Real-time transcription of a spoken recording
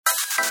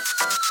Ladies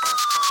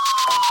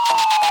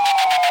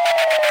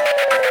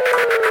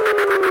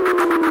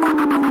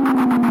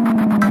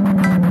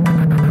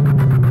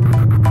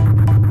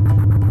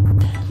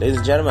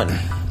and gentlemen,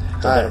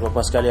 tuan-tuan dan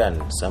puan-puan sekalian,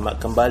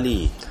 selamat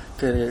kembali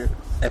ke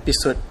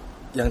episod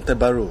yang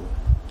terbaru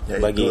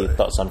bagi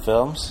Thoughts on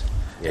Films,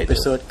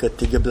 episod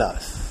ke-13.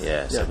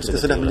 Yes,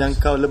 kita sudah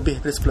menjangkau lebih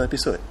daripada 10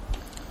 episod.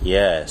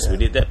 Yes, we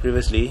did that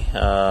previously.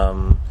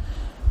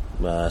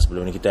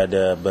 Sebelum ni kita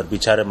ada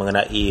berbicara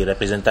mengenai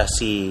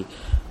representasi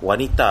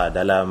wanita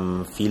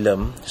dalam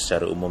filem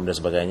secara umum dan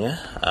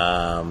sebagainya.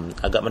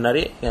 Agak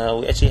menarik.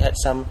 We actually had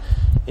some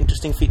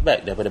interesting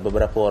feedback daripada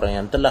beberapa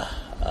orang yang telah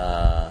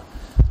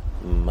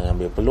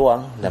mengambil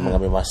peluang dan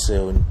mengambil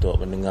masa untuk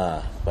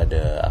mendengar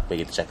pada apa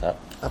yang kita cakap.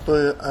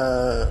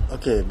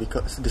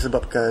 Because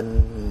disebabkan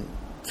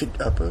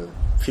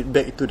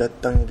feedback itu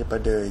datang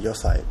daripada your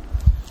side.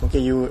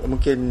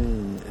 Mungkin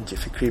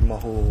Encik Fikri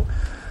mahu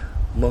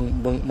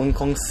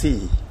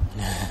berkongsi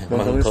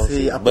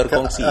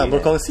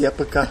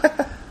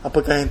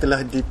apakah yang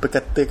telah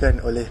diperkatakan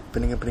oleh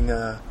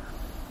pendengar-pendengar.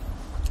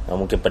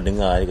 Mungkin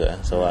pendengar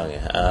juga seorang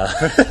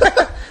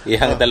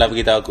yang telah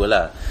beritahu aku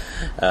lah.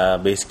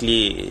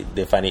 Basically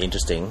they find it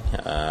interesting.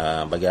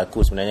 Bagi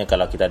aku sebenarnya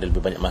kalau kita ada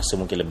lebih banyak masa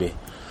mungkin lebih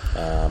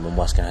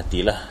memuaskan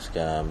hati lah.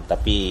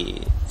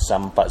 Tapi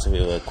some parts of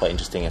it were quite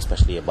interesting,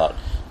 especially about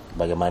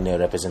bagaimana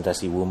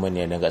representasi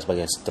women yang dianggap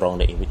sebagai strong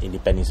dan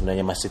independent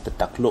sebenarnya masih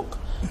tertakluk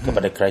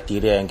kepada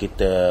kriteria yang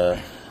kita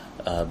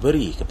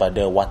beri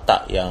kepada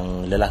watak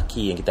yang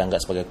lelaki yang kita anggap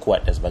sebagai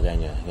kuat dan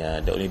sebagainya.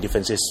 The only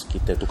difference is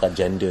kita tukar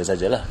gender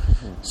sajalah.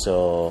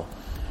 So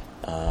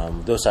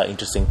those are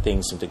interesting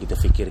things untuk kita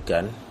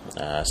fikirkan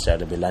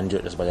secara lebih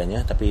lanjut dan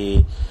sebagainya.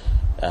 Tapi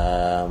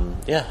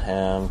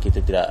kita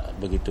tidak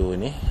begitu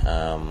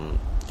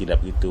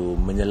tidak begitu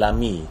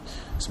menyelami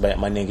sebanyak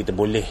mana yang kita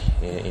boleh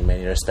in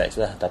many respects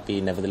lah.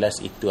 Tapi nevertheless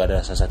itu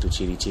adalah salah satu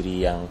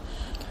ciri-ciri yang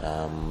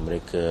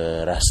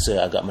mereka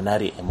rasa agak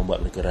menarik, yang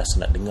membuat mereka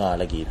rasa nak dengar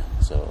lagi.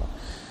 So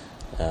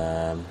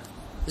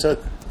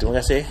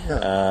terima kasih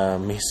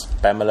Miss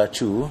Pamela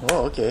Chu.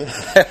 Oh, okay.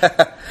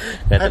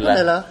 Hi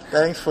Pamela,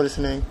 thanks for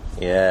listening.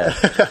 Yeah.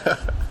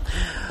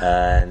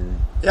 And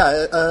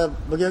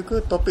bagi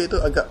aku topik itu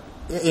agak,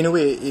 in a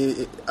way,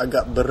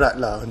 agak berat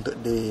lah untuk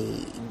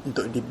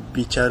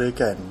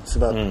dibicarakan.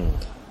 Sebab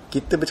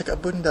kita bercakap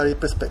pun dari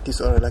perspektif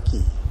seorang lelaki.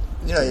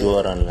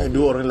 Dua orang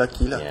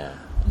lelaki lah. Yeah.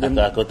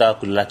 Aku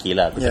tahu aku lelaki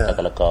lah. Aku cakap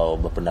kalau kau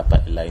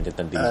berpendapat lain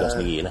tentang diri kau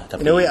sendiri lah.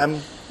 Tapi in a way,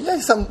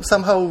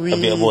 somehow we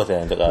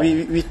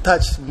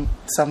touch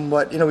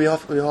somewhat. We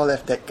all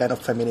have that kind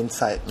of feminine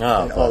side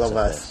in all of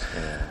us.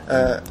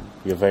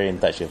 You're very in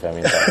touch with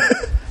feminine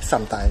side.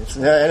 Sometimes.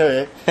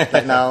 Anyway,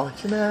 like now.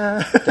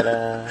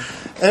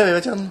 Anyway,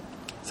 macam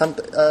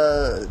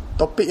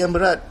topik yang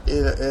berat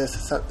is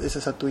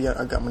sesuatu yang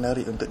agak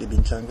menarik untuk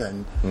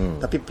dibincangkan.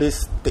 Tapi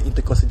please take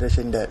into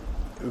consideration that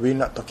we're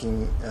not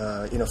talking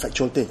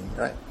factual thing,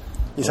 right?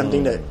 It's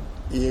something that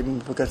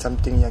bukan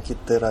something yang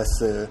kita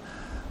rasa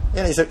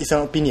it's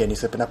an opinion,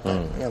 it's a pendapat.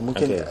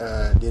 Mungkin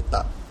dia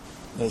tak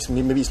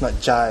maybe it's not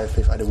jive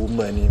with other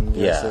women.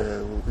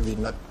 Rasa we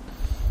not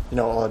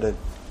all the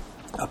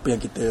apa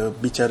yang kita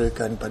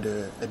bicarakan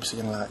pada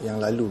episod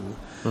yang lalu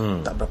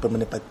tak berapa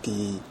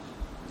menepati.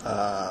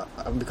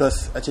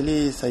 Because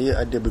actually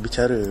saya ada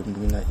berbicara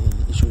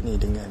mengenai isu ni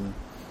dengan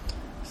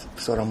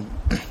seorang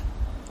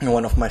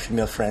one of my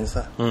female friends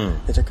lah.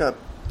 Dia cakap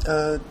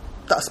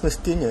tak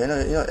semestinya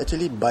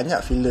actually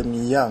banyak filem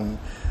yang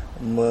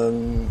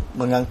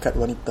mengangkat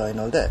wanita and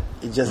all that.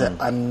 It's just that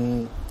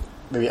I'm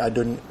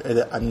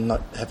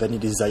not have any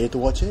desire to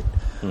watch it,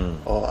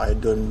 or I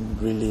don't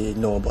really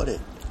know about it.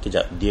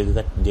 Kejap, dia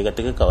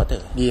kata ke kau kata?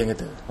 Dia yang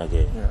kata.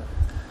 Okay.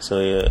 So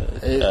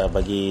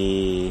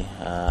bagi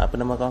apa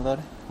nama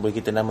kawan-kawan? Boleh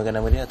kita namakan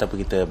nama dia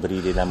ataupun kita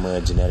beri dia nama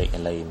generik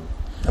yang lain?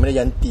 Nama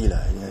dia Yanti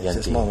lah.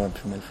 Yanti. She's one of my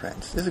female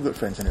friends. She's a good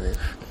friend anyway.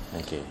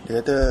 Okay.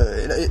 Dia kata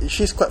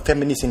she's quite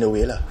feminist in a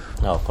way lah.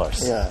 Oh, of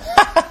course. Yeah.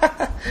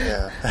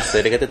 So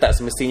dia kata tak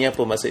semestinya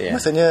apa maksudnya?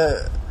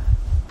 Maksudnya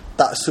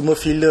tak semua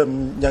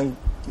filem yang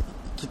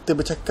kita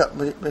bercakap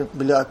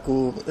bila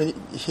aku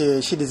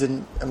she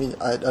doesn't,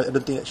 I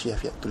don't think that she have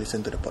yet to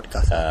listen to the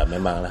podcast.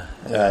 Memanglah.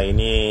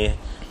 Ini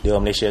dia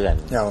orang Malaysia kan?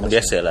 Ya, orang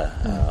biasalah.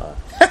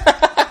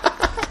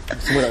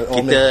 Semua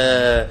kita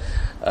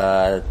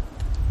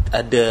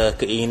ada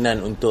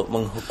keinginan untuk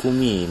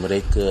menghukumi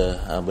mereka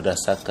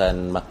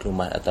berdasarkan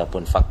maklumat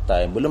ataupun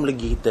fakta yang belum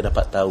lagi kita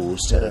dapat tahu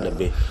secara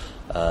lebih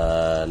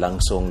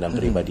langsung dan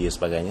peribadi dan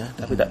sebagainya.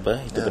 Tapi tak apa,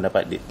 itu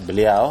pendapat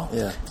beliau.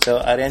 So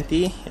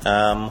Arianti,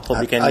 hope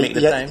we can make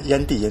the time.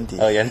 Yanti.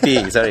 Oh, Yanti,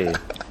 sorry.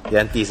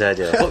 Yanti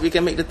saja. Hope we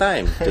can make the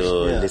time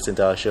to listen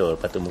to our show.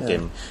 Lepas tu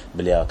mungkin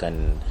beliau akan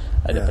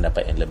ada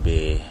pendapat yang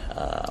lebih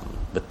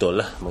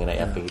betul lah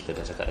mengenai apa yang kita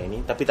dah cakap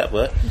ini. Tapi tak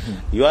apa.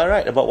 You are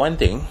right about one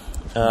thing.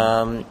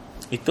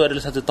 Itu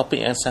adalah satu topik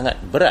yang sangat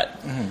berat.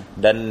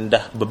 Dan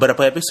dah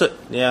beberapa episod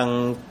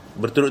yang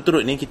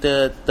berturut-turut ni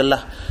kita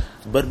telah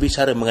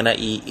berbicara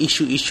mengenai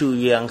isu-isu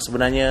yang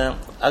sebenarnya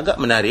agak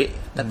menarik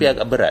tapi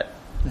agak berat.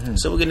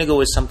 So we're gonna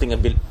go with something a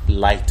bit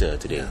lighter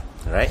today.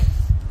 Alright.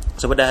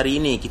 So pada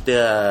hari ini kita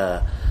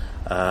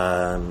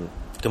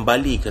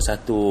kembali ke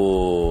satu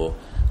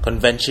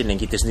convention yang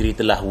kita sendiri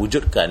telah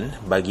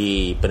wujudkan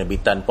bagi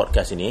penerbitan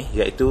podcast ini,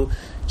 iaitu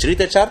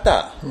Cerita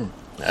Carta.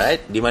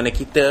 Alright, di mana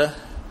kita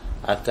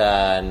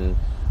akan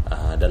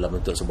dalam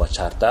bentuk sebuah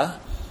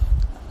carta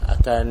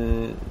akan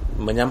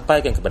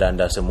menyampaikan kepada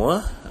anda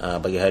semua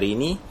bagi hari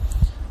ini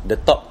the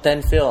top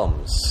 10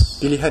 films.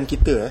 Pilihan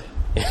kita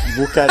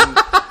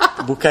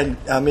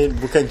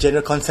bukan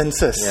general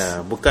consensus.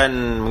 Ya, bukan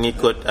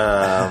mengikut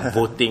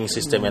voting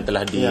system yang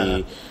telah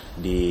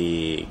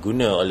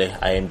diguna oleh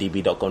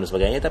imdb.com dan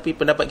sebagainya, tapi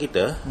pendapat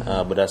kita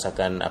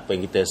berdasarkan apa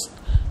yang kita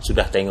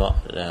sudah tengok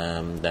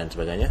dan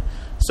sebagainya.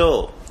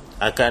 So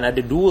akan ada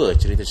 2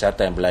 cerita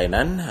carta yang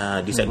berlainan.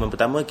 Di segmen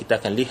pertama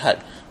kita akan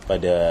lihat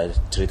pada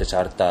cerita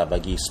carta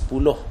bagi 10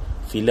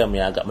 filem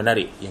yang agak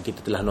menarik yang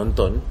kita telah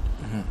nonton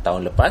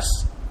tahun lepas,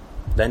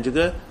 dan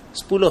juga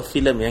 10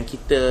 filem yang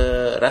kita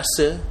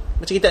rasa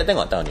macam kita nak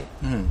tengok tahun ni.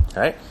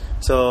 Alright,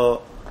 so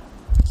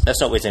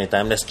let's not waste any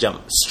time, let's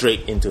jump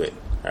straight into it.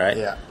 Alright,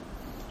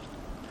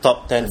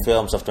 top 10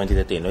 films of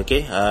 2013.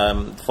 Okay,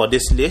 for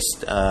this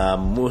list,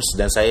 Mus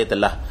dan saya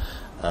telah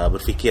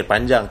berfikir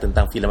panjang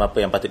tentang filem apa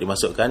yang patut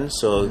dimasukkan.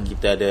 So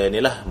kita ada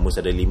ni lah, Mus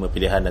ada 5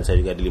 pilihan dan saya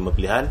juga ada 5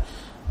 pilihan.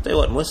 Tell you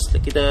what, Mus,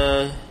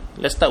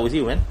 let's start with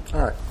you, man.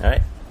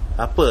 Alright.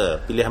 Apa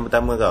pilihan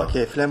pertama kau?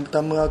 Okay, pilihan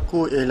pertama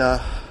aku ialah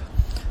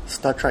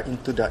Star Trek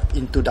Into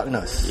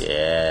Darkness.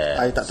 Yes.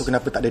 I tak tahu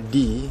kenapa tak ada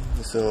D.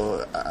 So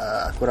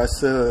aku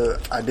rasa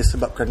ada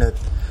sebab kerana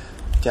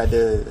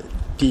tiada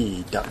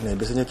D, darkness.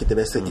 Biasanya kita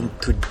biasa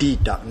Into the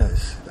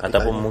Darkness.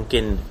 Ataupun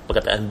mungkin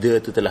perkataan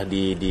the tu telah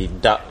di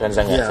darkkan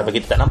sangat sampai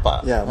kita tak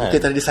nampak. Ya, mungkin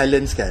telah di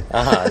silence kan.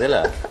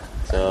 Adalah.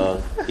 So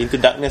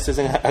Into Darkness tu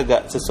sangat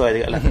agak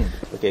sesuai juga lah.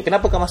 Okay,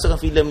 kenapa kau masukkan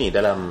filem ni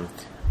dalam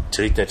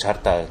cerita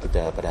carta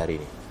kita pada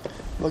hari ni?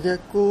 Bagi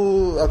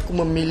aku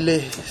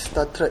memilih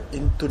Star Trek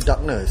Into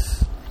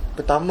Darkness.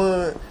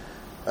 Pertama,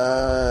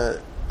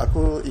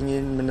 aku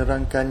ingin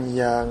menerangkan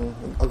yang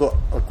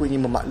aku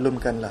ingin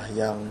memaklumkan lah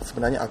yang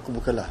sebenarnya aku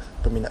bukanlah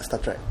peminat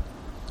Star Trek.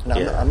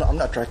 I'm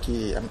not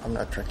Trekkie. I'm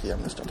not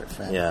a Star Trek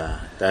fan.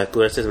 Ya,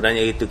 aku rasa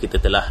sebenarnya itu kita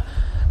telah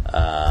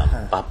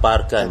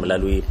paparkan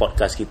melalui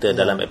podcast kita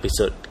dalam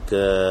episod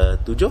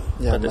ke-7.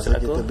 Ya, masa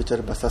kita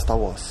bicara pasal Star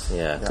Wars.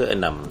 Ya,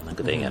 ke-6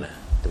 aku tak ingat lah.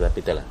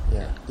 Tapi itulah.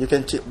 Yeah. You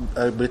can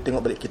boleh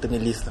tengok balik kita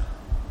punya list lah.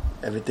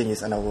 Everything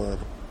is on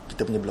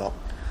kita punya blog.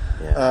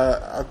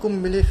 Aku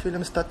memilih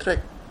filem Star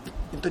Trek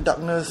Into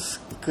Darkness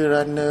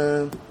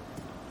kerana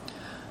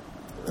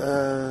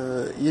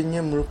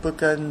ianya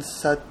merupakan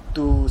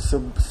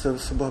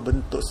sebuah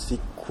bentuk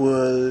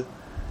sequel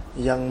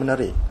yang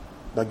menarik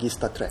bagi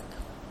Star Trek.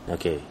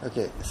 Okay.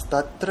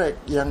 Star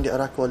Trek yang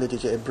diarahkan oleh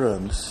J.J.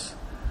 Abrams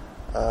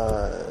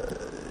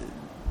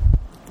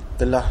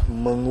telah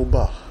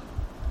mengubah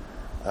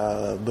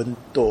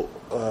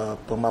bentuk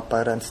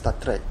pemaparan Star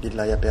Trek di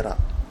layar perak.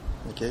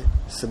 Okay.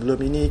 Sebelum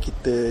ini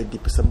kita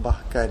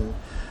dipersembahkan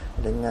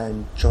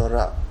dengan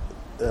corak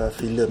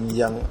filem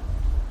yang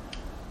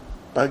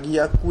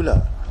bagi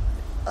akulah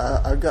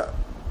agak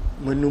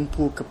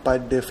menumpu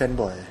kepada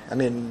fanboy. I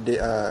mean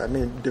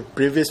the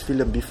previous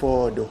film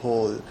before the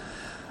whole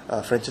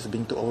franchise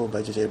being took over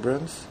by J.J.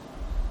 Abrams,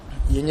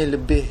 ianya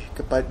lebih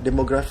kepada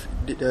demografi,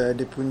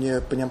 dia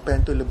punya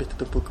penyampaian tu lebih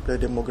tertumpu kepada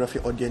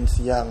demografi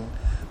audience yang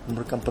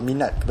merupakan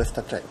peminat kepada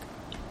Star Trek.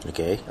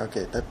 Okay.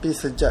 Tapi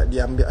sejak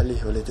diambil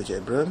alih oleh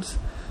J.J. Abrams,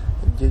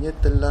 ianya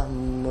telah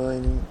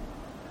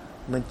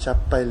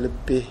mencapai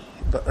lebih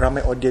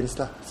ramai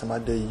audience lah, sama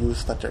ada you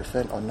Star Trek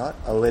fan or not,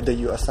 or whether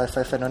you are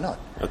sci-fi fan or not.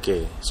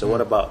 Okay, so what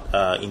about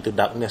Into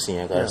Darkness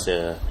ni yang kau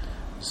rasa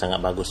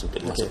sangat bagus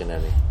untuk dimasukkan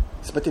dalam ni?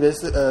 Seperti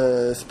biasa,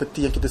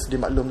 seperti yang kita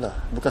sedia maklum lah,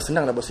 bukan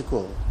senang nak buat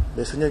sequel.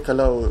 Biasanya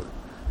kalau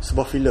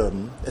sebuah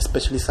filem,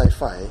 especially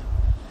sci-fi,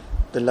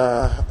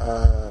 telah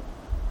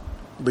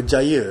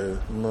berjaya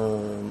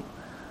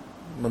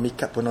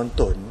memikat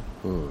penonton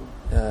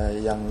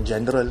yang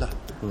general lah,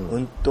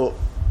 untuk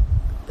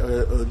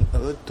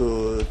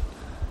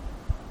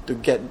to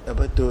get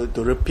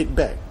to repeat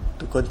back,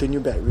 to continue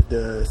back with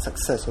the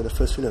success of the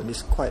first film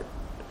is quite,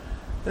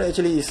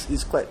 actually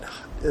is quite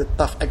a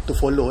tough act to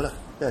follow lah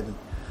kan.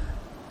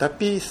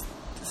 Tapi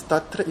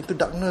Star Trek Into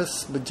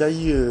Darkness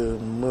berjaya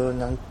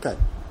mengangkat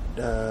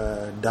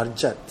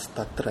darjat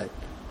Star Trek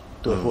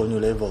to a whole new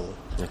level.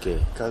 Okay.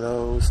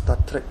 Kalau Star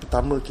Trek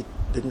pertama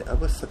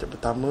Star Trek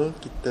pertama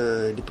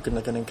kita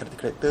diperkenalkan dengan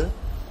karakter-karakter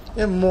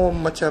yang more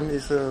macam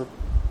is a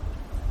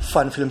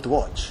fun film to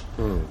watch.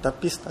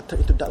 Tapi Star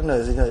Trek Into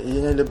Darkness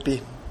ianya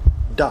lebih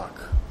dark,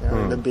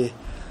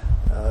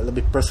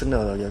 lebih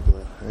personal bagi aku.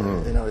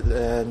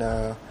 And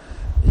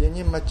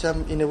ianya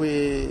macam in a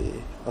way,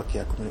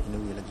 okay, aku in a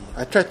way lagi.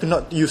 I try to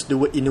not use the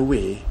word in a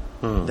way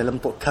dalam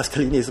podcast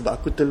kali ni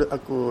sebab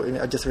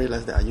I just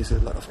realised that I use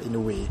a lot of in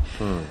a way.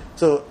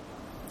 So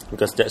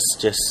because that's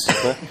just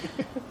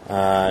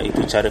itu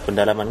cara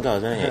pendalaman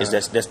kau sebenarnya.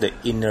 That's the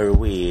inner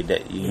way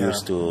that you use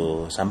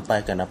to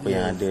sampaikan apa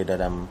yang ada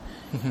dalam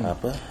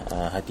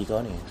hati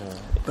kau ni. So,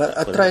 but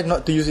I try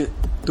not to use it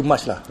too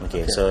much lah.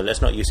 Okay, so let's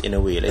not use inner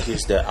way, let's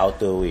use the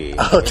outer way.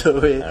 Outer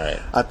way.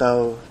 Alright.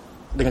 Atau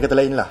dengan kata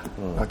lain lah.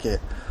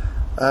 Okay,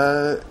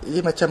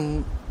 ia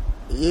macam,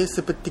 ia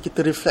seperti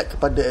kita reflect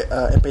kepada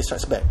Empire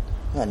Strikes Back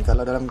kan.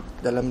 Kalau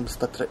dalam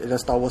Star Trek, dalam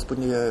Star Wars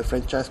punya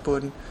franchise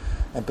pun,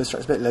 Empire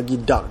Strikes Back lagi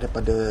dark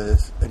daripada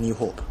A New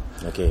Hope.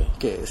 Okay,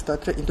 Star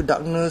Trek Into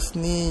Darkness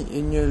ni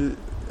ianya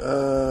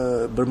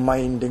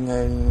bermain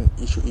dengan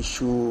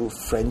isu-isu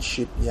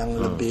friendship yang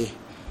lebih,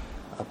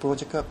 apa orang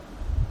cakap,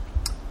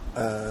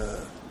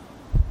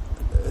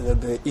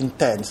 lebih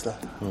intense lah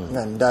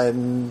kan.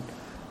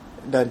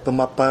 Dan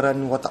pemaparan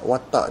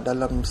watak-watak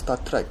dalam Star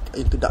Trek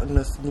Into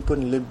Darkness ni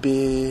pun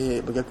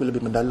lebih, bagi aku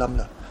lebih mendalam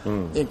lah.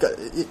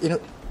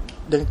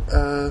 Dan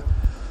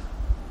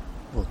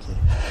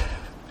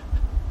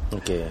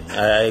Okay,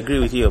 I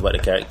agree with you about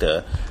the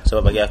character.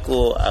 Sebab bagi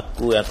aku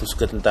yang aku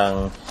suka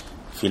tentang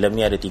filem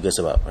ni ada 3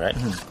 sebab, right?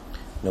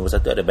 Nombor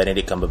 1 ada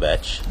Benedict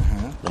Cumberbatch.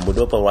 Nombor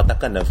 2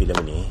 perwatakan dalam filem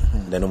ni.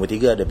 Dan nombor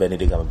 3 ada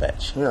Benedict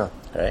Cumberbatch.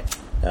 Right?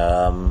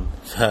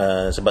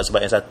 Sebab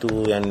yang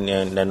satu dan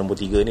nombor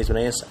 3 ni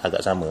sebenarnya agak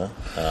sama.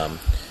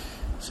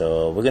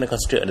 So we're going to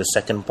concentrate on the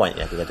second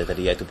point yang aku kata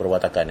tadi, iaitu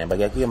perwatakan. Yang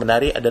bagi aku yang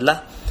menarik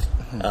adalah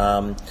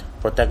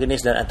protagonis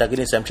dan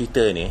antagonis dalam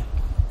cerita ni.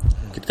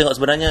 Kita tengok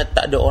sebenarnya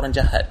tak ada orang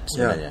jahat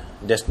sebenarnya.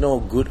 There's no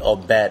good or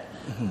bad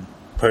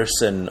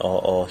person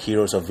or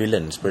heroes or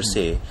villains per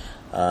se.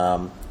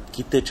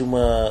 Kita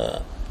cuma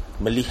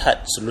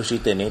melihat seluruh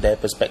cerita ni dari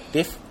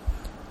perspektif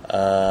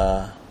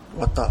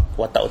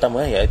watak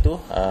utama, iaitu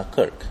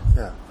Kirk,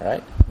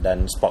 right?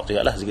 Dan Spock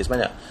juga lah sedikit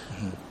sebanyak.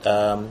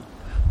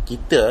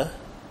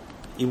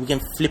 We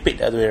can flip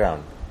it the other way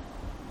around,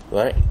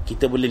 right?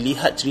 Kita boleh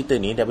lihat cerita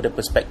ni daripada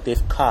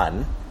perspektif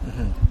Khan,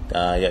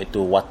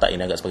 iaitu watak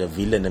yang agak sebagai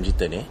villain dalam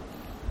cerita ni,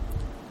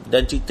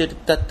 dan cerita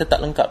tetap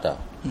lengkap tau.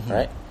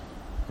 Right?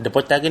 The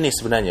protagonist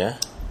sebenarnya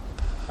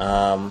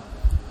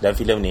dalam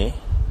filem ni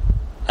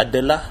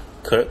adalah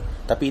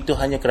Kirk, tapi itu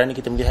hanya kerana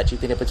kita melihat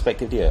cerita dari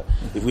perspektif dia.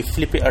 If we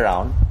flip it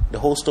around, the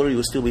whole story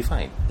will still be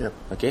fine.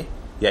 Okay?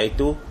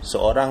 Iaitu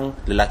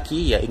seorang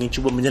lelaki yang ingin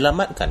cuba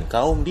menyelamatkan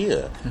kaum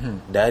dia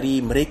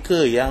dari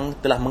mereka yang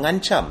telah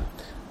mengancam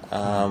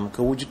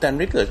kewujudan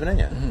mereka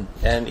sebenarnya.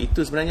 Dan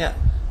itu sebenarnya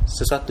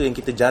sesuatu yang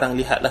kita jarang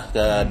lihat lah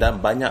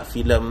dalam banyak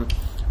filem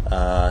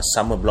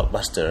summer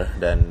blockbuster,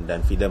 dan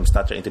filem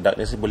Star Trek Into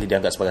Darkness boleh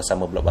dianggap sebagai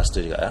summer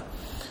blockbuster juga.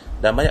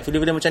 Dan banyak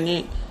filem-filem macam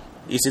ni,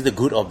 is it the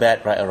good or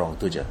bad, right or wrong,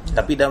 tu je.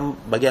 Tapi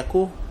bagi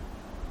aku,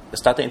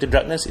 Star Trek Into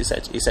Darkness is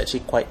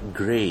actually quite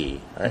grey,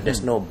 right?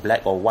 There's no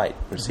black or white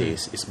per se.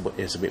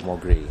 It's a bit more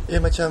grey.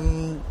 Macam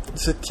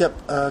setiap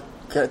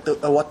karakter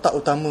watak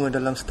utama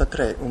dalam Star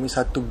Trek memiliki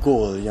satu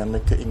goal yang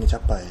mereka ingin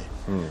capai.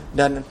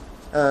 Dan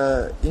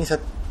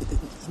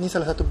ini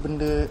salah satu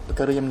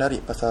perkara yang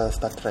menarik pasal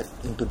Star Trek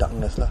Into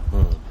Darkness lah.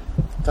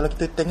 Kalau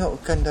kita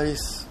tengokkan dari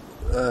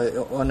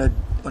on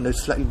a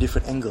slightly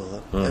different angle,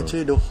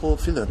 actually the whole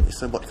film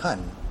is about Khan.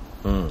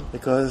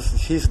 Because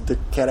he's the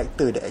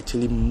character that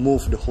actually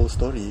moved the whole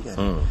story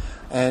kan.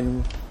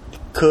 And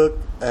Kirk,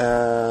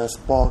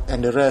 Spock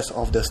and the rest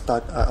of the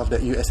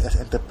USS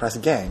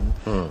Enterprise gang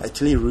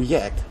actually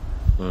react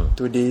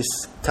to this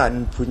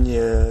Khan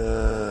punya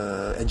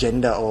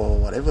agenda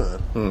or whatever.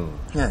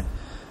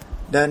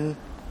 Dan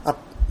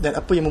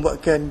apa yang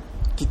membuatkan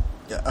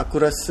aku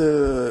rasa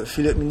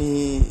filem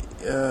ini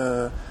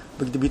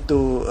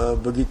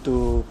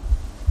begitu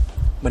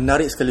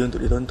menarik sekali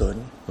untuk ditonton,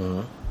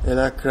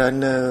 ialah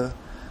kerana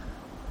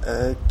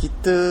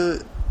kita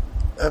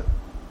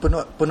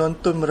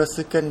penonton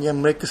merasakan yang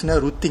mereka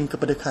sebenarnya rooting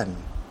kepada Khan.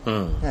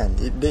 Kan?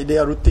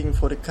 They are rooting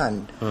for the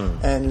Khan.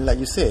 And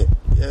like you said,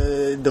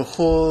 the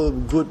whole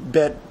good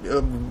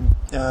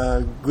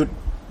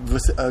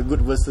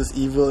versus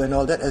evil and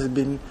all that has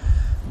been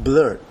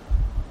blurred.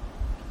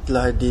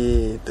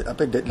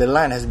 The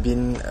line has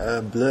been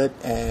blurred,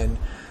 and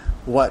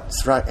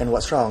what's right and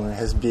what's wrong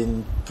has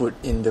been put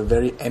in the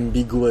very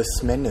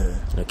ambiguous manner.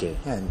 Okay.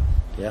 Kan?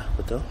 Ya,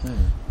 betul.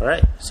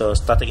 Alright, so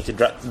Star Trek Into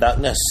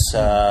Darkness,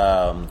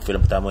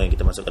 filem pertama yang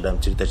kita masuk ke dalam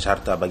cerita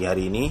carta bagi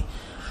hari ini.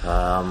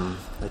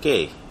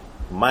 Okay,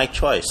 my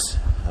choice,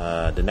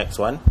 the next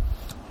one,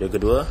 yang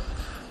kedua,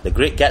 The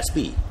Great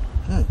Gatsby.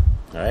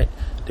 Alright,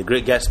 The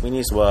Great Gatsby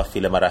ni sebuah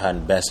filem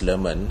arahan Baz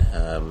Luhrmann,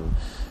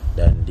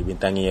 dan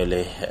dibintangi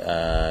oleh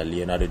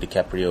Leonardo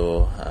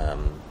DiCaprio,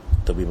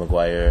 Tobey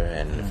Maguire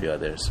and a few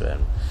others,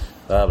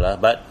 blah blah.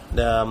 But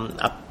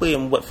apa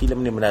yang membuat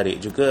filem ni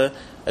menarik juga,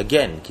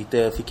 again,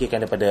 kita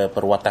fikirkan daripada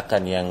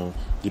perwatakan yang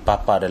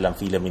dipapar dalam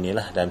filem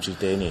inilah, dalam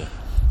cerita ini.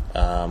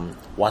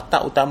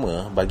 Watak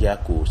utama bagi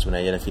aku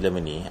sebenarnya dalam filem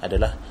ini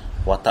adalah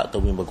watak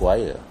Tobey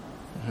Maguire.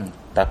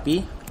 Tapi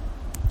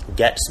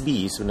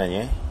Gatsby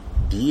sebenarnya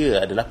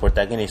dia adalah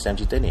protagonis dalam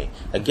cerita ni.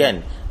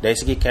 Again, dari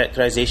segi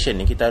characterization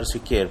ni, kita harus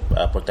fikir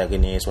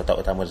protagonis,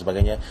 watak utama dan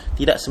sebagainya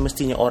tidak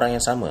semestinya orang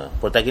yang sama.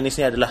 Protagonis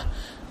ni adalah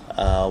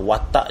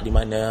watak di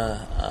mana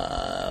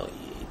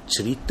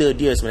cerita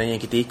dia sebenarnya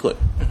yang kita ikut.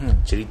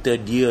 cerita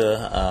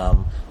dia,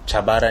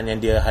 cabaran yang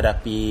dia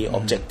hadapi,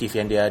 objektif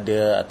yang dia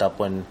ada,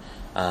 ataupun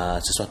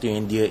sesuatu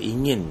yang dia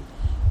ingin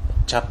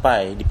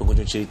capai di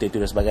penghujung cerita itu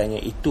dan sebagainya,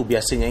 itu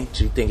biasanya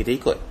cerita yang kita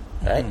ikut,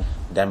 right?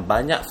 Dan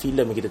banyak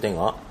filem yang kita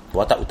tengok,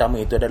 watak utama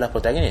itu adalah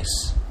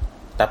protagonis.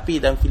 Tapi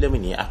dalam filem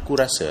ini aku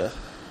rasa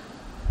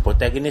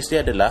protagonis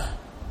dia adalah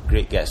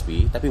Great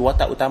Gatsby, tapi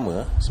watak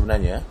utama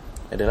sebenarnya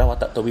adalah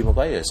watak Tobey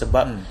Maguire.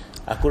 Sebab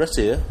aku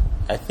rasa,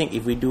 I think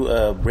if we do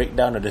a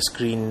breakdown of the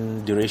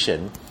screen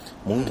duration,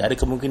 ada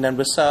kemungkinan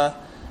besar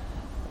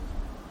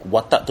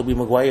watak Tobey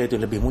Maguire itu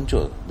lebih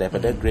muncul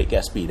daripada Great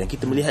Gatsby. Dan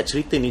kita melihat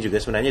cerita ni juga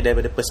sebenarnya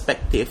daripada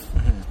perspektif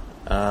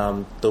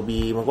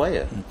Tobey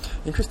Maguire.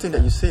 Interesting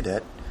that you say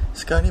that.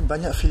 Sekarang ni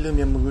banyak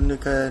filem yang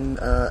menggunakan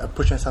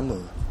approach yang sama.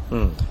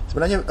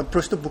 Sebenarnya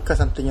approach tu bukan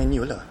something yang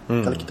new lah.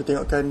 Kalau kita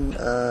tengokkan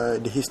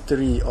the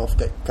history of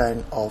that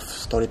kind of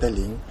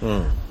storytelling,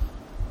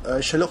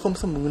 Sherlock Holmes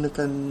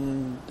menggunakan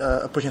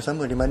approach yang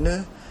sama, di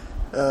mana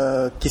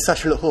kisah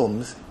Sherlock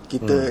Holmes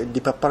kita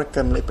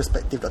dipaparkan melalui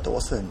perspektif Dr.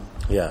 Watson.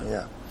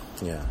 Yeah.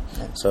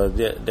 So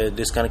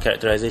this kind of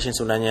characterization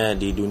sebenarnya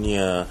di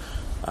dunia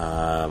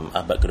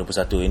abad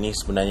ke-21 ini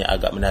sebenarnya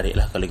agak menarik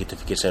lah kalau kita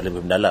fikir secara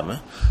lebih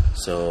mendalam.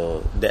 So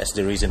that's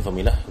the reason for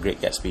me lah, Great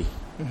Gatsby.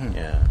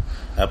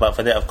 Apart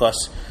from that, of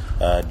course,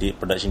 the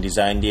production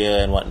design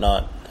dia and what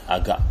not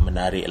agak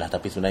menarik lah,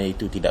 tapi sebenarnya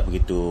itu tidak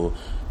begitu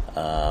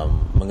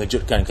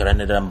mengejutkan,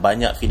 kerana dalam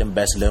banyak filem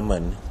Baz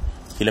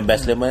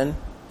Luhrmann,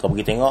 kau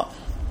pergi tengok,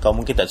 kau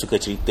mungkin tak suka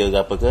cerita ke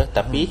apa ke,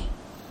 tapi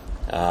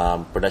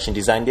production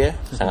design dia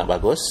sangat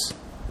bagus,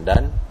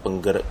 dan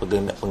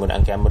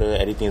penggunaan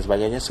kamera, editing dan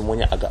sebagainya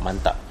semuanya agak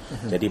mantap.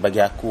 Jadi bagi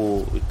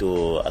aku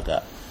itu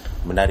agak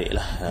menarik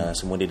lah.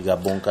 Semua dia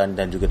digabungkan,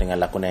 dan juga dengan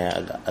lakonan yang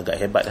agak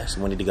hebat lah.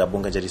 Semua dia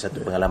digabungkan jadi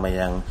satu pengalaman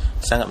yang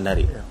sangat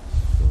menarik.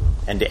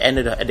 And the end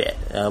of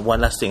one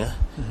last thing,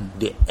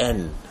 the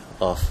end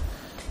of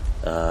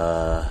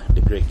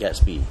The Great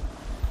Gatsby,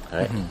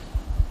 right?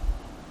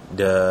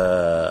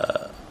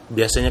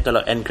 Biasanya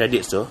kalau end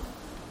credits tu,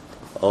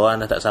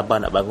 orang dah tak sabar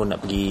nak bangun,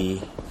 nak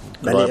pergi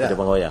keluar pada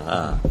penggoyang.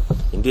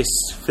 In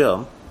this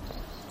film,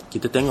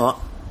 kita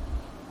tengok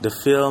the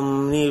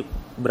film ni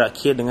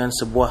berakhir dengan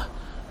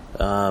sebuah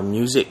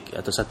music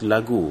atau satu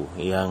lagu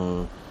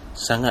yang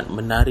sangat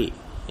menarik.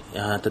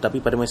 Tetapi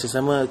pada masa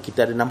sama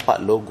kita ada nampak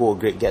logo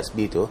Great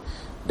Gatsby tu,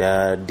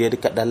 dan dia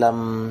dekat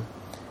dalam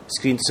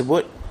screen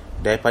tersebut.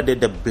 Daripada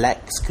the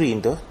black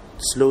screen tu,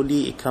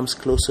 slowly it comes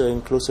closer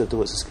and closer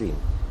towards the screen.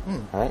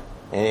 Right?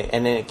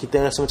 And then kita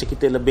rasa macam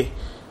kita lebih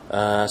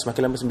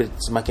semakin lama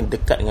semakin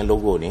dekat dengan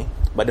logo ni.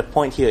 But the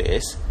point here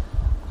is,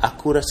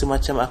 aku rasa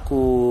macam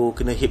aku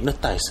kena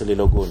hypnotize oleh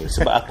logo ni,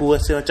 sebab aku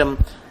rasa macam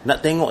nak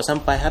tengok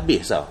sampai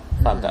habis tau.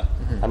 Faham tak?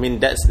 I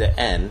mean, that's the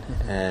end,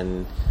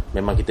 and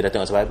memang kita dah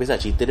tengok sampai habis lah,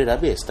 cerita dia dah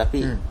habis.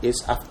 Tapi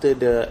it's after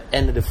the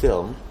end of the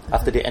film,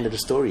 after the end of the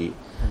story,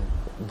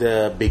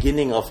 the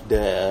beginning of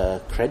the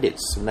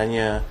credits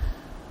sebenarnya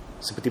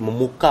seperti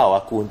memukau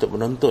aku untuk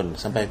menonton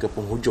sampai ke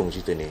penghujung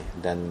cerita ni.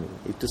 Dan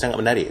itu sangat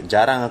menarik,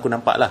 jarang aku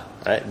nampak lah,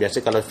 right? Biasa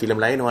kalau filem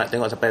lain orang nak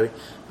tengok sampai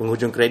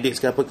penghujung credits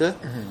ke apa ke.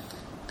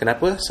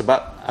 Kenapa?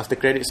 Sebab after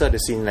credits tu ada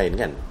scene lain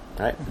kan,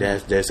 right?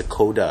 There's a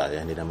coda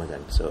yang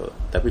dinamakan. So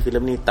tapi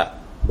filem ni tak,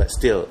 but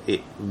still it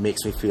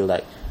makes me feel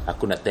like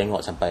aku nak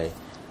tengok sampai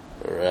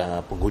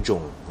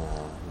penghujung,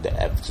 the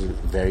absolute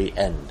very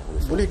end.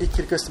 Boleh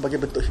dikira sebagai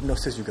bentuk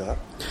hipnosis juga.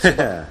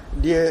 Sebab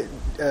dia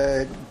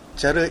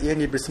cara yang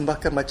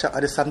dipersembahkan macam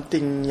ada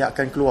something yang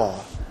akan keluar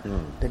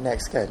the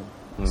next kan.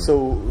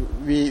 So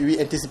we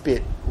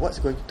anticipate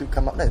what's going to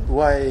come up next.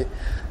 Why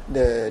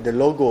the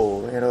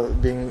logo,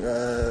 being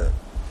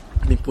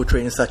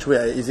portrayed in such way.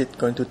 Is it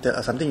going to tell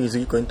us something? Is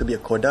it going to be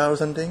a coda or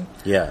something?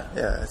 Yeah.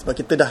 Sebab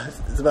kita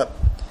sebab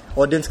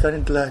audience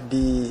sekarang telah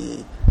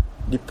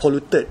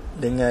dipolluted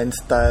dengan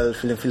style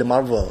filem-filem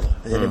Marvel,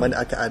 yang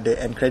mana akan ada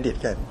end credit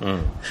kan.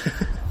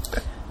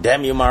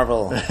 Damn you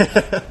Marvel.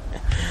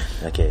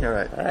 Okay.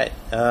 Alright.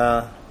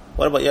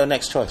 What about your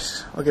next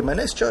choice? Okay, my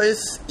next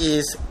choice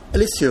is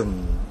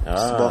Elysium,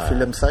 sebuah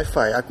filem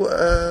sci-fi. Aku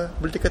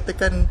boleh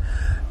dikatakan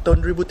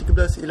tahun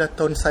 2013 ialah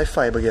tahun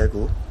sci-fi bagi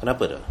aku.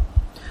 Kenapa tu?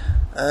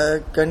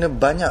 Kerana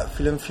banyak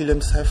filem-filem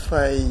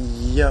sci-fi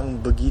yang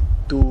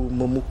begitu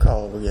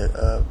memukau bagi,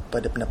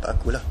 pada pendapat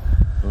aku lah.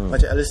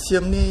 Macam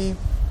Elysium ni,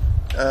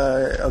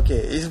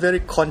 okay, it's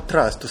very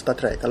contrast to Star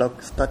Trek. Kalau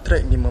Star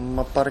Trek ni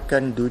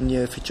memaparkan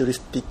dunia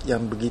futuristik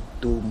yang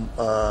begitu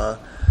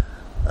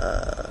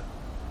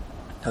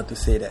how to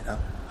say that,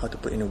 how to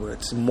put in a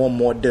words, more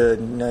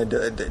modern,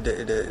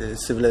 the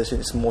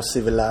civilization is more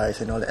civilized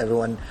and all that.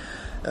 Everyone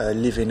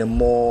live in a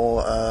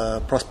more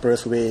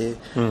prosperous way,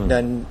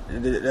 dan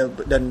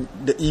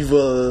the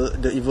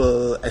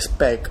evil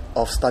aspect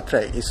of Star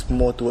Trek is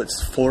more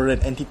towards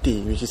foreign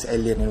entity, which is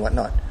alien and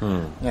whatnot,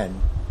 kan.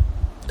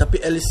 Tapi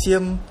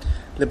Elysium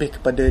lebih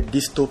kepada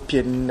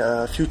dystopian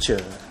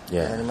future,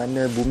 yang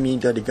mana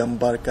bumi dah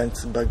digambarkan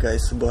sebagai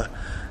sebuah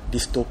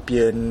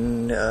dystopian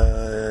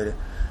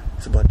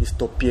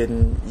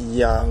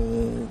yang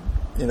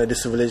the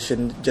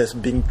civilization just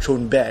being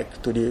thrown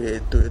back to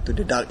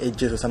the dark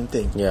ages or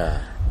something.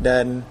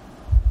 Dan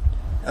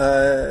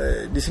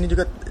di sini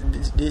juga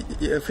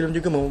film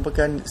juga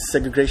merupakan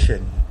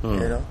segregation.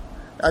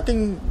 I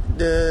think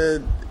the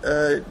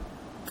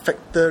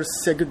faktor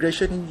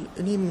segregation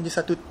ini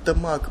menjadi satu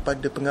tema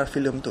kepada pengarah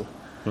filem tu.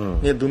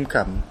 Neil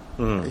Blomkamp.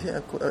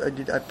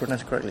 Did I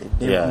pronounce correctly?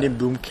 Neil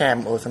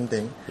Blomkamp or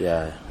something.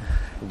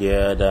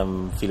 Dia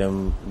dalam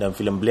filem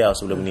beliau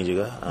sebelum ni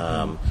juga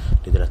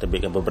dia telah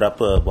terbitkan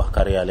beberapa buah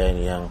karya lain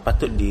yang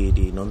patut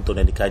dinonton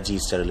dan dikaji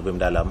secara lebih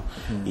mendalam.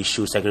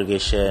 Isu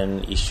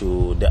segregation,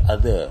 isu the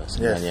other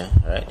sebenarnya,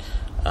 right?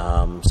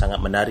 Sangat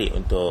menarik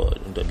untuk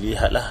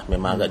dilihat lah.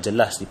 Memang agak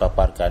jelas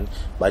dipaparkan.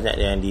 Banyak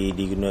yang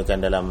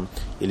digunakan dalam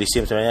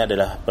Elysium sebenarnya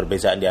adalah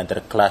perbezaan di antara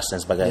kelas dan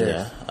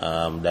sebagainya.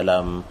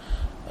 Dalam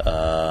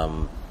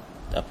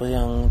apa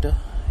yang tu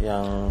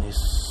yang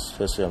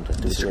first film tu,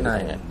 District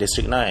 9,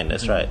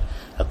 that's right.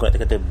 Aku nak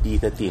kata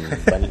B13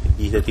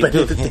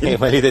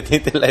 B13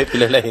 tu lain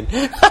film lain.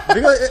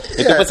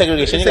 Itu pun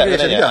segregation juga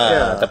sebenarnya.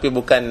 Tapi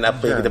bukan apa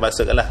yang kita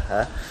maksudkan lah.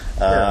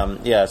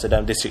 So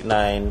dalam District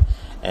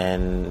 9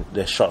 and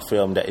the short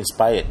film that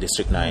inspired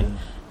District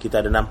 9,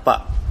 kita ada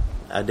nampak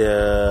ada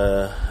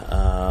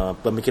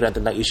pemikiran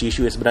tentang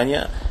isu-isu yang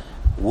sebenarnya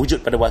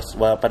wujud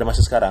pada masa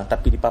sekarang,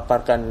 tapi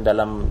dipaparkan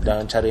dalam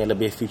cara yang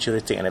lebih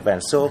futuristic and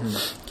advanced. So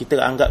kita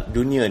anggap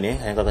dunia ni,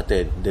 yang kau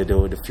kata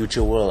the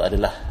future world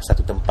adalah satu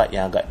tempat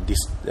yang agak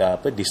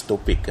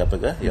distopik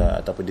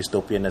ataupun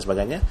dystopian dan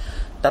sebagainya,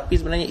 tapi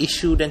sebenarnya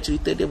isu dan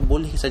cerita dia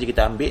boleh saja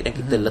kita ambil dan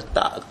kita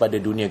letak kepada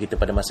dunia kita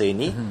pada masa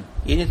ini.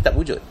 Ini tetap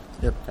wujud,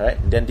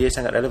 right? Dan dia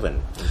sangat relevan.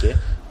 Okay,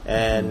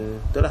 and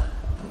itulah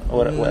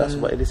what else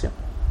about Elysium.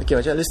 Okay,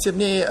 macam Elysium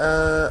ni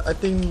I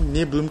think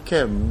Neil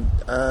Blomkamp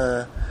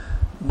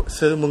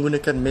selalu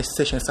menggunakan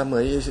message yang sama.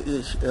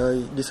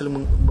 Dia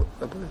selalu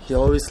he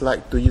always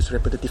like to use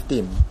repetitive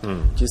theme,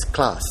 which is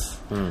class.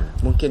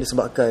 Mungkin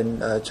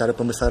disebabkan cara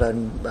pembesaran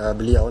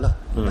beliau lah.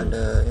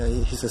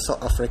 He's a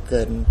South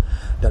African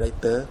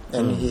director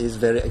and he is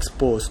very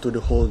exposed to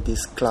the whole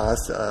this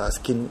class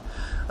skin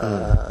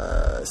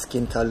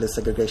color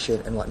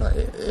segregation and whatnot.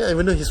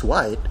 Even though he's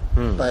white,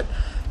 but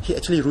he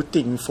actually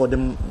rooting for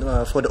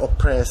the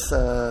oppressed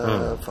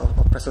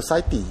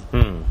society.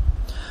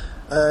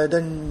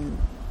 Dan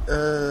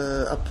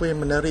apa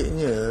yang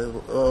menariknya,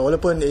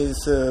 walaupun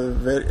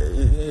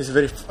is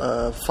very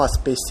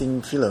fast pacing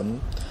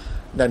film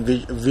dan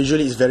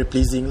visually is very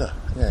pleasing lah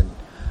kan,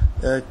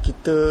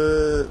 kita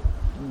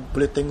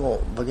boleh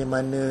tengok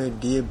bagaimana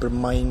dia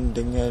bermain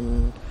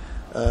dengan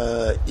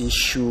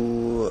isu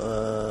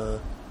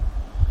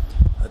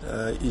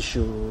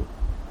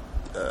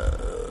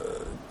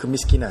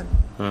kemiskinan,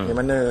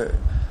 bagaimana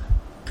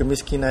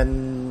kemiskinan,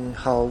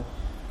 how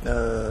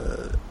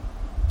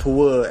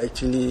poor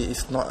actually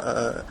is not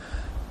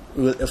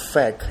will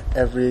affect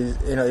every,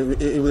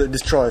 it will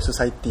destroy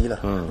society lah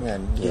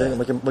kan.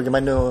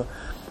 Bagaimana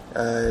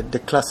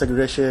the class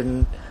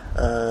segregation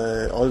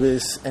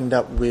always end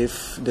up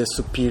with the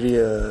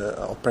superior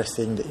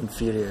oppressing the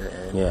inferior,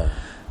 and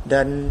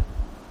dan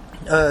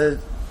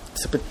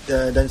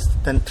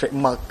dan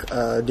trademark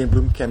Neil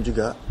Blomkamp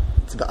juga,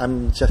 sebab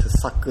I'm just a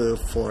sucker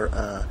for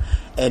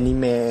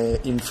anime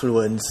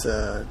influence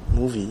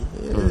movie.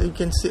 You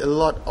can see a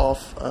lot of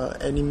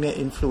anime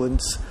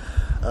influence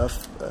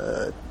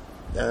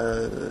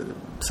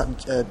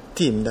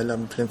theme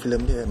dalam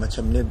filem-filem dia,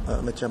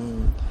 macam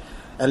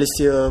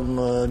Elysium,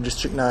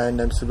 District 9,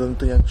 dan sebelum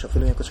tu yang short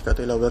film yang aku cakap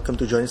tu ialah Welcome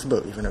to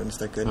Johannesburg, if I'm not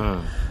mistaken.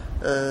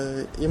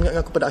 Ia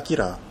mengingatkan aku pada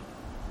Akira.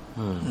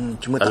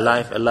 Cuma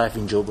Alive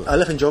in Joburg.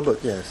 Alive in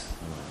Joburg, yes.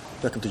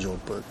 Welcome to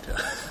Joburg.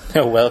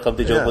 Welcome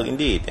to Joburg,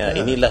 indeed.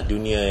 Inilah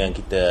dunia yang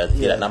kita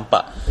tidak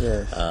nampak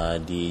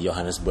di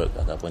Johannesburg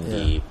ataupun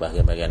di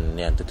bahagian-bahagian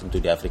yang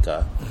tertentu di Afrika.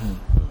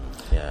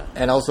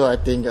 And also I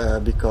think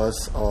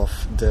because of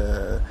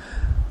the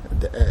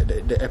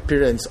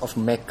appearance of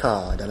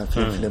Mecha dalam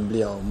film-film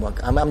beliau.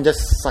 I'm just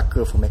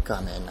sucker for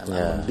Mecha, man. I'm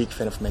a big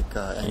fan of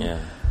Mecha.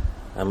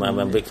 I'm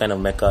a big fan of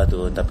Mecha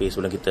tu. Tapi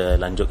sebelum kita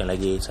lanjutkan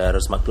lagi, saya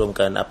harus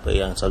maklumkan apa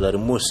yang saudara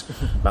Mus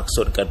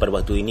maksudkan pada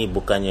waktu ini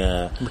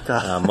bukannya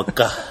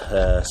Mekah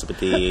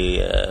seperti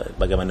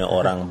bagaimana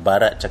orang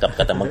barat cakap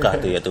kata Mekah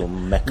tu, iaitu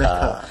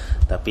Mecha.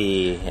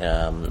 Tapi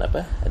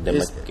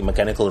the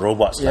mechanical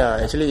robots lah.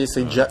 Actually it's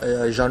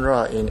a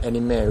genre in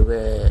anime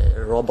where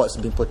robots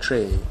being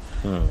portrayed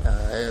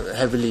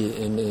heavily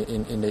in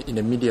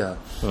the media.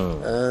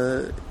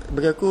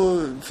 Bagi aku,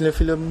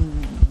 filem-filem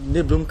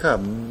Neil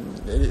Blomkamp,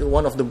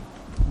 one of the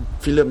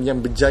filem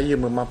yang berjaya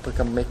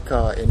memaparkan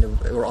mecha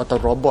atau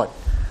robot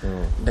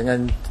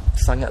dengan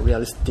sangat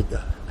realistik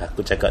lah.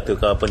 Aku cakap tu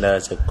kau pun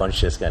dah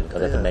conscious kan, kau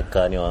kata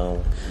mecha ni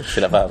orang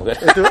silap faham kan.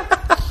 Itu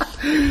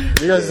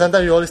because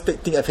sometimes we always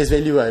take things at face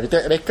value lah.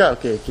 Kita mecha,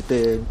 okay,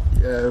 kita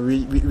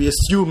we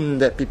assume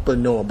that people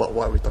know about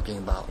what we're talking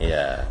about.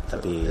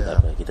 Tapi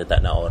kita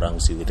tak nak orang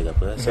see kita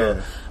apa. So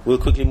we'll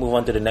quickly move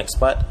on to the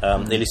next part.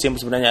 Elysium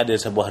sebenarnya ada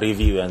sebuah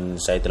review yang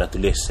saya telah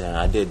tulis yang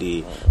ada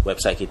di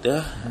website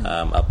kita.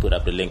 I'll put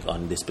up the link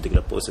on this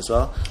particular post as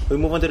well.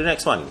 We'll move on to the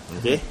next one.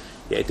 Okay.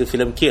 iaitu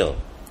filem Kill.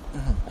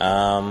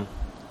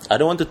 I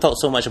don't want to talk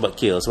so much about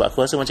Kill sebab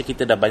aku rasa macam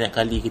kita dah banyak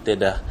kali kita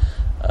dah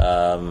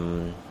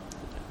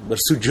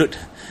bersujud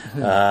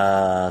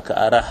ke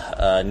arah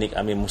Nick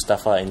Amin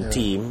Mustafa and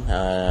team.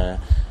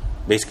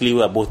 Basically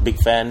we are both big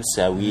fans.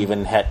 We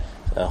even had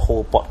a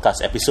whole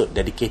podcast episode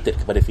dedicated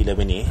kepada filem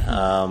ini.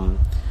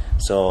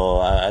 So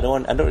I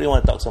don't really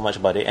want to talk so much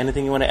about it.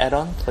 Anything you want to add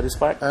on for this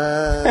part?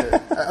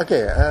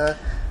 Okay.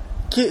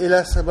 Kill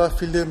ialah sebuah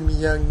filem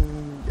yang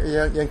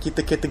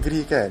kita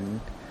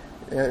kategorikan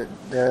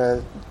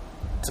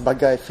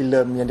sebagai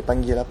filem yang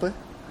dipanggil apa?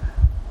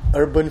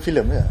 Urban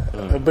film,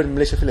 urban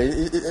Malaysia film.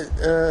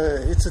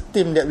 It's a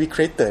theme that we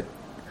created.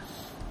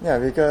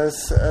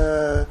 Because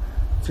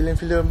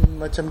filem-filem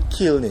macam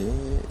Kill ni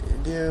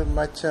dia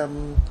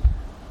macam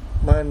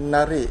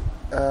menarik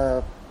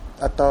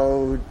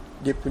atau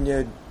dia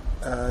punya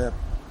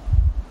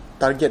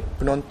target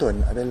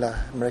penonton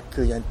adalah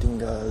mereka yang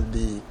tinggal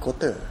di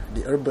kota,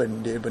 di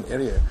urban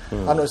area.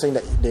 I'm not saying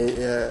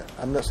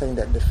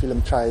that the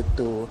film try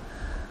to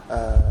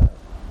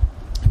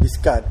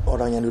discard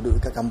orang yang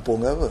duduk dekat kampung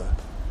ke apa,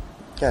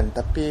 kan?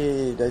 Tapi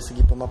dari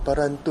segi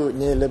pemaparan tu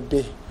ni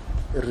lebih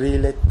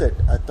related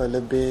atau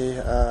lebih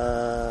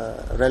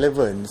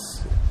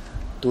relevance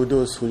to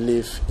those who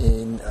live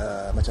in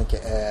macam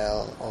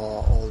KL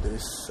or all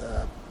these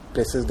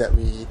places that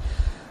we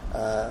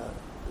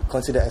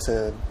consider as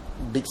a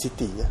big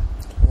city, kan?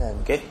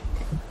 Okay,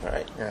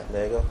 alright,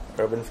 there you go,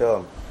 urban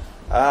film.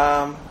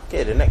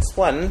 Okay, the next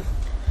one,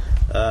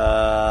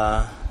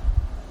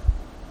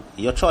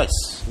 your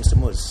choice, Mr.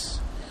 Muz.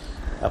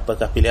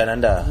 Apakah pilihan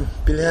anda?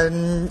 Pilihan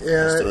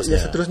yang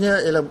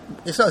seterusnya ialah,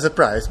 it's not a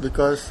surprise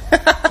because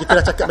kita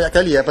dah cakap banyak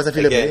kali pasal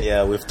filem ni.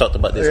 Yeah, we've talked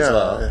about this as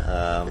well.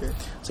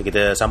 So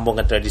kita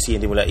sambungkan tradisi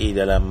yang dimulai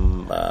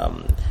dalam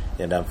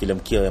filem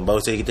Kill yang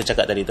baru saja kita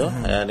cakap tadi tu,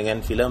 dengan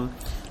filem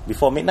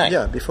Before Midnight.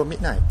 Before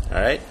Midnight.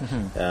 Alright.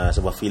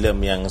 Sebuah filem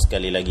yang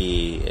sekali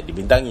lagi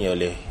dibintangi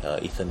oleh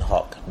Ethan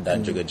Hawke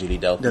dan juga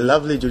Julie Delpy. The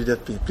lovely Julie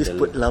Delpy. Please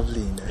put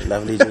lovely in there.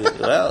 Lovely Julie.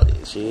 Well,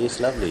 she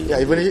is lovely. Yeah,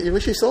 even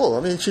she's old.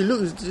 I mean, she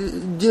looks,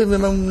 dia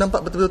memang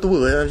nampak betul-betul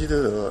tua dalam cerita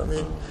tu. I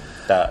mean,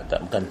 tak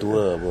bukan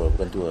tua, bro,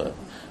 bukan tua.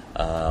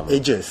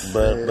 Ages.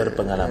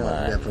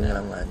 Berpengalaman.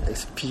 Pengalaman.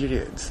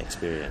 Experience.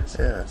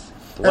 Yes.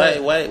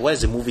 Why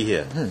is the movie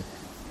here?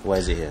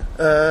 Why is it here?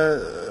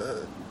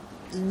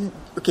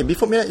 Okay,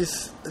 Before Midnight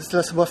is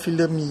sebuah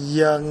filem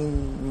yang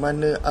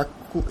mana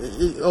aku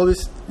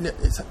always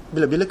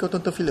bila kau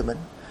tonton filem kan,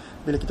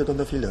 bila kita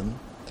tonton filem,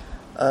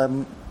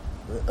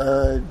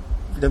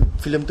 dan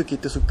filem tu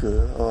kita suka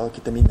or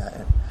kita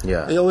minat kan,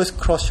 it always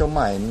cross your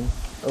mind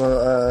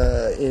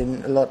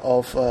in a lot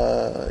of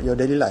your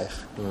daily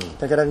life.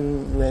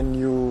 Kadang-kadang when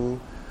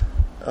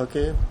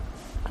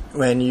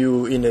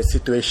you in a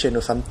situation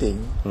or something,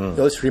 it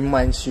always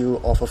reminds you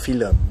of a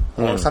film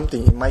or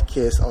something. In my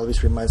case,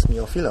 always reminds me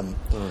of film.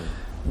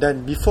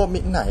 Dan Before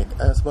Midnight,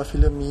 sebuah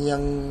film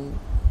yang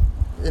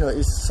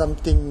is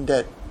something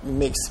that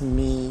makes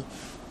me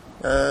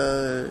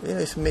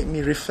it's make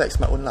me reflect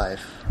my own life.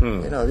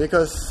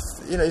 Because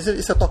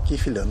it's a talky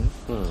film.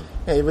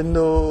 Even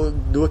though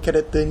dua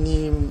karakter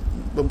ni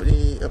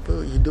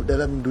hidup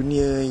dalam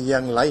dunia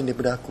yang lain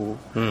daripada aku,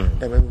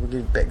 dan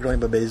mempunyai background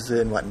yang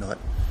berbeza and whatnot,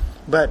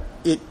 but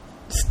it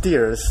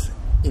steers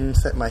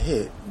inside my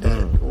head that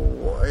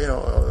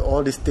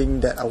all this thing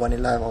that I want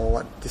in life,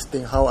 or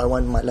how I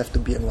want my life to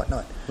be and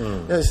whatnot.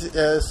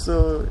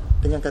 So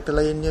dengan kata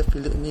lainnya,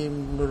 filem ini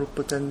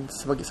merupakan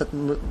sebagai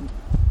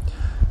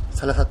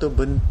salah satu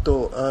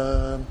bentuk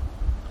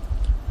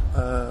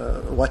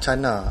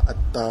wacana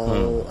atau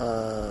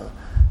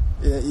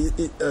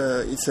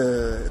it's a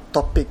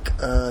topic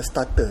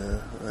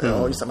starter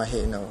or inside my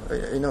head.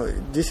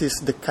 This is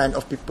the kind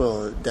of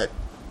people that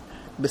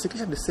basically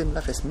have the same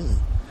life as me,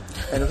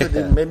 and also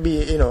they,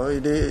 maybe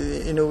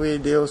they, in a way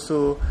they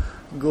also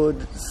go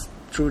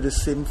through the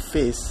same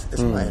phase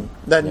as mine.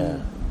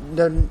 Dan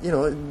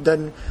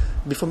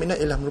Before Midnight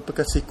ialah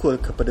merupakan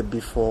sequel kepada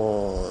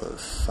Before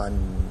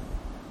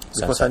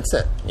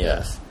Sunset.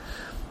 Yes.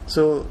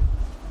 So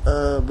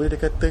boleh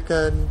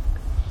dikatakan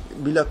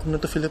bila aku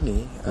menonton filem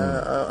ni,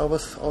 I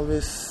was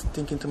always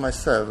thinking to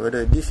myself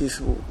whether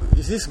is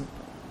this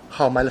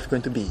how my life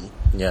going to be.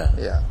 Yeah,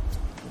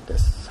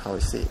 that's how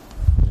I see it.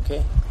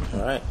 Okay,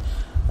 alright.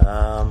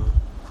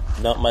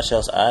 Not much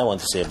else I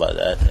want to say about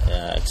that,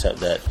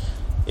 except that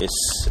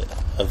it's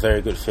a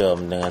very good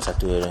film dengan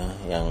satu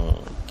yang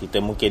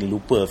kita mungkin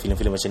lupa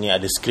filem-filem macam ni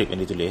ada skrip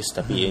yang ditulis,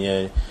 tapi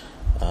ianya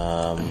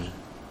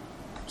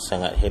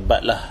sangat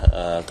hebat lah,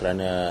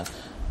 kerana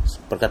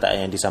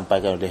perkataan yang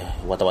disampaikan oleh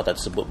watak-watak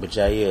tersebut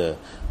berjaya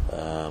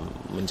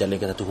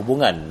menjalinkan satu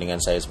hubungan dengan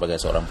saya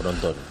sebagai seorang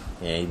penonton.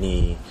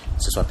 Ini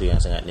sesuatu yang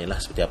sangat ni lah,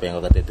 seperti apa yang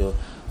kau kata tu,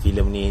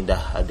 filem ni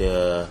dah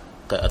ada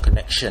a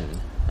connection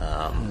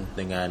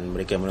dengan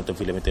mereka yang menonton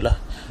filem itulah,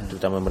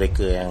 terutama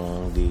mereka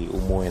yang di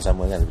umur yang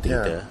sama kan, seperti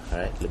kita,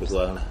 right? Lebih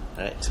kurang lah,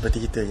 right?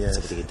 Seperti kita, yes.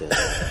 Seperti kita.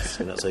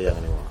 Not so young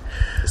anymore.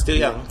 Still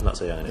young, not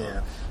so young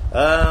anymore.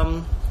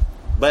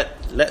 But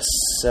let's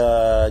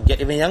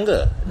get even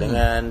younger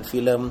dengan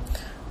filem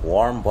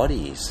Warm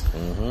Bodies.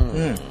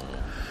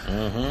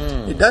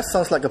 It does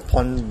sounds like a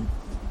porn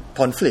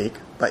flick,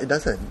 but it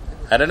doesn't.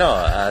 I don't know.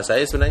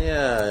 Saya sebenarnya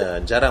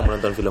jarang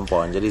menonton filem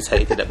porn, jadi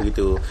saya tidak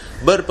begitu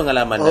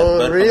berpengalaman dan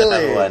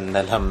berpengetahuan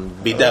dalam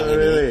bidang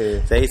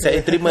ini.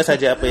 Saya terima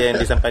saja apa yang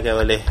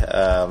disampaikan oleh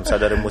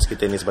saudara Mus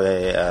kita ni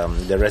sebagai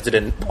the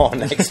resident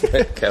porn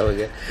expert.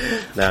 Okay.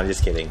 No, I'm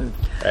just kidding.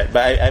 Right.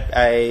 But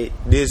I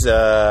this is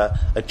a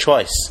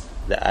choice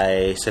that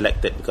I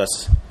selected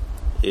because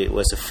it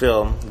was a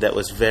film that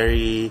was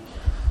very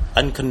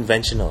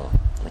unconventional.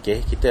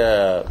 Okay,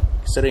 kita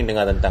sering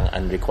dengar tentang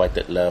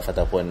unrequited love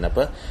ataupun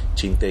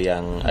cinta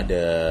yang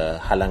ada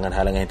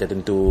halangan-halangan yang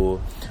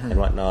tertentu and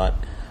what not,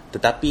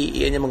 tetapi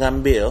ianya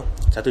mengambil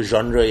satu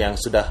genre yang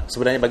sudah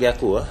sebenarnya bagi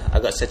aku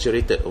agak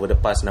saturated over the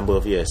past number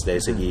of years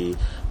dari segi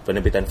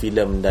penerbitan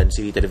filem dan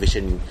siri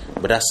televisyen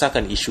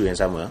berdasarkan isu yang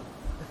sama,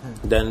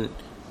 dan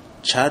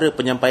cara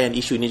penyampaian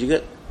isu ini juga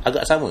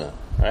agak sama,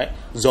 right?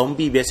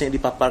 Zombie biasanya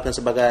dipaparkan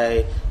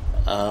sebagai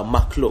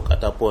makhluk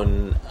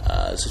ataupun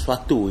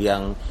sesuatu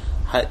yang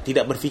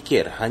tidak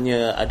berfikir,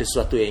 hanya ada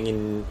sesuatu yang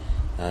ingin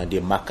dia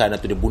makan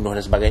atau dia bunuh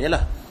dan sebagainya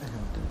lah.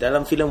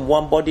 Dalam filem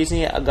Warm Bodies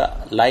ni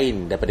agak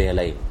lain daripada yang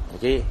lain,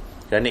 okay?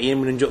 Kerana ia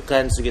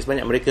menunjukkan sedikit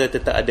sebanyak mereka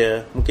tetap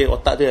ada, mungkin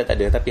otak tu tak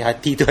ada tapi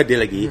hati tu ada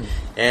lagi.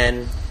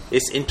 And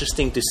it's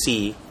interesting to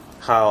see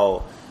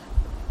how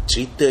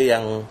cerita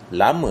yang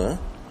lama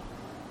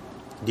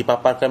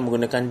dipaparkan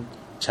menggunakan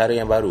cara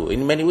yang baru.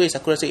 In many ways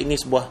aku rasa ini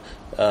sebuah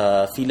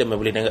filem yang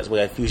boleh dianggap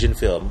sebagai fusion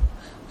film,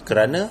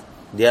 kerana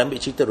dia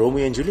ambil cerita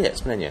Romeo and Juliet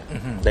sebenarnya,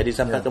 dan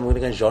disampaikan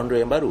menggunakan genre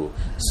yang baru.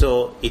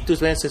 So itu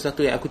sebenarnya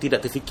sesuatu yang aku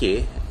tidak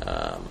terfikir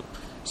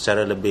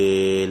secara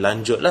lebih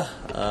lanjut lah,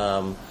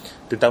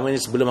 terutamanya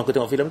sebelum aku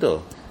tengok filem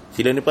tu.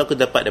 Filem ni pun aku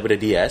dapat daripada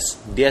Diaz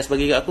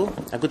bagi kat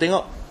aku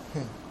tengok,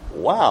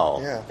 wow.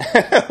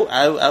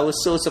 I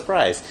was so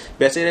surprised.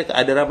 Biasanya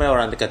ada ramai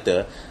orang yang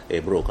kata,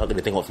 bro, kau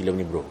kena tengok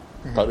filem ni bro,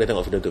 kau kena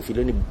tengok filem tu,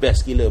 filem ni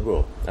best gila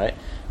bro, right?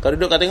 Kau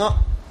duduk kau tengok,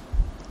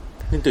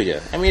 itu je.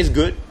 I mean it's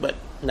good, but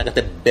nak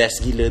kata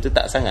best gila tu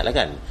tak sangat lah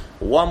kan.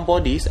 Warm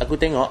Bodies aku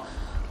tengok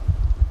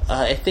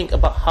I think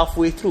about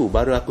halfway through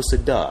baru aku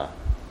sedar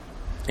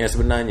yang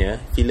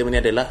sebenarnya filem ni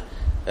adalah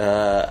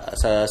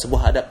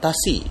sebuah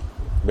adaptasi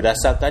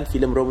berdasarkan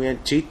filem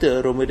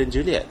cerita Romeo dan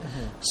Juliet.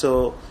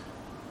 So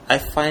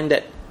I find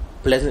that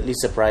pleasantly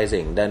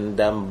surprising, dan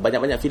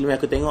banyak-banyak filem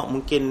yang aku tengok,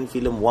 mungkin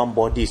filem Warm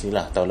Bodies ni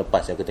lah tahun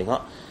lepas yang aku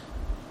tengok,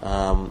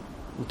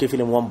 mungkin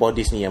filem Warm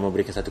Bodies ni yang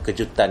memberikan satu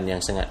kejutan yang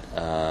sangat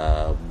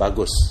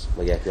bagus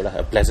bagi aku lah,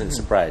 a pleasant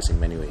surprise in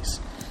many ways.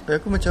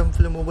 Bagi aku macam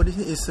filem Warm Bodies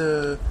ni is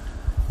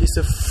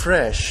a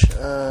fresh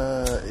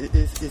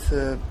it's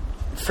a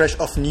fresh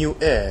of new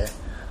air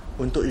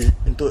untuk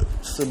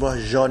sebuah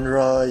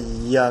genre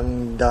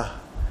yang dah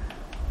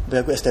bagi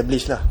aku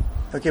established lah.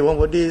 Okay,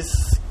 Warm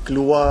Bodies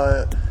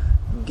keluar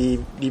di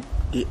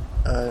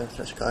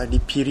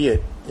period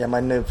yang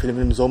mana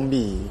filem-filem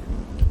zombie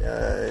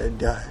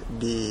dah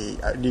di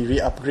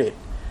re-upgrade,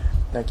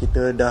 dan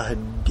kita dah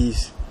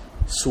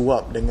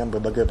disuap dengan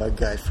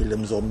berbagai-bagai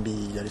filem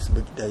zombie dari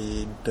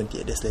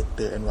 28 Days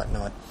Later and what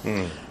not.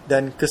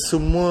 Dan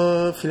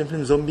kesemua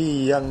filem-filem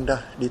zombie yang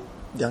dah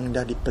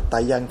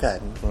dipertayangkan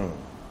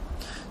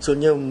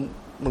sebenarnya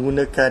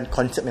menggunakan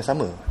konsep yang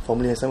sama,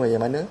 formula yang sama,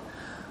 yang mana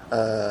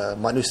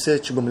manusia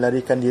cuba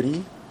melarikan diri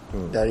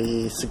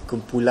dari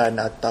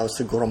sekumpulan atau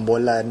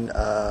segorombolan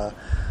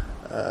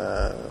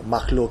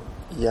makhluk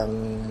yang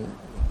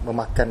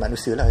memakan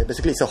manusia lah.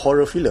 Basically it's a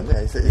horror film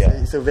kan?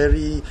 It's a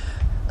very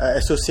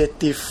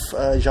associative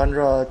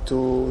genre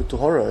to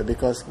horror,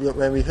 because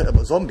when we heard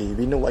about zombie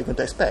we know what you're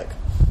going to expect.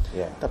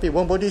 Tapi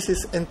Warm Bodies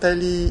is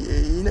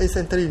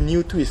entirely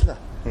new twist lah.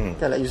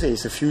 Kan, like you say,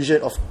 it's a fusion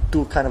of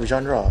two kind of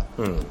genre,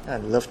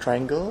 love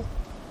triangle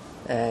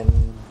and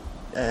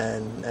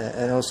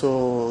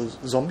also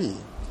zombie.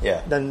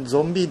 Dan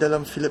zombie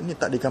dalam filem ni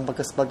tak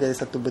digambarkan sebagai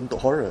satu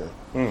bentuk horror.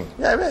 In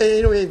a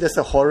way there's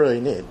a horror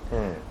in it,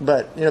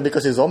 but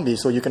because it's zombie,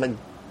 so you cannot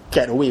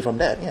get away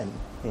from that kan.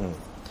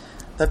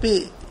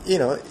 Tapi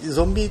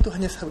zombie tu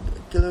hanya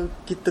kalau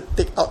kita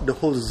take out the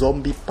whole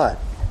zombie part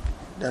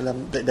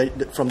dalam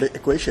from the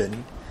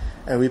equation,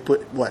 and we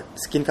put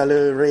skin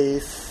color,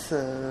 race,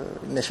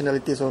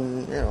 nationalities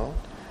on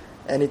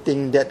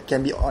anything that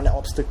can be an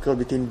obstacle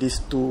between these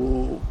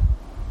two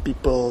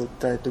people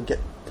try to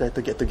get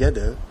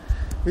together,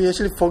 we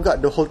actually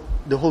forgot the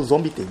whole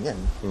zombie thing kan.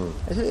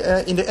 Actually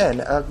in the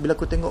end, bila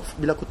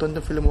aku tonton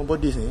film Warm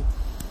Bodies ni,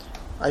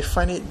 I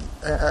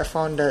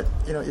found that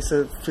it's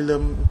a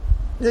film,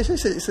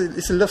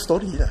 it's a love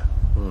story lah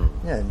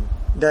kan.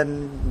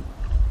 Dan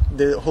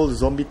the whole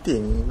zombie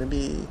thing,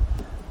 maybe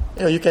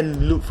you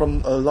can look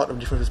from a lot of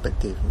different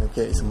perspectives.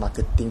 Okay, it's a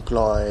marketing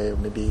ploy,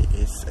 maybe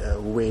it's a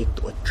way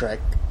to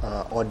attract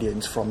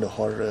audience from the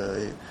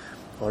horror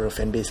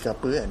fan base ke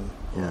apa kan.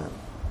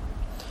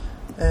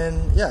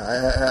 And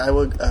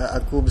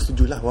aku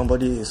bersetuju lah, Warm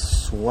Bodies is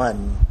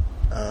one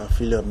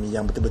filem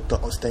yang betul-betul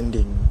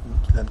outstanding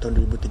dalam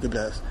tahun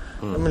 2013.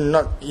 I mean,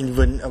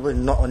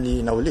 not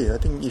only nowadays. I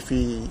think if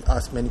we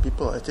ask many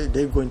people, actually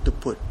they're going to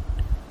put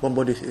Warm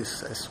Bodies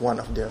is as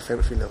one of their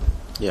favorite film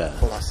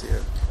for last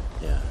year.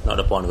 Yeah, not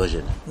the porn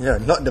version. Yeah,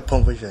 not the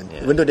porn version.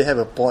 Yeah. Even though they have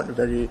a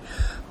very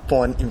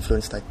porn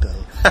influenced title.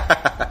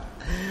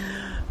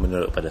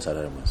 Menurut pada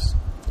Sarah Ramos.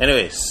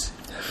 Anyways,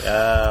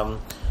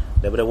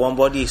 daripada Warm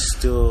Bodies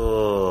tu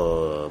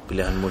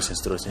pilihanmu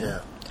seterusnya.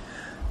 Yeah.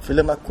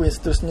 Filem aku yang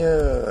seterusnya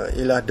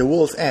ialah The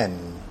World's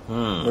End.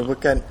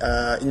 Merupakan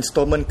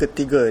installment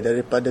ketiga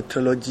daripada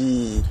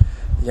trilogi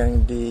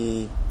yang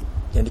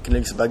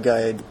dikenali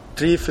sebagai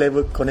Three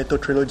Flavor Cornetto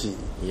Trilogy.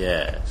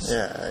 Yes.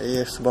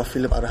 Ia sebuah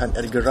filem arahan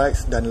Edgar Wright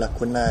dan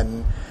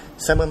lakonan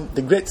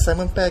the great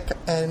Simon Pegg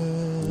and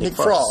Nick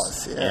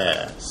Frost.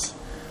 Yes.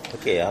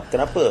 Okay,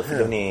 kenapa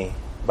filem ni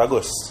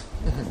bagus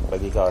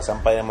bagi kau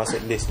sampai yang masuk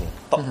list ni?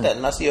 Top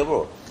 10 last year,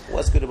 bro.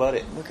 What's good about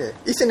it? Okay,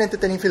 it's an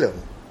entertaining film.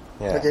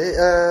 Yeah. Okay,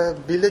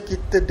 bila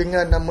kita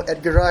dengar nama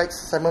Edgar Wright,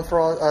 Simon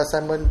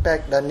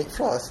Pegg dan Nick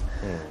Frost,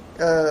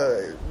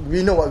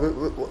 we know what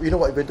we're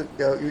going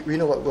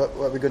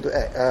to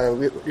act.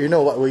 We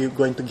know what we're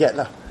going to get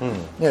lah.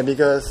 Yeah,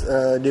 because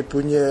dia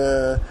punya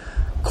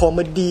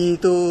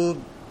comedy tu,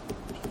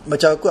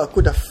 macam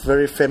aku dah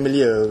very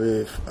familiar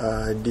with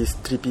these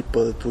three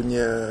people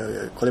punya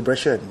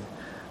collaboration,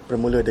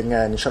 bermula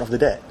dengan Shaun of the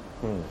Dead.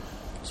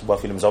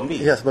 Sebuah filem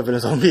zombie. Ya, sebuah filem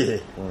zombie.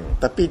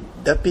 Tapi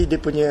dia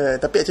punya,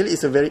 tapi actually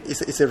it's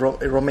a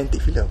romantic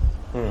film.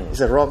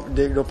 It's a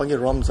dia panggil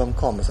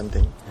rom-com or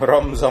something.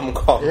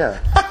 Rom-com. Yeah.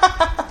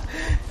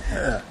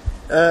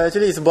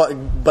 Actually it's about a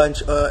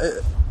bunch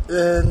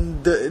and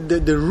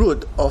the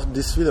root of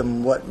this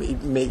film, what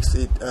it makes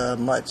it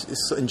is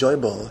so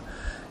enjoyable,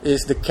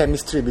 is the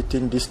chemistry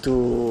between these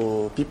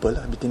two people,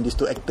 between these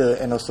two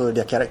actors and also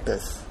their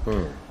characters.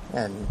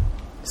 And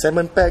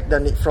Simon Pegg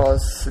dan Nick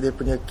Frost, dia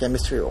punya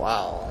chemistry,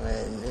 wow,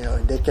 man, you know,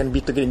 they can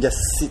be together and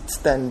just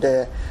stand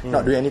there,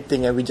 not do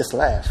anything, and we just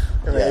laugh.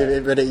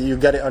 Whether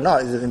you get it or not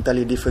is an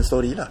entirely different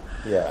story lah.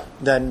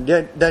 Dan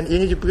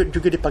ini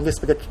juga dipanggil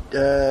sebagai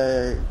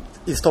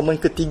installment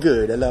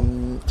ketiga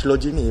dalam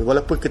trilogi ni,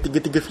 walaupun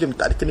ketiga-tiga filem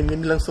tak ada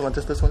kena-mengena langsung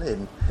antara satu sama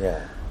lain.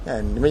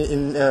 Kan,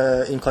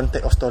 in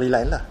context of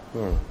storyline lah.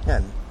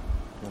 Kan.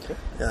 Okay.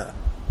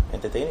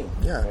 Entertaining.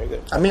 Very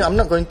good. I mean, I'm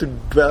not going to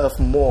delve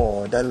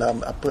more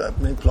dalam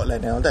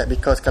plotline and all that,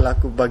 because kalau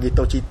aku bagi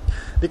tahu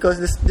because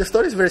the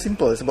story is very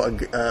simple. It's about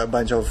a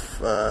bunch of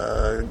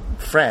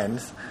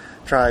friends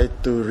try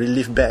to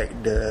relive back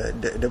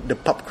the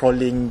pub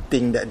crawling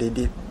thing that they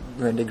did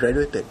when they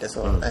graduated. That's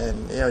all.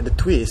 And the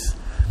twist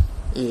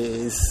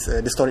is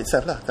the story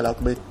itself lah. Kalau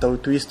aku boleh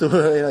tahu twist tu,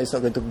 it's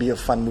not going to be a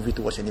fun movie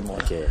to watch anymore.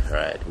 Okay,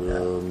 right.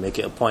 We'll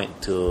make it a point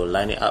to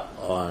line it up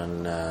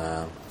on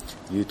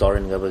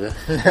uTorrent ke apa ke?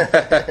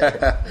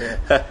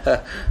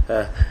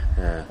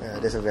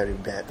 There's a very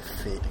bad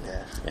fate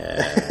there.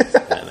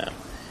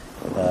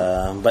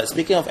 But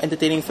speaking of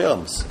entertaining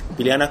films,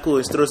 pilihan aku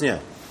seterusnya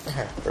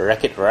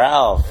Wreck-It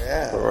Ralph.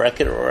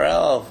 Wreck-It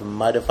Ralph,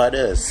 Mother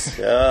Fathers.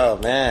 Oh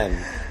man,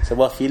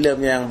 sebuah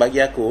filem yang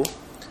bagi aku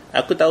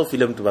tahu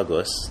filem tu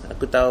bagus.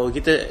 Aku tahu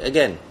kita,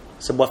 again,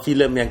 sebuah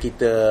filem yang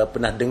kita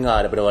pernah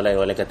dengar daripada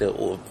orang lain kata,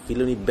 oh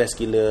filem ni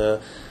best gila,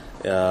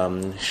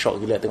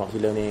 shock gila tengok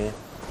filem ni.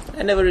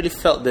 I never really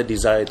felt the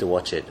desire to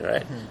watch it,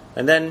 right?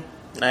 And then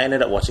I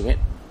ended up watching it.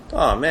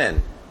 Oh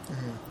man,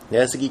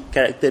 dari segi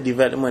character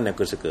development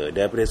aku suka,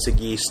 daripada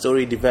segi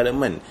story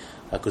development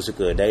aku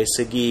suka, dari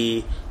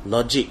segi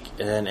logic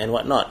and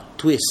what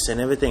not, twist and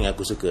everything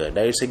aku suka,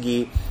 dari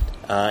segi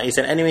it's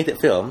an animated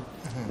film,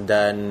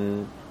 dan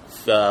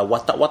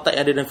watak-watak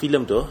yang ada dalam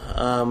filem tu,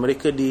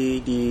 mereka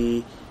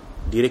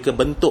direka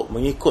bentuk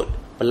mengikut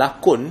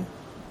pelakon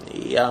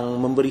yang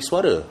memberi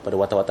suara pada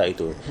watak-watak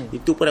itu.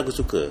 Itu pun aku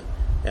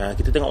suka.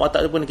 Kita tengok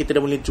watak tu pun kita dah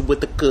boleh cuba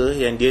teka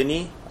yang dia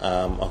ni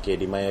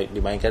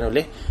dimainkan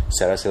oleh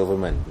Sarah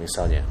Silverman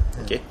misalnya.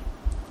 Okay,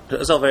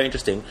 that's all very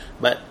interesting,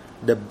 but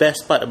the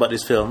best part about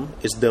this film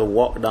is the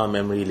walk down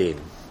memory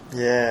lane.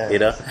 Yeah, you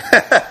know,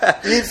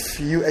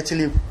 if you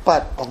actually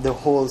part of the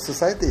whole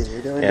society,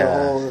 the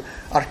whole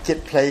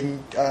arcade playing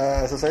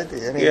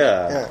society. I mean,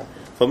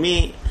 for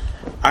me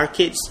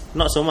arcades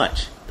not so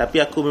much,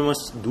 tapi aku memang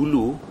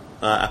dulu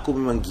aku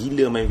memang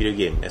gila main video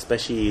game,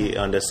 especially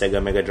on the Sega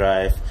Mega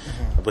Drive,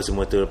 apa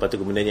semua tu. Lepas tu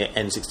kemudiannya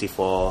N64,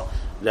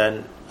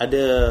 dan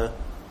ada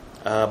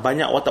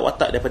banyak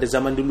watak-watak daripada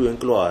zaman dulu yang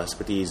keluar,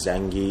 seperti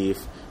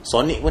Zangief,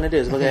 Sonic pun ada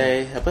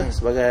sebagai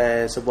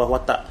sebagai sebuah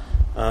watak,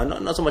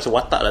 not so much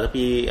watak lah,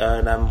 tapi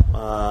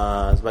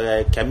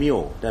sebagai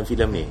cameo dalam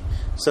filem ni.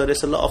 So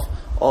there's a lot of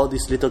all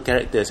these little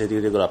characters.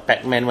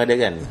 Pac-Man ada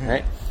kan,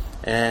 right?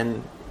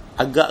 And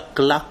agak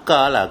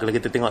kelakar lah kalau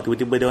kita tengok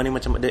tiba-tiba dia ni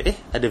macam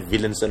ada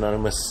Villains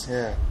Anonymous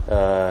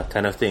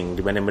kind of thing,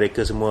 di mana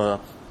mereka semua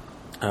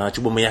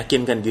cuba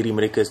meyakinkan diri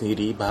mereka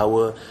sendiri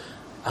bahawa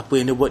apa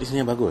yang dia buat di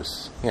sini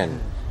bagus, kan?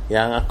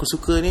 Yang aku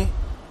suka ni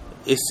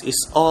is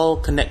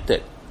all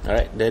connected.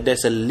 Alright,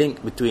 there's a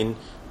link between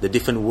the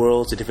different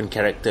worlds, the different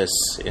characters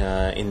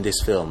in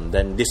this film,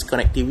 dan this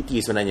connectivity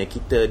sebenarnya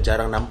kita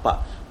jarang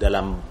nampak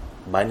dalam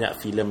banyak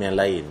filem yang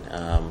lain.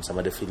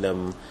 Sama ada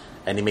filem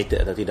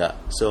animated atau tidak.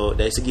 So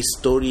dari segi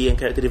story and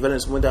character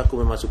development semua tu aku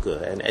memang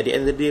suka, and at the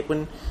end of the day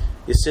pun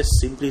it's just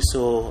simply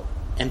so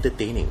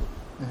entertaining.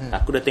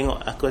 Aku dah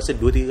tengok, aku rasa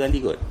 2-3 kali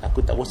kot.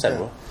 Aku tak bosan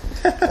bro.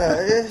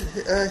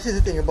 Here's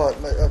the thing about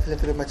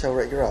filem-filem macam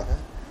Wreck-It Ralph.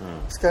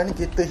 Sekarang ni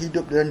kita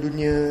hidup dalam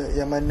dunia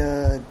yang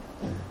mana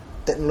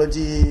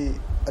teknologi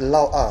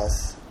allow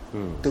us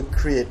to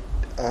create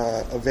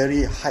a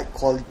very high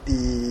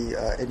quality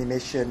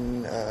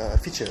animation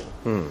feature,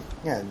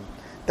 kan?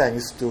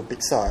 Thanks to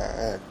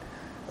Pixar.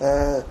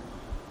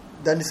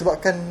 Dan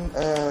disebabkan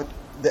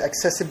the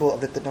accessible of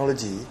the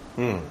technology,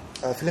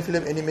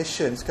 filem-filem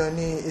animation sekarang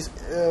ni is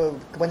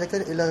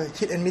kebanyakan ialah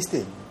hit and miss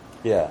thing.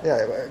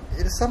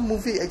 Some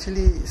movie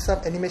actually,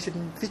 some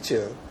animation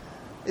feature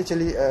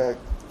actually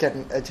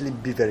can actually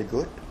be very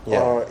good,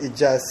 or it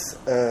just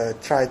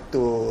try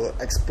to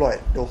exploit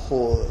the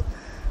whole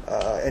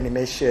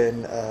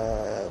animation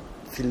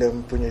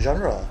film punya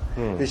genre,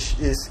 which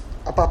is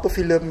apa-apa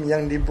filem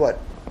yang dibuat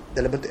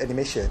dalam bentuk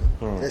animation,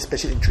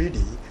 especially in 3D,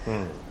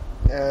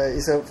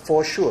 is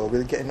for sure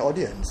will get an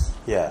audience.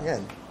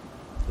 Kan?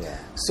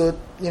 So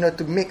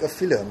to make a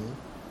film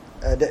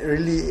that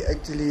really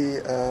actually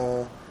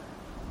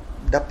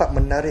dapat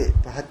menarik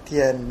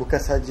perhatian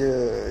bukan saja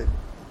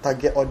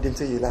target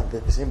audience ialah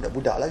biasanya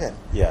budak-budak lah kan,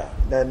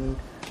 dan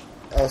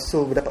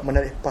also dapat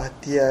menarik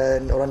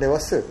perhatian orang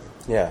dewasa.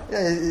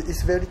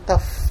 It's very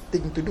tough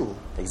thing to do.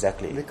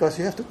 Exactly. Because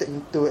you have to take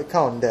into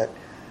account that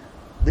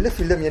bila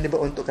filem yang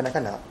dibuat untuk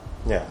kanak-kanak,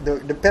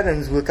 the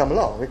parents will come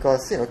along,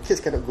 because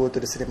kids cannot go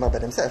to the cinema by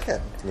themselves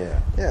kan.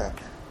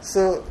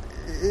 So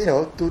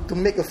to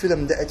make a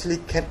film that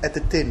actually can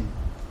entertain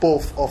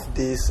both of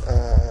these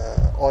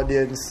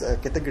audience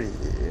category,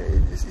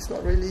 it's not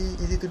really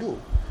easy to do.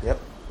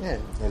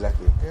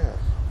 Exactly.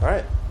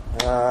 Alright,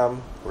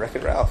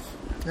 Wreck-It Ralph.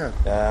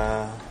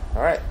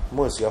 Alright,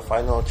 Mus, your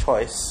final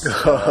choice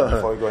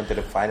before we go into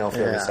the final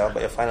film itself,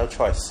 but your final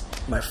choice.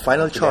 My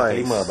final choice,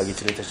 kelima bagi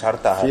cerita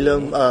carta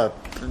filem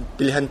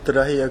pilihan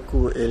terakhir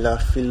aku ialah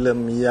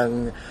filem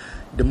yang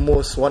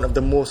one of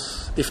the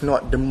most, if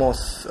not the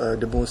most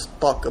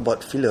talk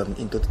about film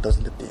in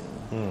 2013.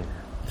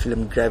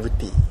 Film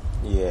Gravity.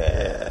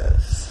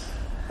 Yes.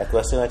 Aku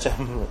rasa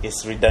macam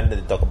it's redundant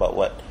to talk about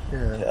what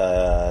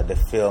the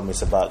film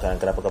is about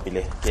kan. Kenapa kau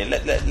pilih? Okay,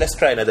 let's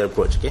try another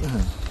approach. Okay.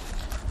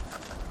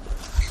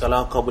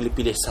 Kalau kau boleh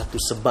pilih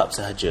satu sebab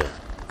sahaja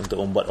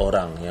untuk membuat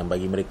orang yang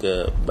bagi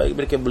mereka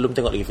belum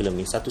tengok lagi filem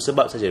ni, satu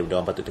sebab saja dia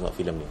orang patut tengok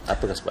filem ni,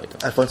 apakah sebab itu?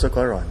 Alfonso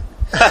Cuarón.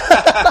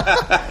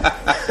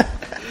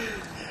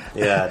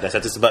 Dan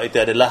satu sebab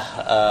itu adalah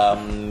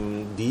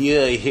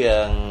dia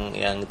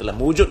yang telah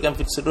mewujudkan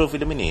seluruh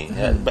filem ini.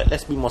 But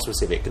let's be more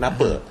specific.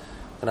 Kenapa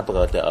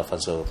kau kata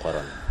Alfonso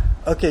Cuarón?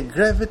 Okay,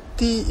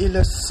 Gravity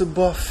ialah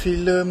sebuah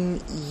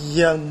filem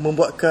yang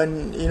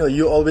membuatkan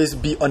you always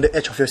be on the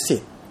edge of your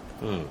seat.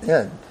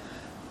 Kan?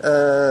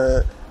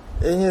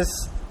 Ini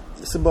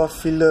sebuah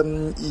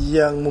filem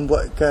yang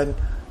membuatkan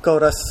kau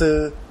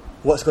rasa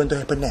what's going to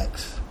happen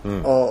next,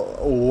 or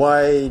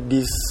why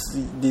this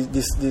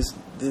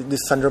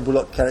Sandra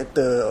Bullock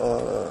character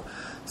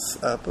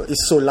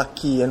is so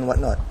lucky and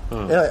whatnot.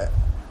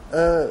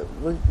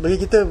 Bagi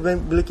kita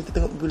bila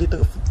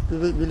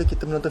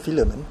kita menonton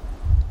filem kan,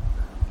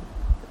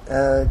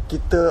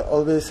 kita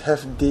always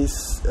have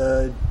this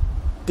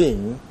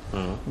thing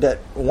that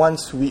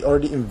once we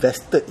already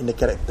invested in the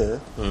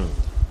character,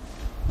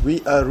 we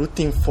are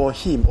rooting for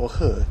him or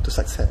her to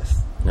success.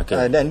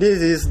 And this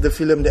is the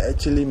film that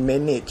actually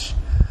managed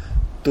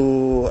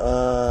to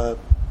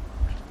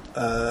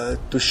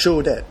show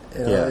that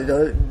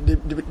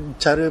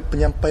cara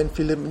penyampaian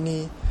filem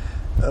ini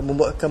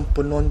membuatkan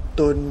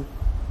penonton,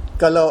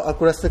 kalau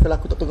aku tak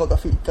tengok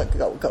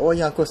kat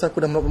wayang, aku rasa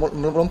aku dah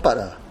melompat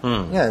dah.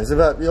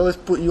 Sebab it always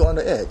put you on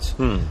the edge.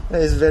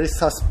 It's very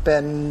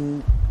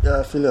suspense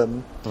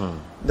film.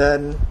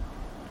 Dan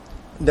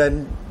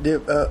dia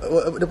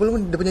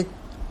punya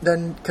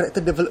dan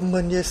character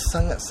development dia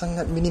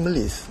sangat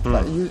minimalist.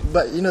 But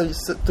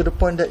to the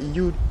point that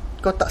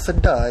kau tak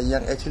sedar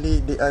yang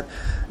actually they are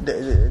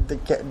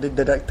the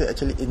director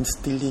actually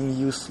instilling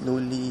you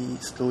slowly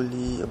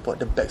about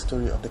the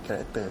backstory of the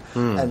character,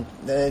 and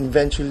then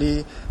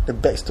eventually the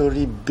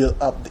backstory build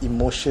up the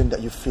emotion that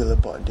you feel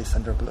about this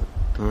Sandra Bullock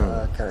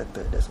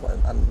character. That's why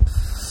I'm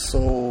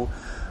so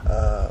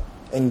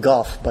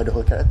engulfed by the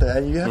whole character,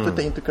 and you have to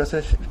take into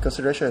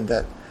consideration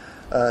that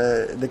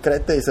the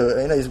character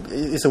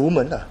is a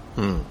woman lah.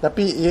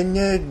 Tapi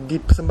ianya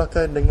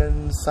dipersembahkan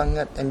dengan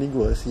sangat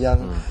ambiguous, yang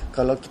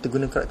kalau kita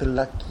guna karakter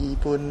lelaki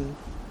pun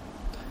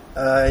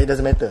it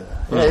doesn't matter.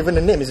 Even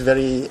the name is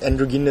very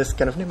androgynous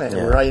kind of name,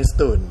 Ryan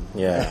Stone.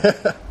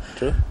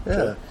 True.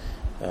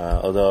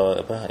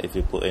 Although if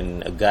you put in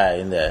a guy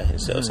in there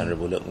instead of Sandra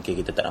Bullock, mungkin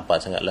kita tak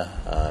nampak sangat lah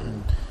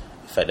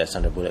the fact that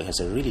Sandra Bullock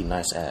has a really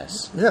nice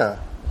ass.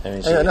 I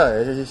mean,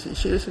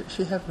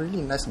 she have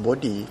really nice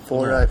body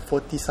for a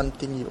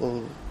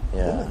 40-something-year-old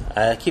woman.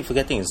 I keep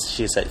forgetting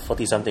she's like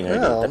 40-something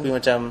already. Tapi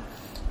macam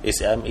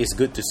it's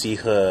good to see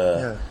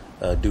her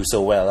do so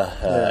well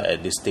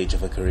at this stage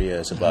of her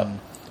career, sebab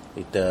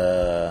kita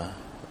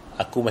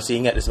aku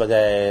masih ingat dia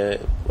sebagai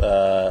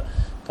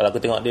kalau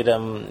aku tengok dia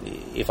dalam,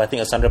 if I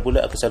think of Sandra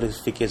Bullock, aku selalu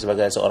fikir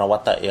sebagai seorang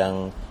watak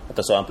yang,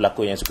 atau seorang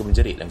pelakon yang suka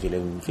menjerit dalam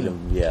filem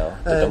beliau,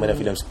 terutama dalam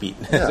filem Speed.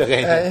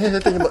 Here's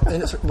the thing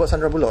about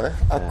Sandra Bullock.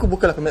 Aku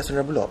bukanlah peminat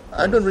Sandra Bullock.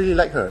 I don't really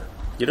like her.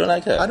 You don't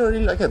like her? I don't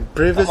really like her.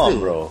 Previously, come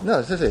on, bro. No,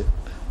 seriously.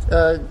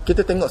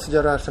 Kita tengok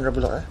sejarah Sandra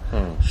Bullock.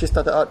 She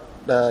started out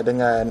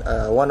dengan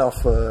one of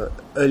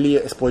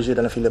earlier exposure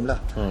dalam filem lah.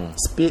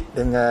 Speed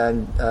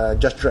dengan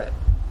Judge Dredd.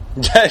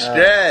 Judge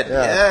Dredd,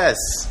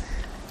 yes.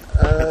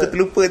 Aku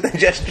terlupa tentang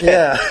Judge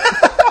Dredd. Yeah.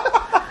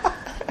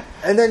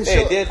 And then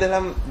dia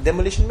dalam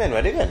Demolition Man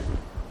ada kan?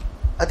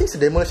 I think it's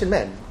Demolition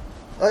Man.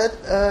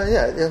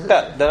 Yeah.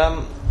 Tak,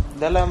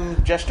 dalam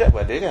Judge Dredd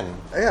ada kan?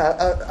 Yeah,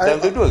 dalam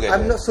dua-dua kan?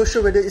 I'm not so sure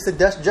whether it's a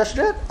Judge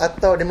Dredd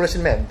atau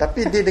Demolition Man,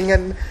 tapi dia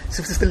dengan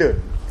Sylvester Stallone.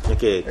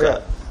 Okay,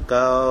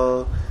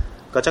 kau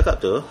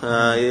cakap tu,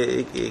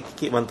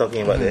 keep on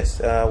talking about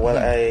this while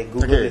I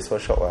Google this for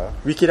a short while.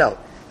 Week it out.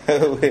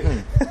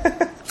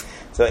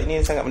 So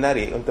ini sangat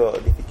menarik untuk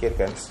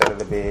difikirkan secara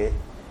lebih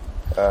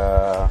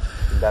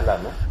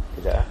dalam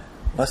kejap.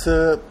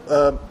 Masa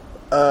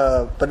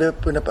pada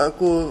pendapat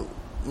aku,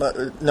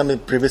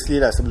 previously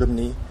lah, sebelum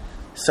ni,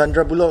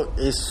 Sandra Bullock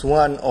is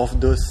one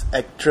of those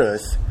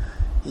actress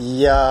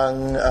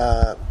yang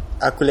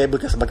aku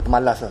labelkan sebagai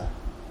pemalas lah.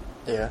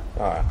 Yeah.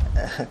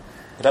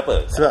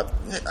 Kenapa? Sebab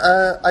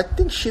I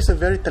think she's a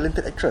very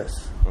talented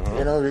actress.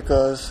 You know,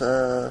 because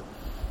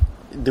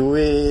the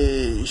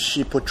way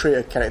she portray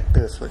a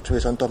character.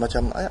 Contoh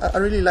macam I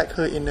really like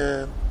her in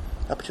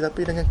apa cerita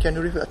dengan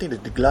Keanu Reeves, I think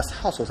the Glass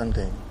House or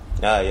something.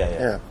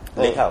 Yeah.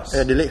 Lake House.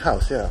 The Lake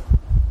House, yeah.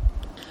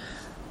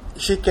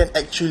 She can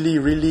actually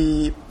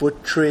really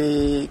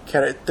portray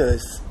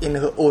characters in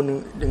her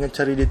own dengan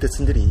cara dia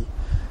tersendiri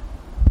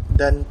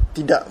dan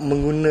tidak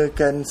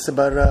menggunakan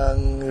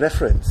sebarang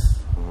reference.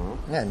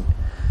 Kan?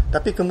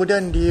 Tapi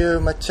kemudian dia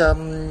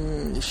macam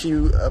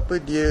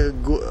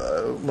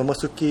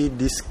memasuki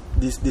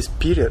this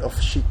period of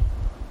she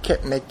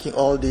kept making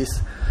all this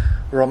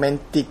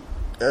romantic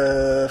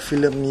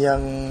film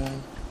yang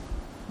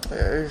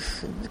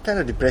kind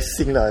of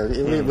depressing lah,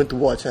 even to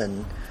watch kan.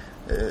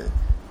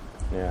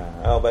 Yeah.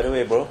 Oh, by the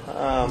way, bro,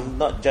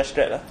 not Judge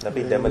Dredd lah,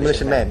 tapi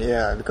Demolition Man.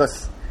 Yeah,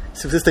 because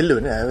Sylvester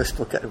Stallone, I always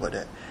forgot about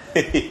that.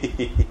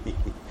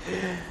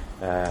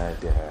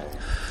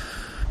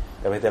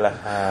 Tapi itulah,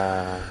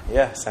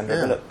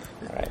 Sandra Bullock.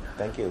 Alright,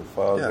 thank you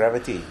for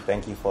Gravity.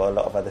 Thank you for a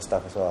lot of other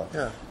stuff as well.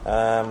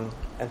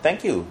 And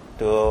thank you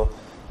to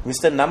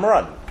Mr.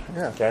 Namron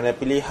kerana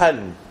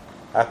pilihan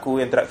aku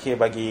yang terakhir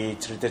bagi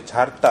cerita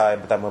carta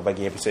yang pertama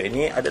bagi episod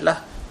ini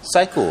adalah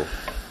Psycho,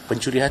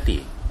 Pencuri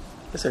Hati.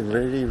 That's a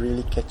really,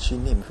 really catchy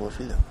name for a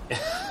film.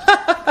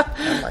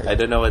 I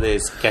don't know whether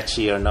it's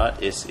catchy or not.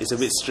 It's a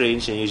bit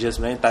strange and usual.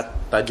 Sebenarnya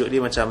tajuk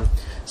dia macam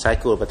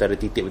Psycho, lepas ada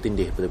titik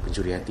bertindih pada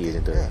pencuri hati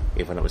macam tu,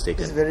 if I'm not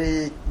mistaken. It's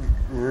very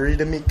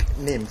rhythmic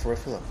name for a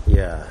film.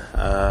 Yeah.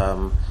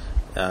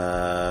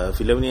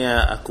 Filem ni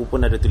aku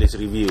pun ada tulis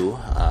review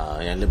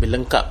yang lebih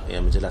lengkap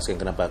yang menjelaskan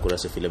kenapa aku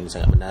rasa filem ni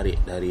sangat menarik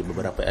dari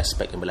beberapa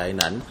aspek yang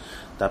berlainan.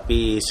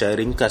 Tapi secara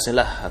ringkasnya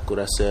lah, aku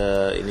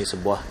rasa ini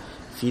sebuah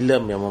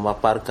filem yang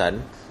memaparkan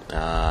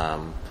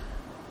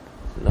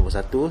nombor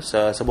satu,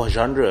 sebuah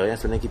genre yang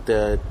sebenarnya kita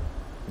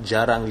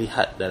jarang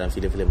lihat dalam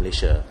filem-filem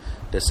Malaysia.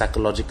 The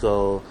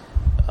psychological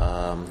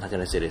how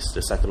can I say this, the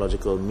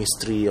psychological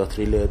mystery or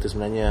thriller tu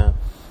sebenarnya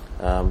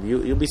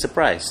you'll be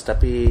surprised,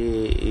 tapi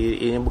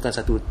ini bukan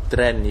satu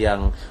trend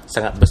yang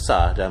sangat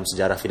besar dalam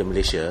sejarah filem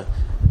Malaysia.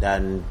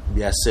 Dan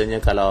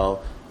biasanya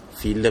kalau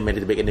filem yang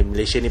diterbitkan di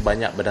Malaysia ni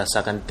banyak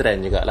berdasarkan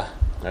trend jugalah,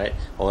 right?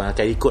 Orang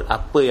akan ikut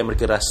apa yang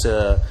mereka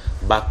rasa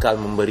bakal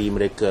memberi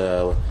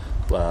mereka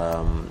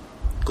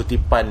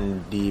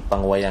kutipan di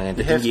pangwayang yang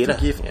tertinggi lah.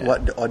 You have to give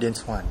what the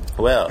audience want.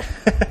 Well,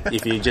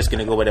 if you just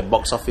gonna go by the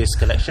box office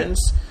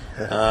collections,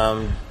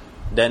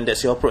 then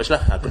that's your approach lah.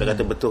 Aku dah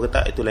kata betul ke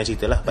tak, itu lain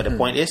cerita lah. But the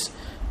point is,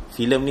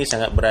 filem ni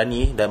sangat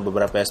berani dan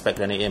beberapa aspek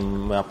kerana ia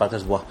memaparkan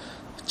sebuah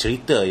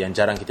cerita yang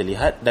jarang kita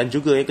lihat. Dan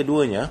juga yang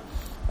keduanya,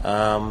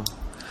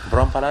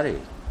 Bron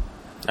Palare.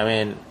 I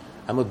mean,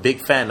 I'm a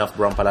big fan of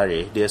Bron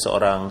Palare. Dia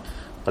seorang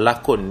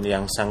pelakon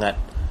yang sangat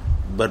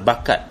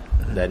berbakat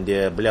dan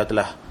beliau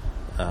telah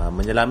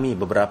menyelami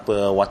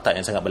beberapa watak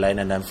yang sangat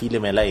berlainan dalam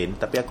filem yang lain.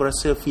 Tapi aku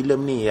rasa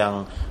filem ni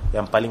yang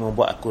paling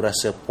membuat aku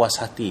rasa puas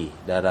hati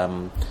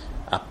dalam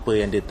apa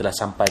yang dia telah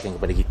sampaikan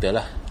kepada kita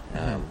lah.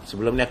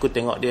 Sebelum ni aku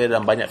tengok dia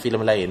dalam banyak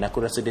filem lain, aku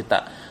rasa dia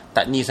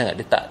tak ni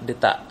sangat, dia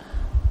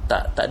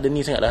tak ada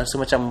ni sangat lah. Rasa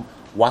macam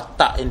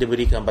watak yang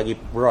diberikan bagi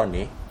Bron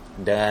ni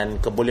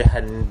dan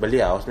kebolehan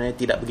beliau sebenarnya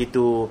tidak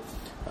begitu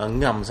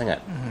ngam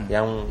sangat.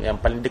 Yang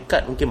paling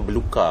dekat mungkin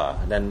Beluka,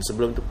 dan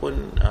sebelum tu pun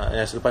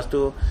yang selepas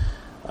tu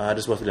ada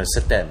sebuah filem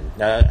Stem.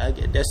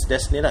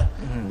 That's ni lah.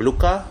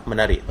 Beluka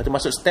menarik. Lepas tu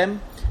masuk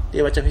Stem,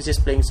 dia macam he's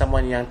playing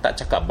someone yang tak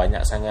cakap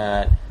banyak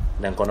sangat,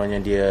 dan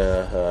kononnya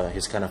dia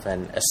he's kind of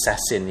an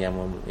assassin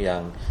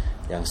yang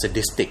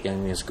sadistik, yang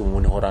suka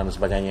membunuh orang dan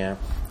sebagainya.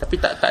 Tapi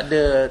tak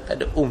ada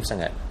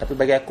sangat. Tapi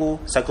bagi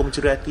aku, Psycho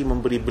Pencuri Hati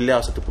memberi beliau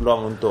satu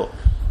peluang untuk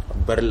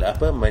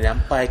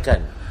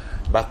menyampaikan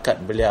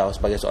bakat beliau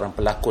sebagai seorang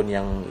pelakon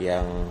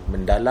yang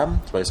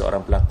mendalam, sebagai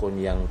seorang pelakon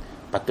yang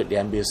patut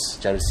diambil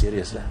secara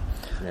serius lah.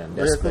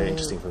 That's very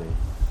interesting for me.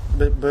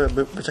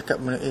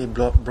 Bercakap mengenai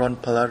Bron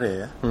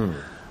Palare,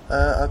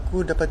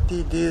 aku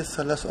dapati dia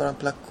salah seorang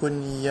pelakon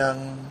yang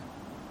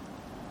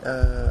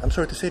I'm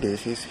sorry to say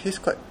this, he's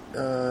quite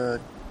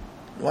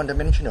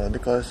one-dimensional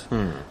because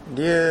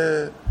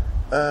dia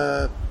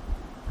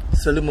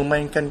selalu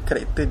memainkan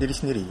karakter diri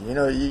sendiri. You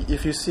know,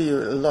 if you see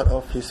a lot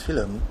of his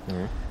film,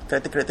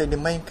 karakter-karakter yang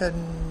dia mainkan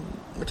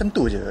macam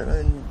tu je.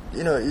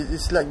 You know,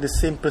 it's like the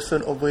same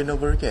person over and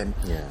over again.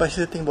 But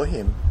here's the thing about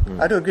him,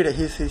 I do agree that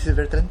he's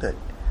very talented,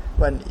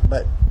 but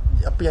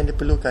apa yang dia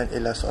perlukan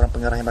ialah seorang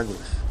pengarah yang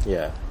bagus.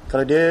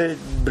 Kalau dia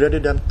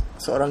berada dalam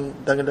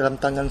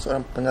tangan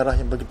seorang pengarah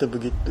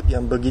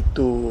yang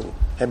begitu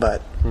hebat,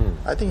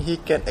 I think he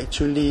can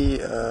actually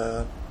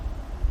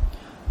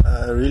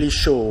really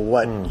show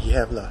what he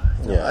have lah.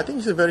 You know, I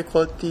think he's a very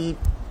quality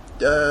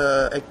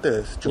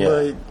actor.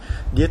 Cuma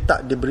dia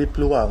tak diberi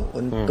peluang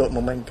untuk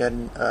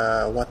memainkan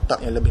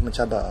watak yang lebih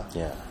mencabar.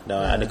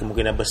 Dan ada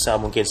kemungkinan besar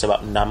mungkin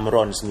sebab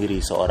Namron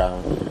sendiri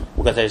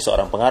bukan saja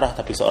seorang pengarah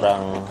tapi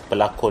seorang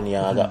pelakon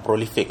yang agak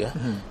prolific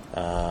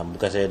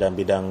bukan saja dalam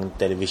bidang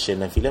televisyen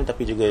dan filem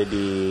tapi juga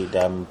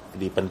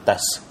di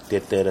pentas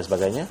teater dan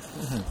sebagainya.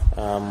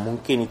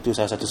 Mungkin itu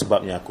salah satu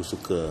sebabnya aku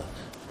suka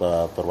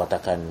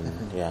perwatakan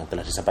yang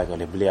telah disampaikan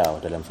oleh beliau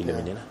dalam filem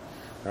ini lah.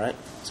 Alright.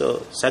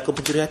 So Psycho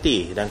Pencuri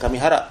Hati, dan kami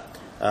harap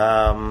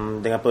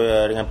dengan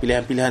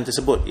pilihan-pilihan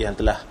tersebut yang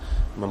telah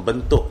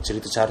membentuk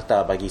cerita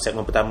carta bagi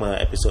segmen pertama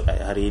episod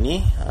hari ini,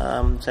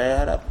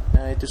 saya harap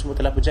itu semua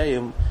telah berjaya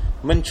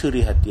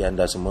mencuri hati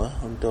anda semua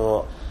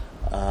untuk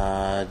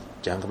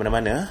jangan ke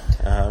mana-mana,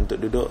 untuk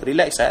duduk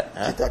relax.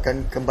 Kita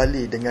akan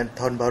kembali dengan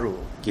tahun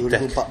baru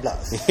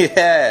 2014.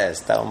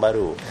 Yes, tahun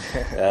baru.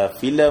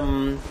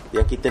 Filem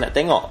yang kita nak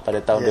tengok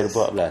pada tahun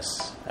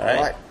 2014.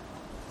 Alright.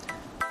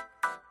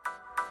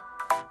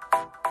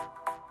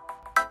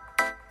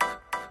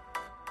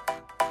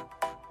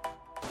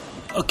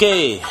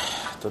 Okey,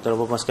 tuan-tuan dan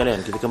puan-puan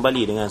sekalian, kita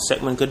kembali dengan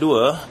segmen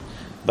kedua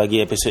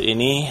bagi episod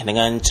ini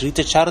dengan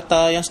cerita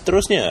carta yang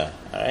seterusnya.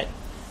 Alright.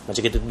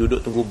 Macam kita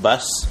duduk tunggu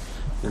bas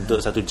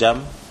untuk 1 jam,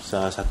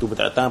 satu pun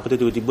tak datang, lepas tu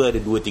tiba-tiba ada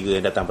 2-3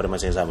 yang datang pada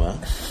masa yang sama.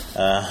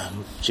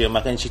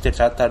 Makan cerita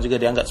carta juga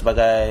dianggap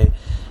sebagai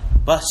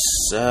bas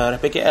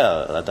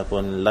RPKL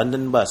ataupun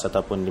London Bus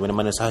ataupun di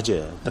mana-mana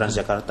sahaja,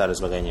 Transjakarta dan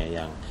sebagainya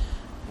yang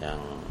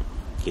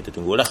kita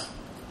tunggulah.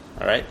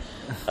 Alright.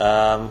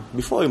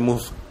 Before we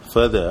move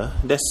further,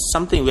 there's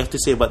something we have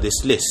to say about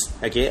this list.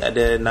 Okay,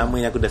 ada nama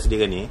yang aku dah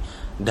sediakan ni,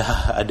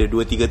 dah ada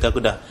 2-3 tu aku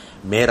dah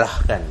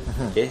merahkan.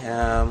 Okay,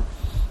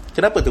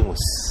 kenapa tu,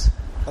 Mus?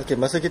 Okay,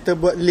 masa kita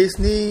buat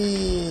list ni,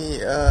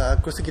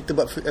 aku rasa kita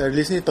buat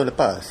list ni tahun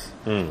lepas.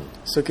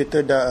 So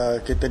kita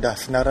dah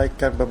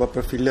senaraikan beberapa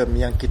filem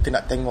yang kita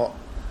nak tengok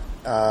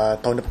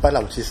tahun depan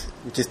lah,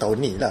 which is tahun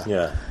ni lah.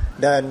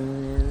 Dan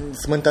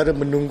sementara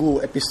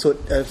menunggu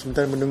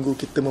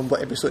kita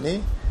membuat episod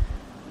ni,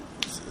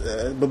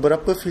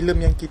 beberapa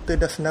filem yang kita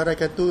dah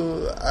senaraikan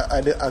tu,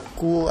 ada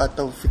aku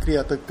atau Fikri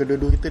atau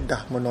kedua-dua kita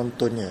dah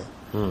menontonnya.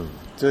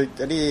 So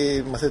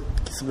jadi masa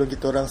sebelum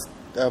kita orang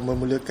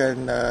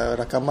memulakan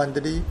rakaman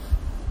tadi,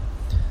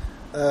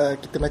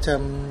 kita macam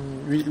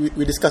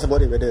we discuss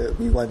about it, whether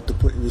we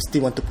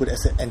still want to put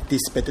as an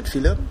anticipated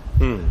film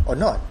or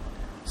not.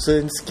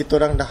 Since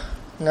kita orang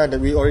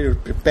we already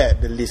prepared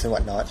the list and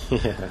whatnot.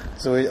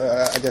 So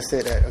I just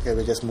said that okay,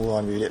 we'll just move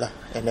on with it lah,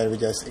 and then we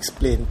just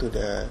explain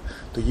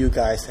to you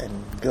guys and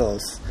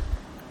girls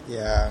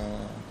yang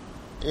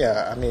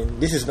I mean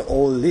this is the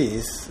old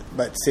list,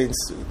 but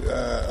since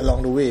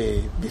along the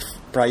way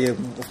prior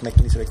of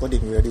making this recording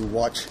we already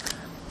watched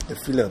the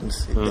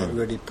films that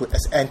we already put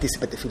as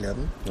anticipated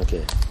film.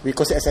 Okay, we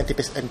consider as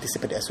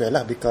anticipated as well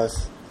lah,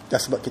 because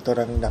just sebab kita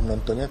orang dah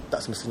menontonnya,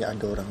 tak semestinya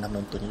ada orang dah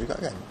menontonnya juga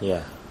kan.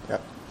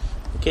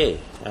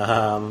 Okay,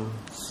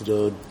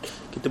 so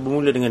kita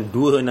bermula dengan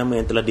 2 nama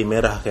yang telah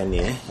dimerahkan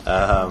ni.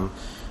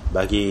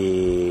 Bagi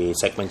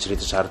segmen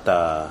cerita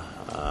carta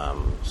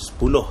 10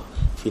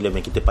 filem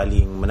yang kita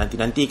paling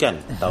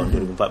menanti-nantikan tahun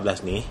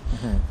 2014 ni.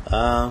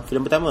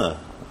 Filem pertama,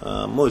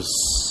 Muz.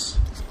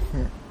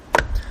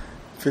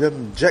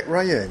 Filem Jack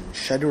Ryan,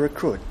 Shadow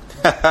Recruit.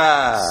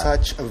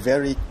 Such a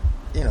very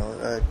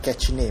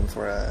catchy name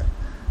for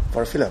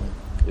a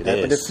film.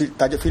 Daripada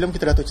tajuk filem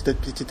kita dah tahu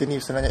cerita ni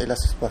sebenarnya ialah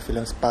sebuah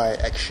filem spy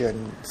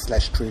action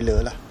 / thriller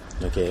lah.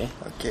 Okay.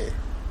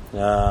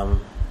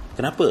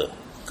 Kenapa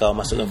kau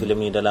masukkan filem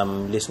ni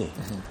dalam list ni?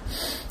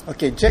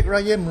 Okay, Jack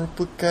Ryan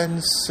merupakan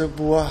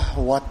sebuah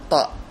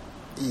watak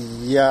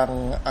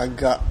yang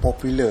agak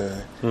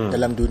popular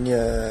dalam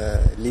dunia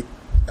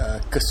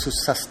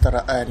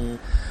kesusasteraan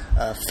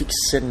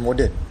fiction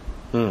moden.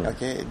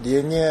 Okay,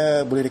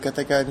 dianya boleh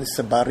dikatakan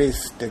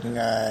sebaris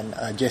dengan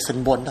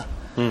Jason Bond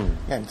lah.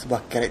 Kan,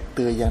 sebuah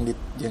karakter yang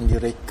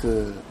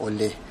direka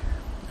oleh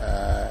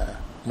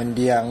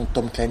mendiang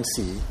Tom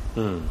Clancy,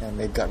 yang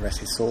may God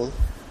rest his soul.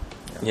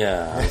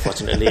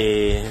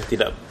 Unfortunately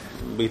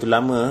begitu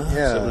lama.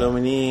 Sebelum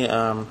ini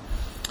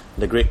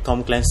the great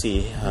Tom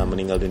Clancy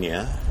meninggal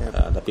dunia.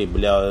 Tapi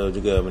beliau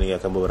juga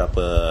meninggalkan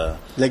beberapa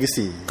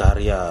legacy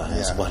karya,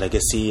 sebuah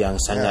legacy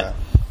yang sangat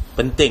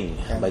penting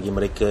bagi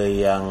mereka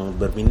yang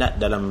berminat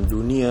dalam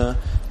dunia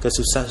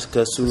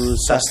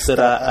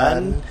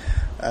kesusasteraan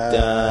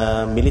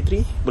military,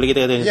 boleh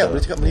kita kata macam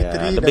boleh cakap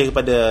military, lebih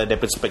kepada dari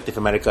perspektif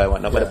Amerika.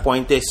 But the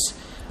point is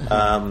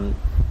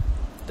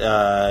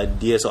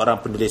dia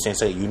seorang penulis yang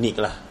sangat unik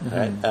lah,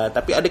 right?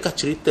 Tapi adakah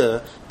cerita,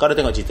 kau dah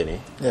tengok cerita ni,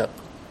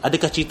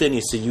 adakah cerita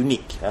ni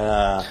seunik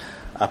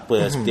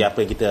seperti apa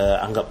yang kita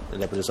anggap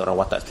daripada seorang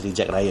watak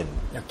seperti Jack Ryan?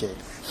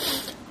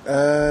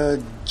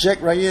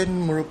 Jack Ryan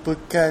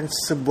merupakan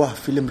sebuah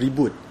filem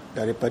reboot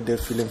daripada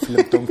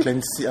filem-filem Tom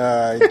Clancy,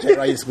 Jack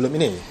Ryan sebelum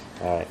ini,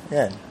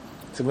 kan?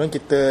 Sebelum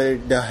kita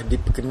dah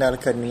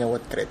diperkenalkan dengan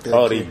karakter.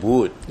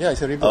 Reboot.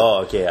 It's a reboot.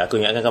 Okay. Aku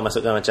ingatkan kau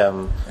masukkan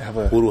macam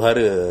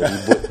huru-hara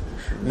reboot.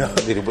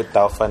 Reboot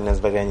Taufan dan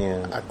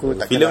sebagainya.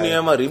 Filem ni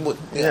memang reboot.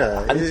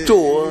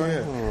 Hancur.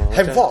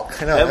 Havoc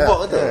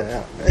tu.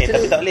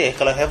 Tapi tak boleh.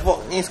 Kalau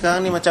Havoc ni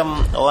sekarang ni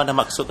macam orang dah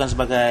maksudkan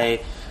sebagai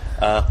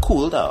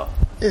cool tau.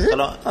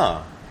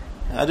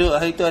 Kalau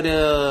hari tu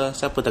ada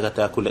siapa tak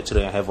kata aku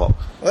lecturer yang Havoc.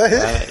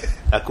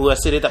 Aku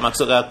rasa dia tak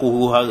maksudkan aku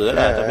huru-hara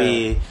lah,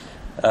 tapi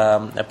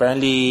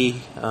apparently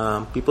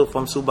people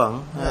from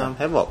Subang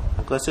Havoc.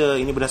 Aku rasa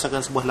ini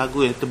berdasarkan sebuah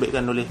lagu yang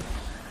diterbitkan oleh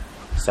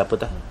siapa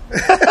tak?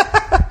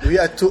 We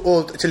are too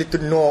old actually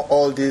to know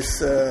all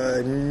this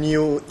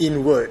new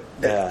in word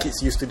that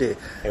kids use today.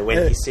 And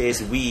when he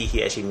says we,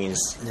 he actually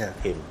means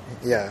him.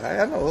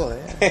 I know.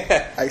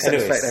 I accept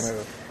the fact.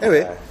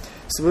 Anyway,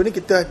 sebelum ni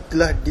kita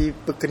telah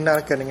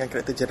diperkenalkan dengan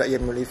karakter Jack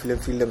Ryan melalui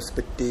filem-filem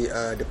seperti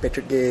The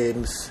Patriot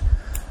Games,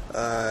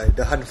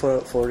 The Hunt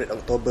for Red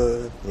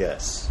October,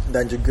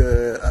 dan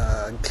juga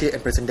Clear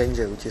and Present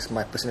Danger, which is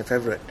my personal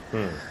favourite.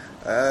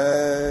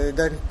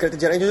 Dan karakter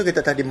Jack Ryan juga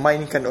kita telah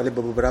dimainkan oleh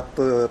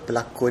beberapa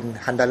pelakon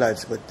handalan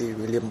seperti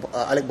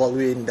Alec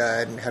Baldwin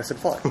dan Harrison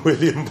Ford.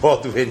 William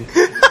Baldwin.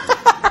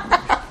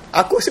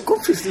 Aku rasa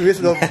confused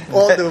with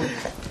all the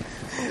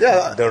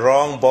the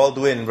wrong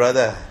Baldwin,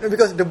 brother.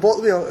 Because the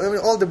Baldwin,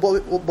 all the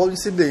Baldwin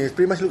siblings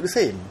pretty much look the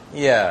same.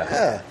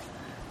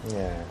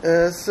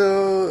 So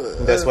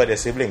that's why they're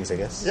siblings, I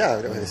guess.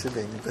 That's why they're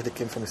siblings, because they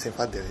came from the same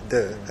father,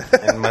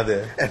 and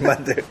mother.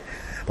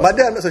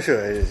 Mother, I'm not so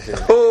sure.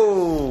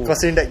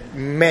 Considering that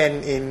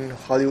man in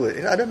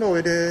Hollywood, I don't know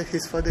whether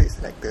his father is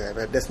an actor,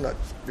 but that's not.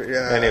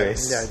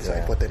 Anyways, it's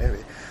not important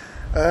anyway.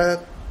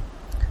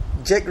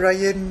 Jack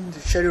Ryan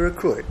Shadow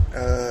Recruit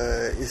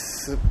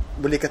is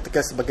boleh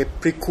katakan sebagai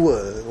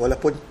prequel,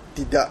 walaupun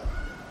tidak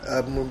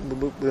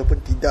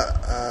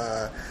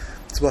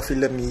sebuah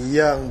filem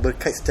yang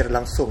berkait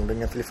secara langsung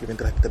dengan filem-filem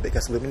yang telah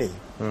diterbitkan sebelum ini.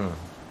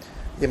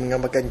 Yang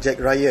menggambarkan Jack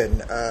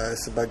Ryan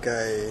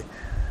sebagai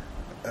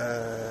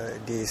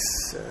this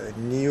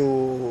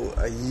new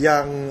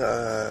young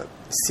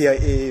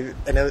CIA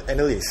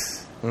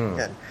analyst,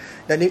 kan?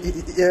 Dan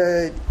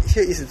here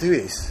is the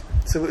twist.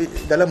 So,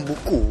 dalam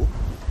buku,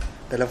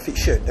 dalam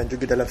fiction dan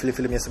juga dalam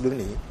filem-filem yang sebelum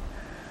ni,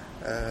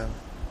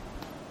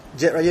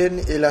 Jack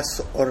Ryan ialah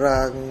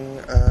seorang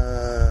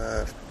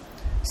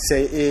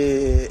CIA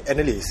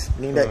analyst,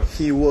 meaning that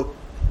he work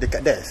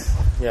dekat desk.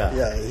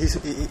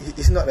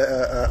 He's not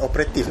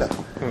operative lah.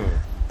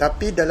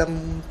 Tapi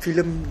dalam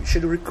filem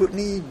Shadow Recruit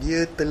ni,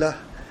 dia telah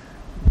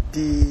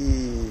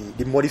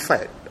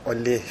dimodified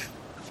oleh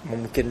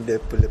mungkin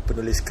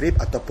penulis skrip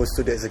ataupun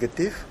studio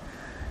eksekutif,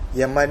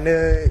 yang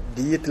mana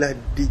dia telah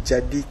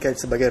dijadikan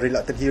sebagai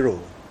reluctant hero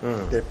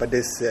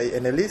daripada CIA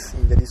analyst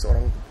menjadi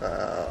seorang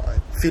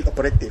field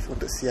operative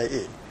untuk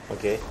CIA.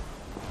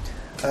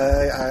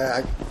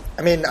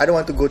 I mean, I don't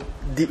want to go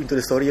deep into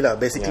the story lah.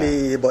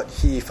 Basically about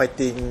he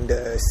fighting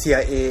the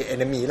CIA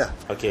enemy lah.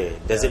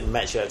 Does it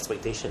match your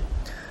expectation?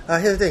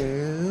 Here's the thing,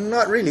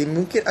 not really.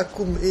 Mungkin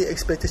aku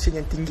expectation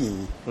yang tinggi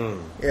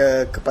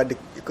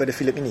kepada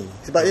filem ini,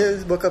 sebab ia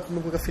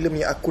bukan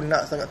filem yang aku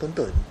nak sangat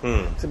tonton.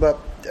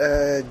 Sebab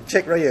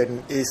Jack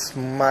Ryan is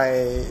my,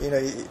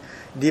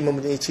 dia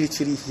mempunyai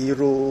ciri-ciri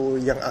hero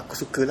yang aku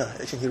suka lah,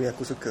 action hero yang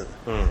aku suka.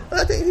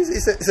 I think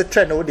it's a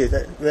trend nowadays,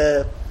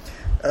 where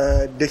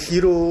the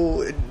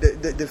hero,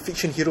 the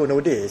fiction hero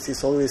nowadays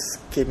is always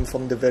came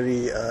from the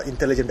very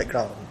intelligent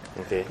background.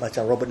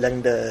 Macam Robert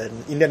Langdon,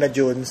 Indiana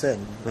Jones, and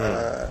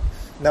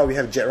now we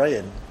have Jack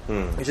Ryan,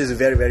 which is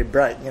very very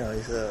bright.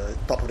 He's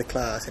top of the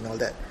class and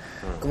all that.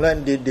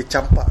 Kemudian dia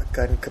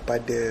campakkan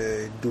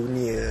kepada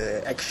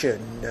dunia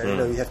action, dan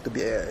you have to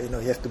be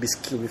he have to be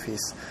skilled with his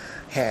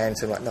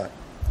hands and whatnot.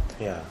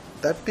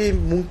 Tapi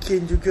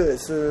mungkin juga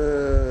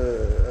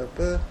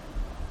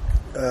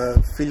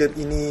filem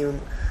ini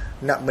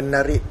nak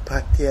menarik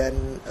perhatian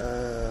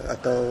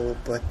atau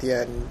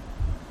perhatian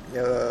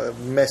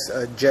mass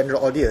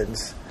general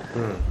audience.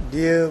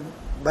 Dia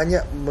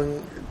banyak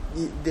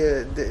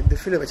the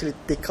film actually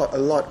take out a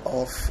lot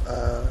of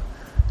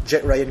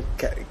Jack Ryan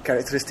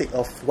characteristic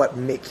of what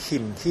make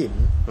him,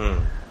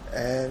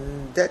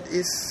 and that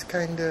is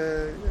kind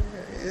of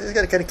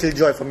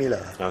killjoy for me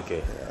lah.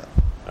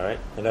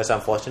 Alright, and that's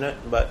unfortunate.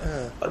 But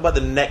what about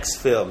the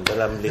next film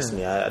dalam list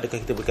ni?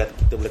 Adakah kita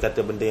boleh kata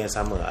benda yang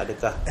sama?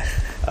 Adakah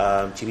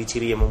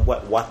ciri-ciri yang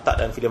membuat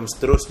watak dan filem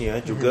seterusnya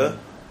juga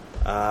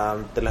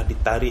telah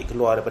ditarik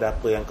keluar daripada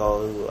apa yang kau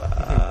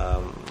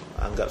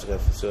anggap sebagai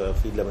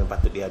filem yang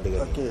patut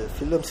diadakan? Okay,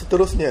 filem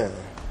seterusnya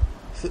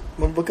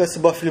merupakan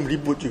sebuah filem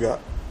reboot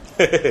juga.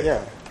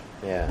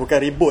 Yeah. Bukan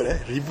reboot,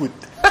 reboot.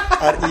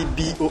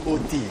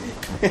 REBOOT.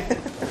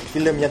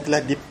 Filem yang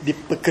telah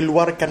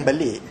diperkeluarkan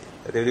balik.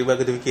 Tiba-tiba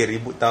aku terfikir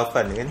reboot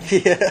Taufan kan.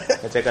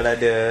 Macam kalau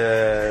ada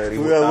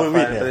reboot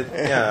Taufan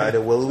ada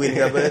whirlwind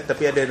ke apa,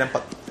 tapi ada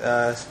nampak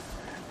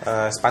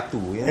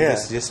sepatu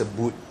just a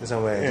boot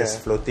somewhere,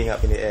 just floating up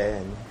in the air.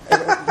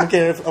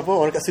 Mungkin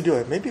orang kat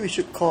studio, maybe we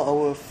should call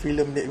our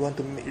film that we want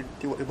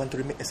to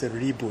remake as a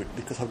reboot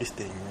because of this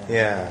thing.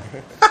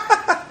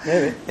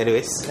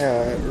 Anyways,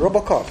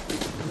 Robocop,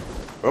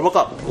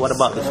 what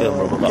about the film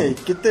Robocop? Okay,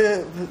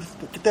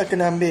 kita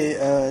kena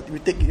ambil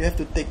you have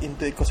to take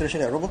into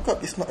consideration that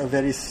Robocop is not a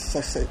very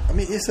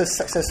it's a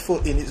successful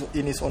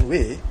in its own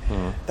way,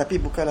 tapi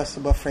bukanlah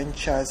sebuah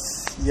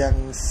franchise yang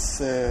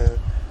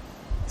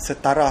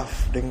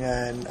setaraf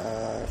dengan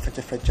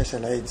franchise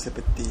yang lain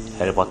seperti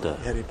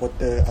Harry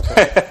Potter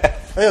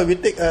atau we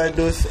take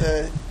those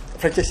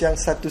franchise yang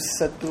satu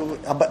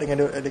abad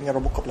dengan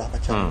Robocop lah,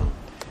 macam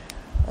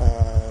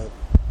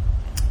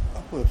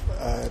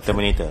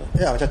Terminator.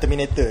 Macam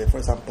Terminator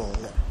for example,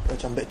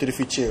 macam Back to the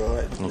Future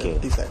or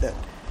things like that.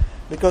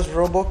 Because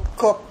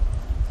Robocop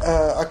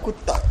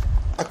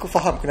aku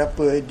faham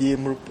kenapa dia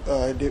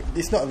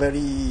it's not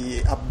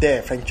very up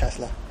there franchise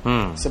lah.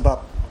 Sebab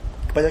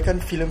kebanyakan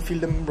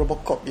filem-filem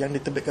Robocop yang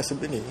diterbitkan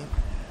sebelum ni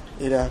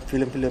ialah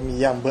filem-filem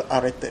yang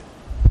ber-R-rated.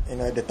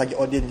 The target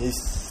audience is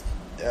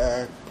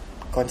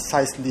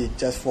concisely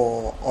just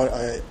for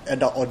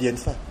adult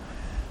audience lah.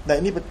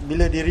 Dan ini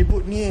bila di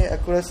reboot ni,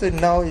 aku rasa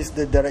now is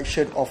the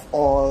direction of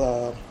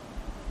all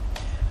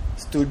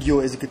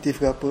studio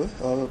executive ke apa,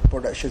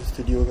 production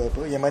studio ke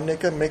apa, yang mana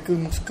kan mereka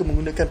suka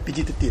menggunakan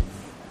PG-13.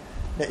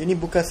 Dan ini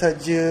bukan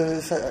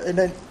saja,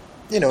 dan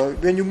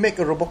when you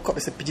make a Robocop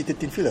as a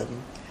PG-13 film,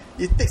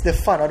 it takes the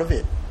fun out of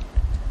it.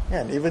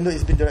 Even though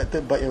it's been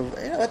directed by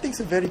I think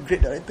it's a very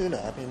great director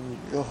lah. I mean,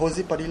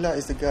 Jose Padilla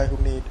is the guy who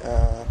made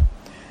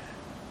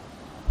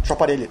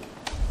Tropa de Elite.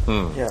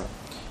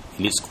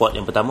 Elite Squad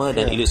yang pertama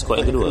dan Elite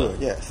Squad yang kedua.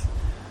 Yes.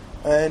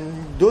 And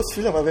those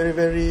films are very,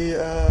 very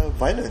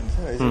violent.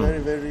 It's a very,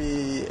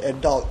 very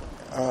adult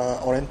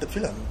oriented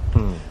film.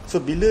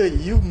 So bila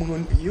you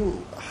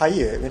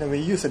hire, when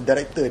you use a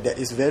director that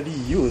is very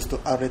used to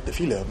R-rated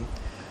film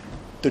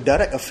to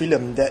direct a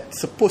film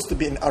that's supposed to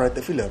be an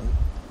R-rated film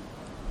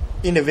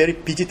in a very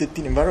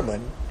PG-13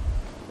 environment,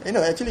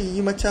 actually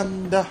you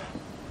macam dah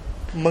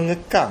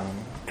mengekang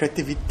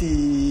creativity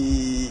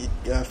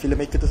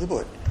filmmaker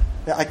tersebut.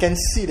 I can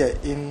see that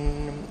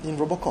in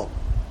Robocop.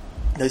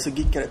 Dari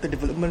segi character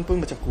development pun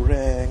macam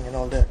kurang and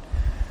all that.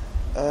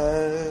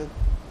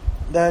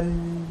 Dan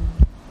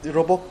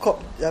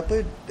Robocop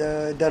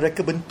dan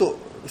reka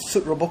bentuk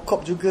suit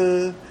Robocop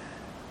juga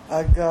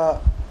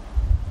agak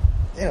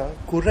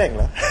kurang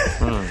lah.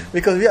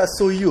 Because we are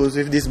so used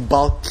with this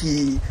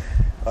bulky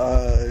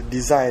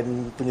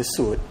design punya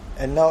suit,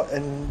 and now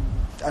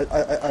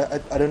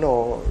I don't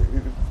know,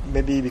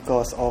 maybe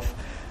because of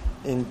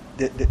in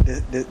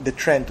the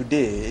trend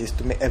today is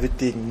to make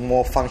everything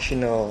more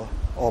functional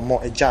or more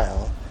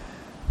agile.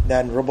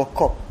 Dan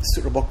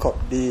suit Robocop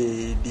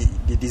di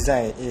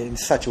design in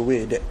such a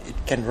way that it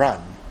can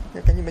run.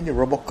 Can you imagine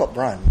Robocop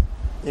run?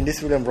 In this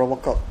film,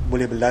 Robocop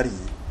boleh berlari,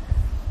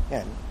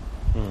 kan?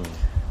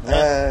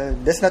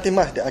 There's nothing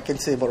much that I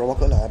can say about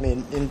Robocop lah. I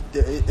mean,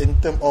 in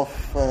term of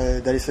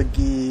dari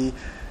segi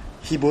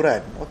hiburan,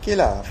 okay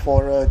lah,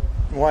 for a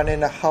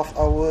 1.5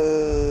 hour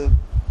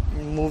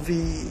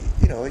movie,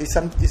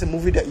 it's a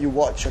movie that you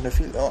watch on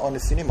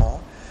the cinema.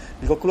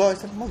 You go keluar,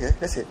 okay,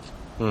 that's it.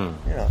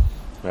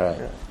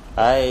 Right.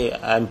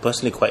 I'm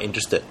personally quite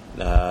interested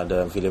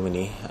dalam filem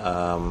ini,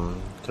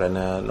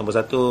 kerana nombor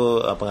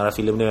satu, pengarah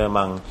filem ni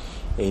memang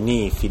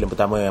ini filem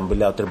pertama yang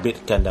beliau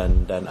terbitkan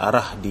dan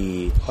arah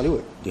di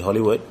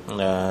Hollywood.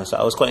 So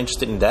I was quite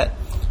interested in that.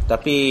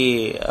 Tapi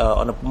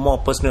on a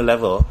more personal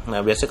level,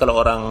 biasa kalau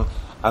orang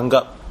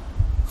anggap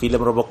filem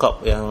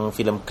Robocop yang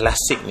filem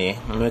klasik ni,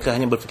 mereka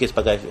hanya berfikir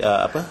sebagai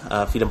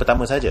filem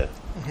pertama saja.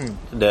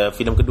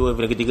 Filem kedua,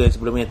 filem ketiga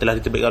sebelumnya telah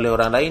diterbitkan oleh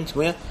orang lain,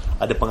 semuanya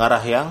ada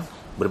pengarah yang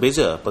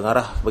berbeza.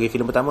 Pengarah bagi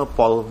filem pertama,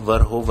 Paul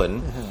Verhoeven,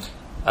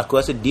 aku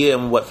rasa dia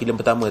yang membuat filem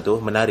pertama tu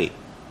menarik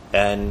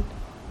and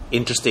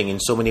interesting in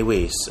so many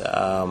ways.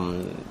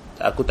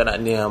 Aku tak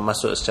nak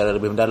masuk secara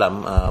lebih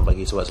mendalam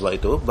bagi sebab-sebab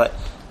itu, but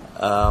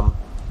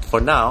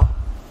for now,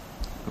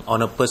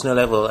 on a personal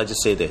level, I just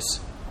say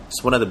this: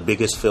 it's one of the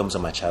biggest films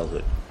of my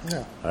childhood.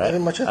 Alright?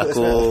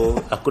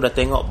 Aku dah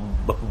tengok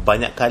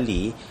banyak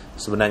kali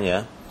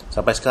sebenarnya.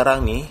 Sampai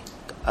sekarang ni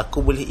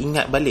aku boleh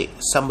ingat balik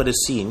some of the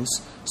scenes,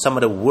 some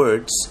of the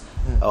words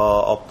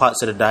or parts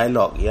of the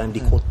dialogue yang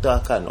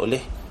dikotakan oleh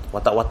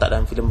watak-watak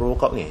dalam filem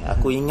Robocop ni.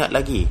 Aku ingat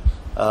lagi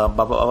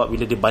bapak-bapak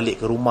bila dia balik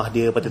ke rumah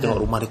dia, lepas tu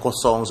tengok rumah dia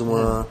kosong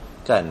semua,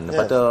 kan.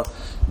 Lepas tu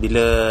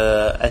bila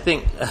I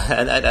think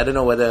I don't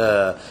know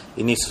whether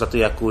ini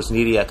sesuatu yang aku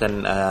sendiri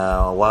akan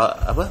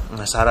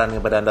saran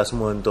kepada anda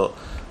semua untuk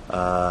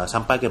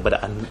sampaikan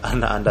kepada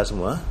anak anda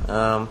semua.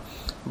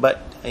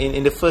 But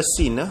in the first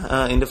scene,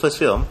 in the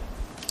first film,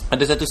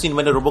 ada satu scene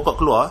mana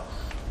Robocop keluar,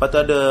 lepas tu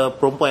ada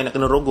perempuan yang nak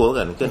kena rogol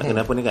kan, nak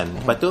kena apa ni kan.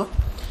 Lepas tu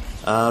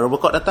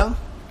Robocop datang,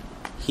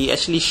 he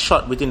actually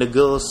shot between the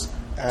girl's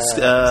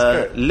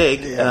leg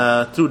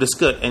through the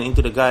skirt and into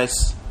the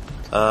guy's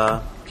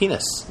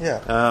penis.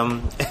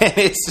 And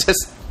it's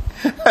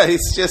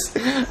just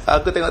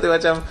aku tengok tu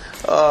macam,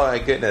 oh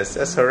my goodness,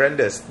 that's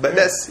horrendous. But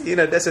that's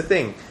the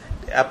thing.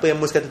 Apa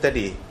yang Mus kata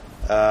tadi,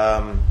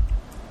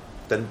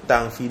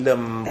 tentang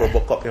filem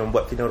Robocop, yang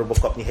membuat filem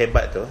Robocop ni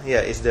hebat tu,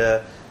 is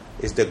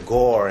the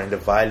gore and the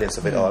violence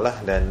of it all lah.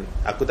 Dan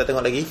aku tak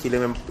tengok lagi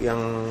filem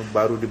yang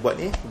baru dibuat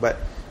ni, but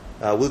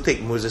we'll take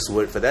Moses'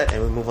 word for that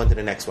and we'll move on to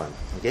the next one.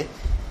 Okay,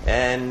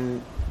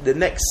 and the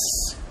next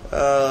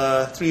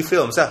 3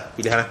 films lah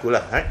pilihan aku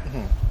lah, right?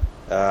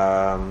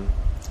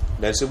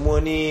 Dan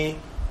semua ni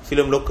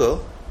filem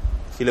lokal,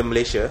 filem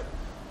Malaysia,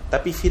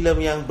 tapi filem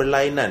yang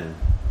berlainan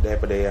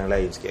daripada yang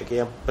lain sikit.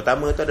 Okay, yang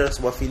pertama tu adalah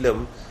sebuah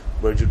filem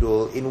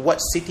berjudul In What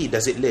City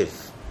Does It Live,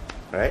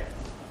 right?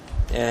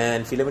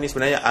 And filem ini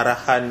sebenarnya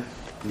arahan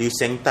Liu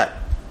Seng Tat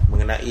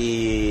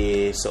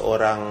mengenai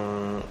seorang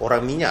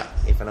orang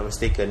minyak, if I'm not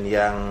mistaken,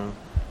 yang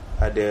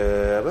ada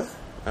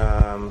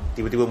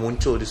tiba-tiba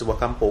muncul di sebuah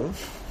kampung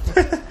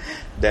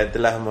dan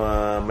telah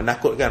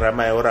menakutkan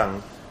ramai orang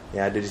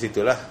yang ada di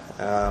situ lah.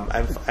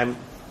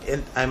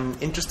 I'm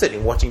interested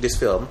in watching this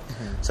film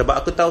sebab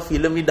aku tahu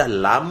filem ni dah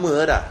lama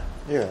dah.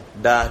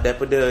 Dah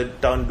daripada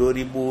tahun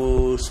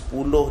 2010,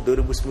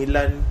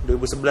 2009,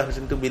 2011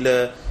 macam tu,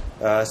 bila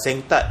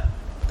Seng Tat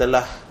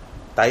telah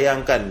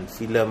tayangkan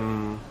filem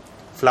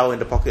Flower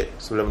in the Pocket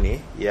sebelum ni,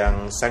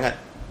 yang sangat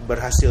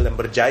berhasil dan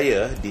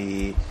berjaya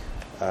di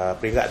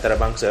peringkat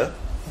antarabangsa.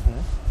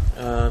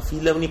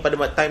 Filem ni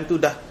pada time tu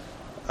dah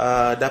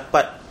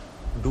dapat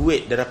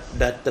duit,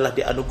 dah telah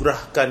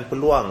dianugerahkan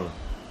peluang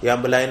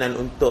yang berlainan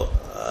untuk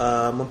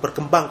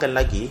memperkembangkan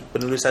lagi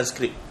penulisan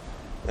skrip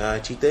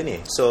cerita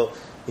ni. So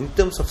in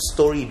terms of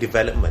story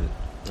development,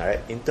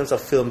 alright, in terms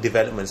of film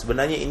development,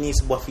 sebenarnya ini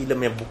sebuah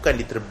filem yang bukan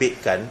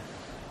diterbitkan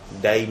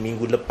dari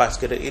minggu lepas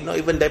ke, not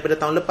even daripada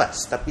tahun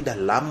lepas, tapi dah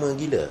lama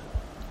gila,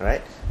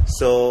 alright.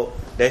 So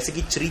dari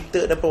segi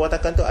cerita dan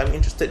perwatakan tu, I'm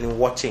interested in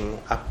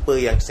watching apa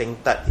yang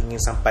Seng Tat ingin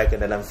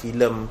sampaikan dalam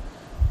filem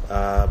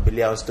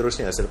beliau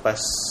seterusnya selepas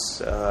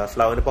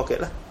Flower in the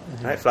Pocket lah.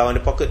 Right? Flower in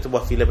the Pocket tu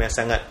sebuah filem yang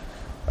sangat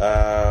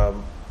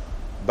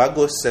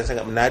bagus dan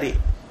sangat menarik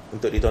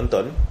untuk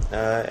ditonton,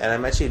 and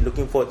I'm actually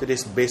looking forward to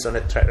this based on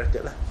the track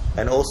record lah.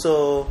 And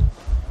also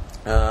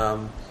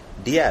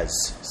Diaz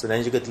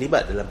sebenarnya juga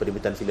terlibat dalam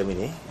penerbitan filem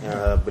ini.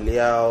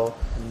 Beliau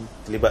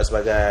terlibat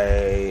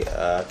sebagai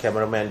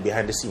cameraman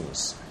behind the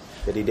scenes.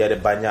 Jadi dia ada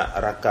banyak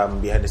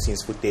rakam behind the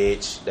scenes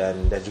footage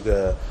dan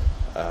juga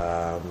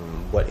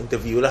buat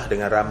interview lah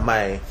dengan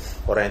ramai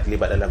orang yang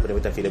terlibat dalam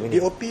penerbitan filem ini.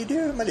 DOP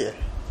dia Malik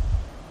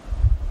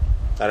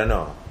I don't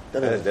know.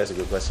 That's a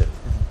good question.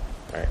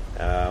 Right.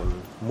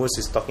 Mus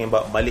is talking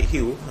about Malik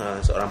Hugh,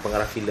 seorang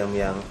pengarah filem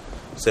yang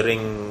sering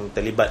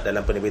terlibat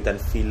dalam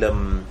penerbitan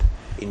filem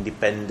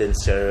independent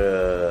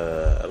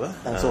secara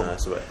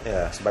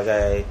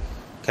sebagai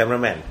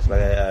cameraman,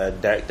 sebagai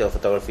director of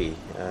photography.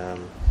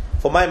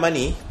 For my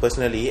money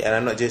personally, and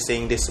I'm not just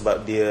saying this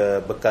sebab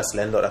dia bekas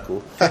landlord aku,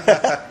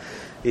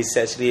 he's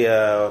actually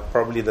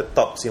probably the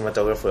top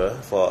cinematographer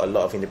for a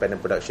lot of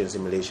independent productions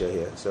in Malaysia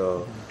here.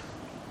 So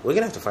we're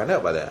gonna have to find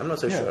out about that. I'm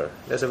not so sure.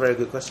 That's a very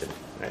good question,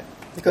 right?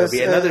 Because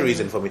there'll be another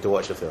reason for me to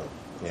watch the film.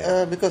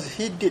 Because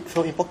he did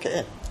Flower in the Pocket,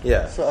 kan?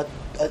 Yeah. So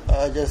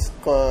I just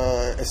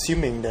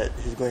assuming that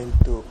he's going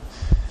to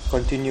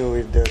continue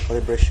with the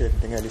collaboration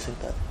dengan Liu Seng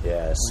Tat.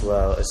 Yes,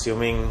 well,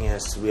 assuming,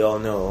 as we all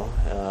know,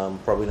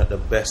 probably not the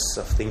best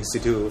of things to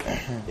do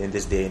in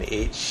this day and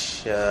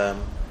age.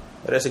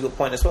 But that's a good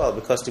point as well,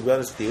 because to be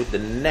honest with you, the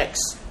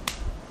next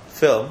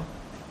film,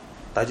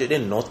 tajuk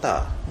dia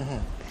Nota.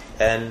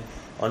 And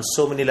on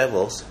so many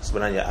levels,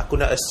 sebenarnya aku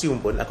nak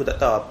assume pun, aku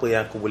tak tahu apa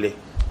yang aku boleh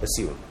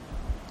assume.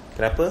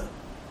 Kenapa?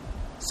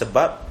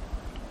 Sebab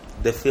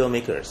the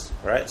filmmakers,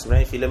 right?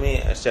 Sebenarnya filem ni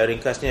secara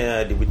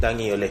ringkasnya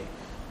dibintangi oleh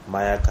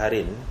Maya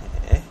Karin.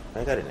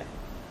 Maya Karin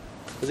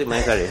Was it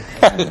Maya Karin?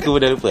 Aku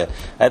dah lupa.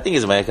 I think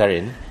it's Maya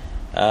Karin.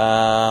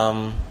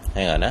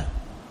 Hang on.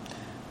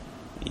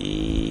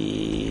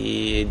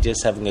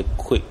 Just having a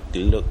quick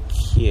look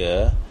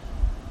here.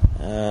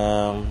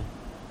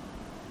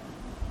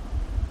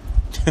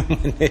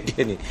 Mana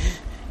dia ni?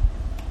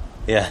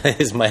 Yeah,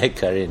 it's Maya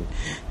Karin.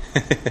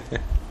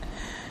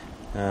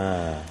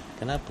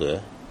 Kenapa?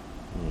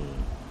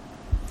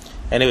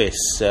 Anyways,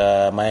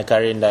 Maya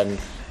Karin dan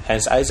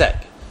Hans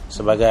Isaac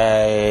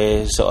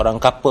sebagai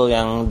seorang couple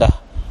yang dah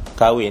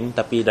kahwin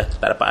tapi dah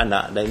tak dapat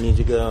anak, dan ini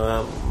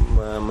juga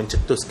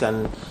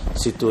mencetuskan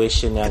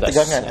situasi yang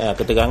agak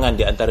ketegangan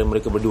di antara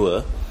mereka berdua.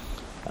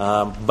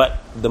 But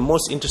the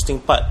most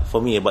interesting part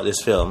for me about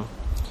this film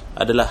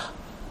adalah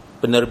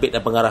penerbit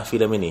dan pengarah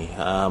filem ini.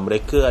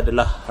 Mereka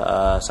adalah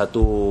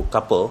satu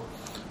couple.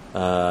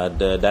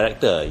 The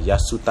director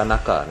Yasu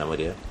Tanaka nama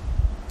dia,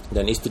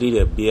 dan isteri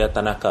dia Bia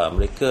Tanaka.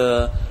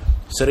 Mereka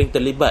sering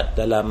terlibat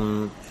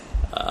dalam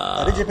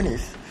ada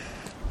Japanese?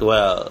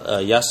 Well,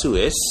 Yasu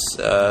is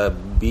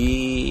B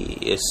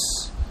is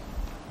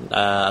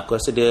aku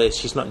rasa dia,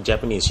 she's not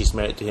Japanese, she's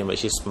married to him, but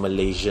she's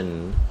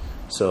Malaysian.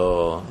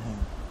 So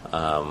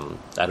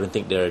I don't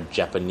think they're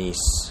Japanese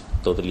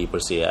totally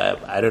per se.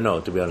 I don't know,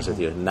 to be honest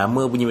with you.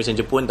 Nama bunyi macam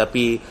Jepun,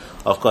 tapi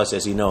of course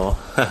as you know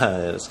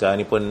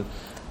sekarang ni pun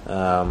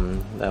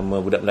nama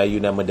budak Melayu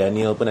nama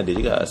Daniel pun ada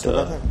juga. So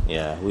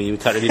yeah, we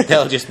can't really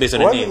tell just based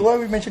on the name. Why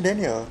we mention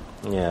Daniel?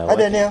 Yeah. Hi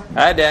Daniel.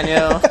 Hi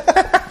Daniel.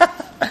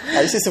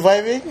 Are you still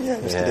surviving?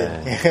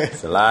 Yeah.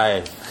 It's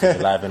alive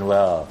and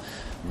well.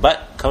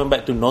 But coming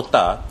back to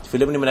Nota,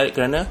 filem ni menarik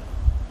kerana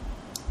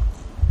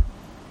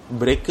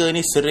mereka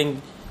ni sering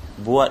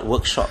buat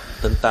workshop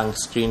tentang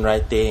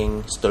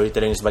screenwriting,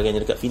 storytelling dan sebagainya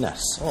dekat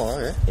Finas. Oh,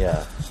 okay.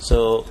 Yeah.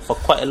 So for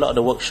quite a lot of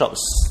the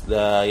workshops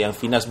yang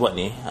Finas buat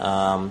ni,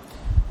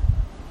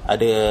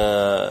 ada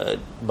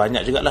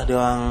banyak jugalah dia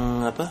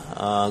orang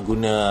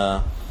guna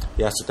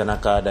Yasu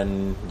Tanaka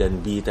dan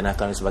B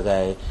Tanaka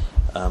sebagai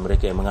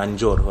mereka yang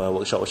menganjur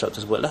workshop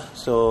tersebut lah.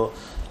 So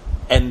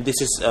and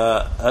this is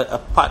a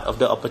part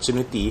of the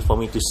opportunity for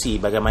me to see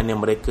bagaimana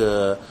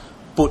mereka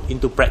put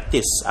into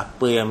practice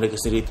apa yang mereka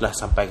sendiri telah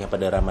sampaikan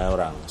kepada ramai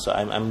orang. So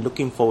I'm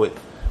looking forward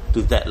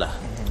to that lah.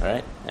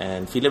 Alright.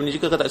 And filem ni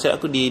juga kalau tak silap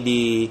aku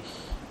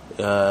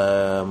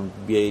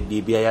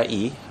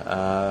dibiayai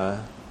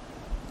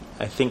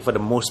I think for the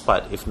most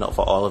part, if not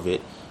for all of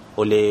it,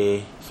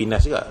 oleh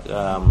Finas juga.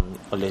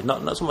 Oleh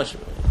not so much,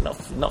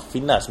 not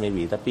Finas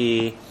maybe,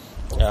 tapi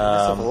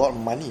a lot of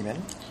money, man.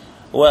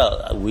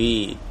 Well,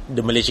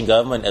 the Malaysian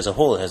government as a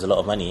whole has a lot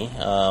of money.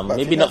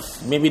 Maybe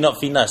not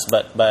Finas,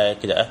 but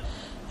by kejap.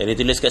 Dia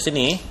tulis kat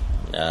sini,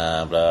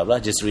 blah blah.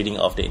 Just reading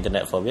off the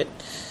internet for a bit.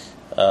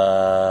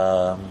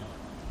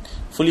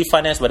 Fully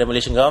financed by the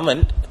Malaysian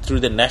government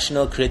through the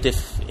National Creative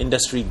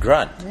Industry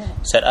Grant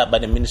set up by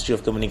the Ministry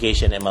of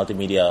Communication and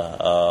Multimedia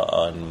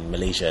on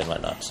Malaysia and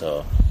whatnot.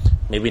 So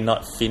maybe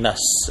not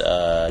Finas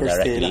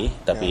directly,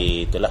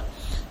 tapi itulah.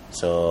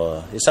 So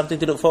it's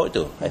something to look forward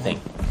to, I think.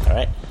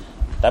 Alright.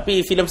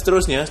 Tapi filem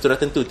seterusnya sudah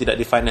tentu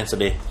tidak difinance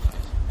oleh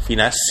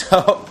Finas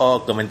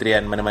atau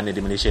kementerian mana-mana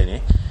di Malaysia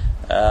ni.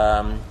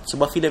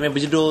 Sebuah filem yang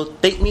berjudul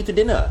Take Me to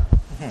Dinner.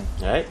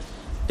 Right?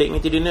 Take Me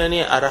to Dinner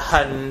ni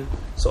arahan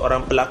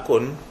seorang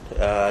pelakon,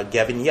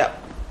 Gavin Yap,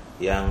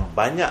 yang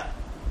banyak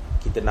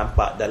kita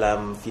nampak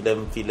dalam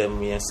filem-filem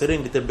yang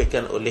sering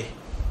diterbitkan oleh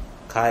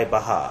Kai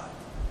Bahar.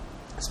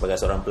 Sebagai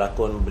seorang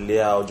pelakon,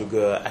 beliau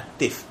juga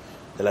aktif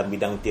dalam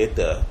bidang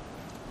teater.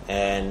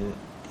 And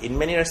in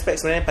many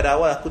respects sebenarnya pada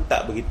awal aku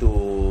tak begitu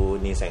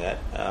ni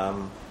sangat.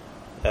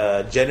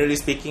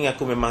 Generally speaking,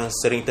 aku memang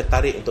sering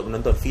tertarik untuk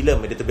menonton filem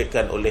yang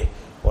diterbitkan oleh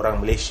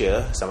orang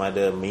Malaysia, sama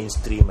ada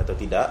mainstream atau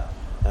tidak.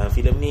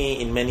 Filem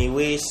ni in many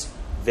ways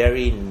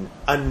very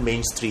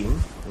unmainstream,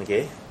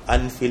 okay,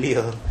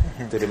 unfilial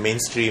to the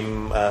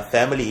mainstream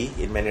family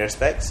in many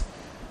respects.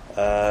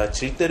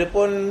 Cerita dia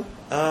pun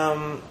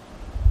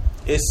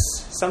is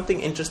something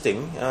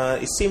interesting.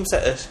 It seems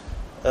like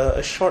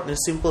a short and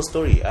simple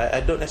story. I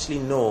don't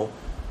actually know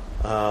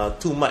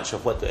too much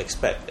of what to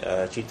expect.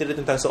 Cerita dia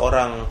tentang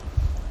seorang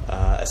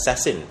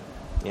assassin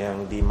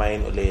yang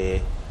dimain oleh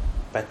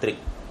Patrick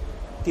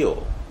Teo.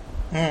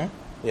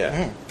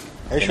 Yeah.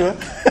 Are you sure?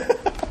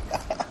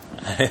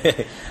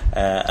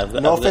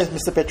 No offense,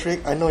 Mr.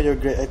 Patrick. I know you're a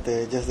great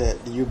actor. Just that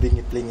you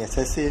playing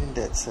assassin,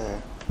 that's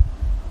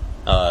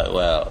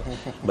well,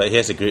 but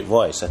he has a great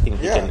voice. I think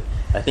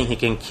he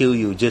can kill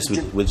you just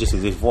with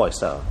his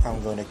voice. I'm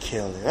gonna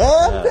kill you.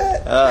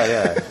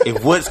 Yeah.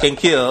 If words can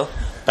kill,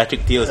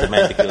 Patrick Teo is the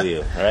man to kill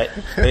you. Alright.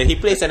 He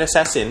plays an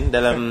assassin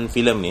dalam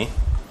filem ni.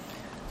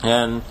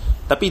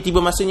 Tapi tiba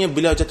masanya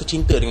beliau jatuh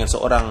cinta dengan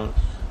seorang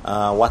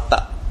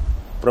watak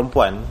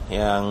perempuan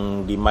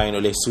yang dimain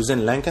oleh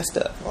Susan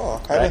Lancaster. Oh,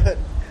 I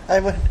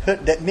haven't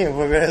heard that name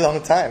for a very long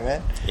time,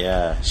 man.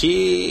 Yeah,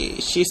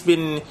 she's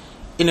been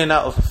in and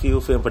out of a few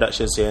film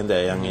productions here and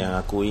there. Yang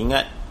aku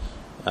ingat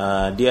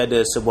dia ada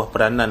sebuah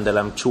peranan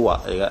dalam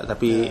Cuak juga,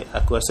 tapi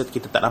aku rasa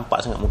kita tak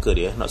nampak sangat muka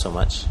dia, not so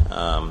much.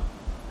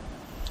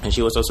 And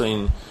she was also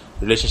in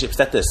Relationship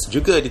Status,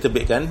 juga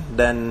diterbitkan,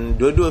 dan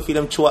dua-dua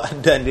filem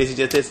Cuak dan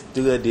Relationship Status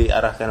juga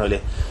diarahkan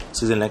oleh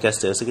Susan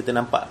Lancaster. So kita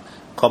nampak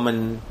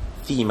common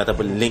theme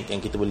ataupun link yang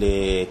kita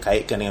boleh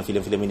kaitkan dengan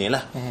filem-filem ini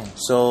lah.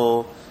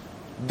 So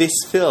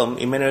this film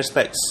in many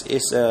respects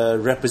is a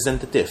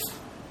representative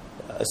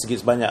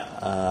sedikit sebanyak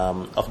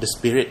of the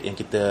spirit yang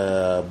kita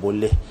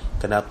boleh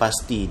kenal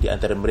pasti di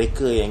antara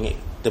mereka yang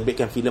ingin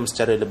terbitkan filem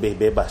secara lebih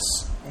bebas.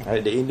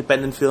 Right? The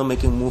independent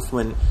filmmaking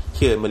movement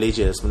here in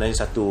Malaysia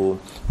sebenarnya satu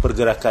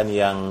pergerakan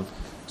yang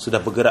sudah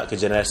bergerak ke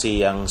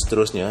generasi yang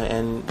seterusnya,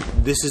 and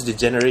this is the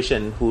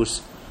generation who's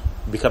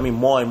becoming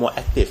more and more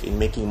active in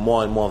making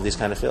more and more of these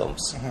kind of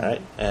films,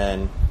 right?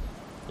 And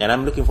and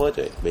I'm looking forward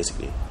to it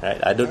basically, right?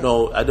 I don't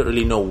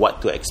really know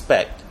what to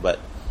expect, but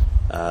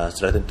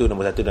sudah tentu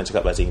nombor satu dan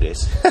cakap bahasa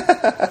Inggeris.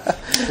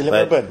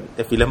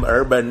 Film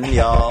urban,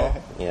 y'all.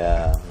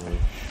 Yeah.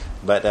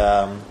 But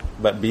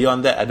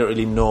beyond that, I don't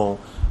really know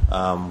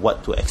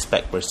what to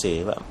expect per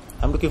se. But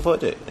I'm looking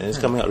forward to it, and it's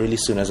coming out really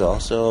soon as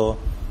well.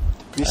 So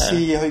we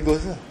see how it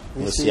goes.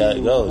 We'll see how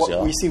it goes.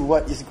 We see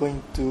what is going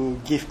to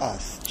give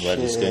us.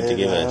 What is going to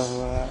give us?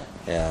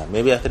 Yeah.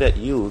 Maybe after that,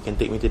 you can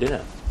take me to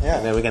dinner.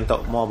 Yeah. And then we can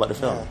talk more about the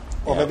film.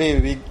 Yeah. Or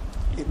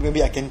maybe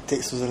I can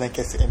take Susan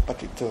Lancaster and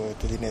Patrick to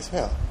dinner as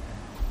well.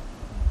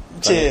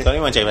 Kau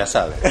ni macam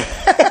pasal.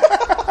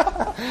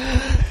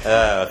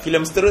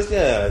 Filem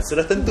seterusnya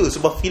sudah tentu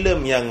sebuah filem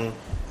yang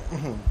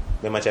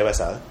memang cari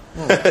pasal.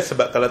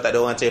 Sebab kalau tak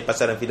ada orang cari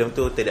pasal dalam filem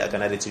tu, tidak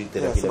akan ada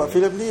cerita dalam filem. Sebab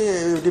filem ni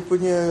dia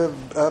punya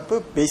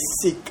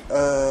basic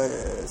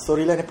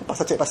storyline apa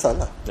pasal cari pasal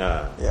lah.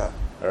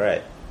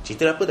 Alright.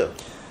 Cerita apa tu?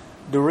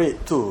 The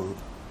Raid tu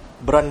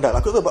berandal.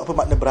 Aku tahu apa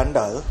makna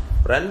berandal.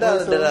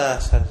 Berandal adalah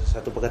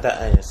satu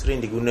perkataan yang sering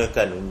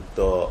digunakan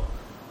untuk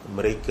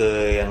mereka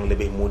yang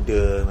lebih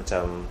muda,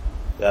 macam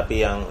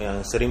tapi yang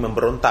sering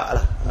memberontak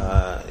lah.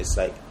 It's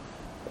like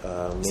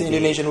it's an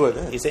Indonesian word.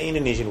 It's an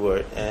Indonesian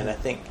word, and I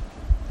think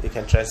you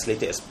can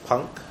translate it as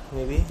punk,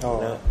 maybe.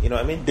 You know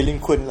what I mean?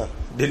 Delinquent lah.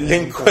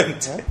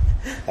 Delinquent.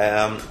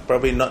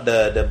 Probably not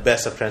the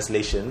best of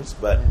translations,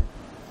 but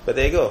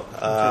there you go.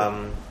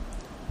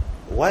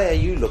 Why are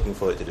you looking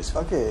forward to this?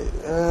 Okay,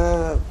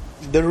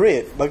 The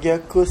Raid bagi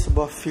aku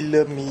sebuah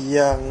filem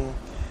yang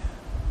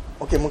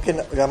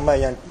mungkin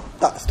ramai yang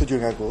tak setuju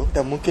dengan aku,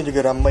 dan mungkin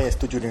juga ramai yang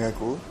setuju dengan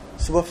aku.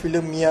 Sebuah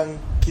filem yang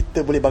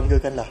kita boleh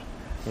banggakan lah.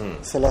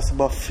 Salah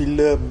sebuah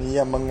filem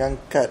yang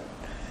mengangkat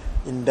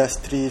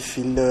industri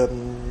filem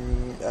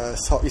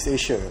Southeast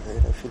Asia,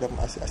 filem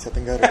Asia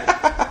Tenggara.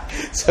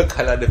 So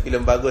kalau ada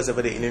filem bagus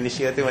daripada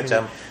Indonesia tu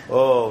macam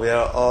we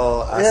are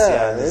all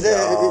ASEAN.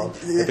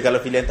 Tapi kalau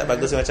filem tak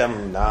bagus tu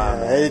macam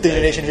itu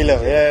Indonesian film.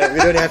 We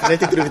don't have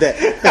anything to do with that.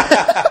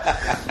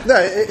 No,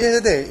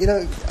 here's the thing.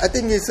 I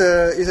think it's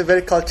a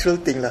very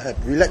cultural thing lah.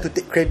 We like to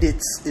take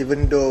credits,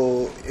 even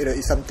though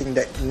it's something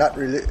that not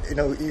really,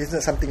 it's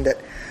not something that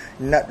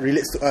not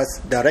relates to us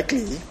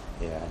directly.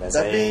 Dan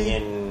saya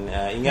ingin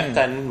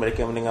ingatkan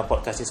mereka mendengar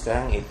podcast ni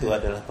sekarang, itu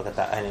adalah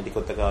perkataan yang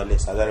dikatakan oleh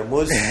Sagar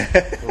Mus.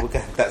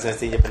 Bukan tak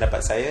semestinya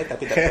pendapat saya,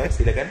 tapi tak apa,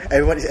 silakan.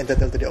 Everyone is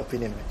entitled to their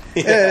opinion.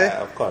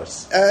 Of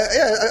course.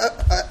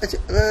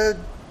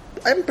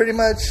 I'm pretty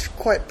much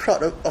quite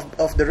proud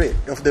of the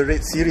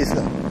Raid series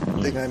lah.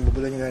 Dengan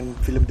bermula dengan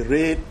filem The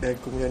Raid, dan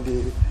kemudian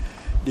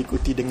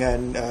diikuti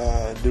dengan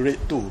The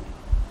Raid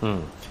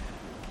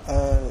 2.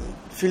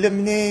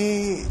 Filem ni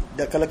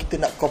kalau kita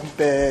nak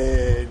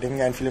compare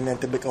dengan filem yang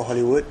terbitkan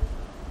Hollywood,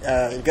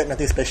 it got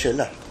nothing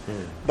special lah.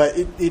 But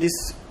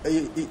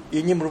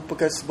ini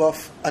merupakan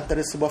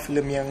antara sebuah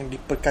filem yang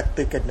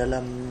diperkatakan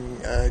dalam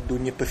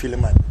dunia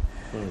perfilman.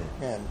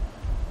 Kan?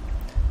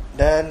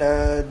 Dan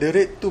The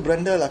Raid tu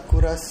berandal,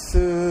 aku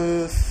rasa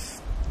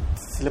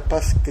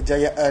selepas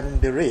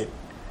kejayaan The Raid,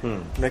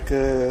 mereka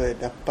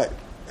dapat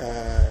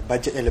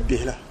bajet yang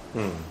lebih lah.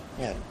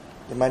 Kan?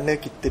 Di mana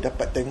kita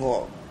dapat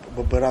tengok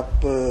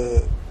beberapa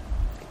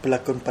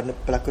pelakon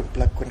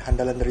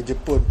handalan dari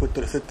Jepun pun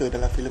turut serta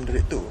dalam filem The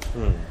Raid tu.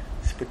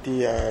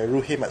 Seperti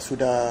Ruhei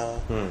Matsuda,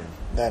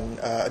 dan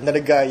another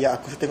guy yang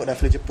aku tengok dalam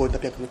filem Jepun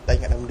tapi aku tak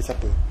ingat nama dia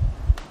siapa.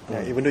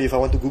 Even though if I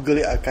want to Google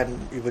it, I can't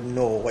even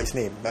know what his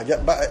name. But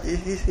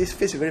his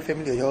face is very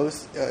familiar. He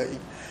always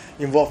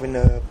involved in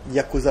a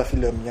Yakuza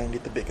film yang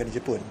diterbitkan di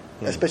Jepun,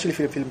 especially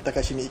film-film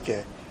Takashi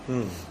Miike.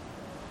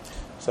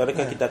 So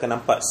adakah kita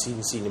akan nampak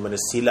scene-scene di mana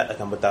silat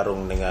akan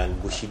bertarung dengan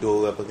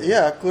Bushido apa ke?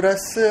 Aku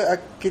rasa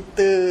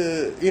kita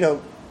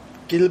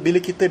bila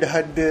kita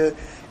dah ada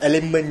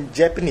elemen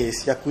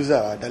Japanese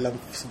Yakuza dalam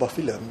sebuah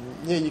filem,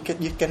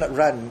 you cannot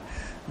run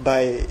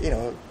by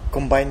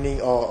combining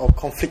or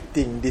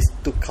conflicting these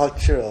two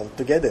cultural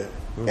together.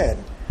 Kan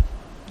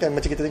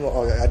macam kita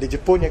tengok ada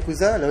Jepun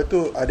Yakuza, lepas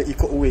tu ada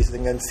Iko Uwais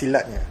dengan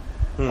silatnya.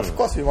 Of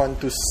course we want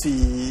to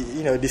see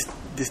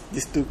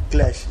these two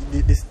clash,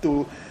 these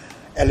two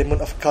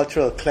element of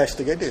cultural clash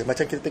together.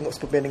 Macam kita tengok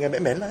Superman dengan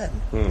Batman lah kan.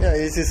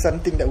 This is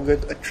something that we're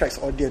going to attract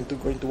audience to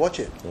going to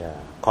watch it.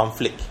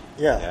 Conflict.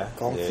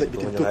 Conflict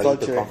between two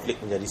culture.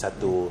 Conflict menjadi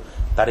satu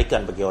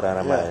tarikan bagi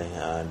orang ramai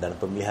dalam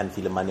pemilihan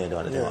filem mana dia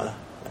nak tengok lah.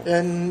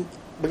 Dan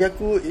bagi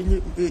aku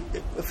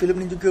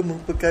filem ni juga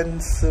merupakan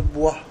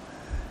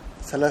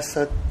salah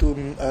satu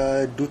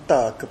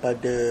duta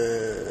kepada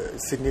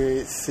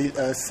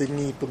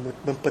seni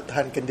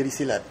mempertahankan diri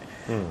silat.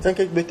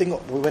 Saya boleh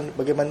tengok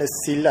bagaimana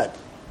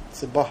silat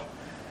sebuah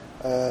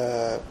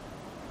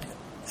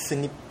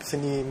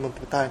seni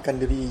mempertahankan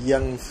diri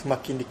yang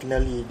semakin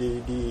dikenali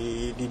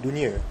di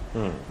dunia,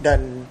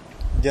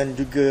 dan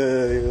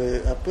juga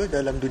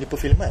dalam dunia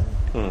perfilman.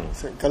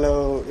 So,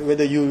 kalau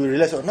whether you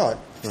realize or not,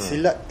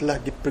 silat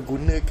telah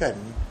digunakan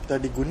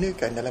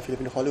dalam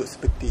filem-filem Hollywood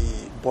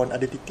seperti Bourne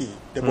Identity,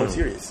 The Bourne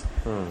series.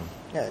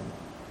 Kan?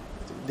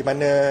 Di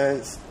mana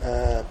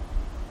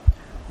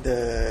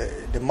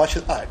the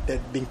martial art that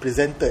being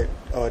presented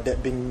or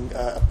that being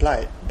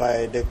applied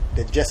by the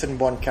Jason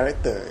Bourne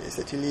character is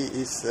actually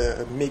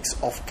a mix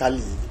of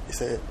Kali.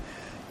 It's a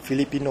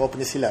Filipino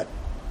punya silat,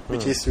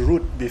 which is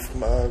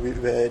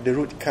where the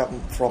root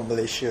come from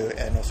Malaysia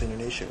and also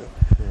Indonesia,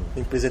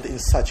 being presented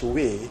in such a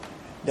way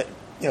that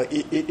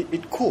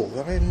it cool.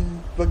 I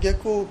mean, bagi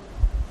aku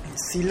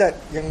silat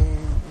yang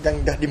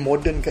dah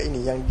dimodernkan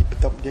ini, yang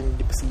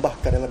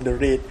dipersembahkan dalam The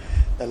Raid,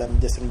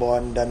 dalam Jason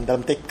Bourne dan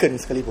dalam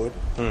Taken sekalipun,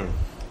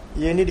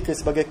 ia ni dikenal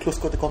sebagai close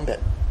quarter combat,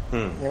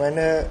 yang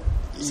mana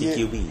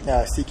CQB,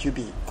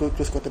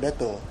 close quarter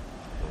battle,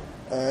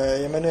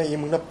 yang mana ia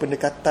menggunakan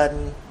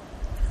pendekatan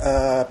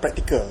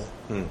praktikal,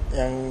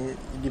 yang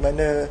di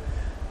mana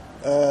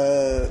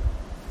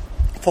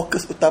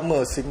fokus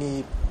utama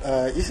seni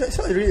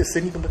it's not really a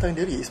seni pemberontakan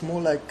diri, it's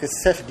more like a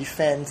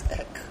self-defense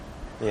act.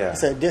 Dia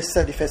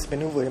self-defense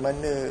maneuver, yang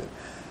mana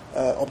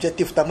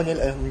objektif utamanya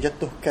adalah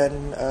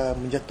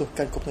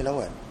menjatuhkan kau punya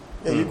lawan.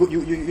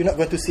 You're not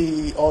going to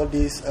see all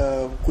these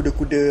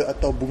kuda-kuda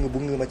atau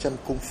bunga-bunga macam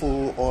kung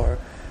fu or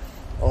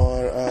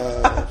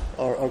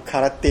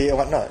karate or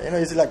whatnot.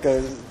 It's like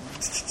a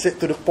straight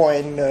to the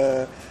point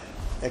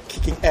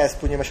kicking ass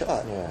punya martial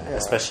art.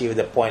 Especially if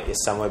the point is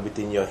somewhere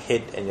between your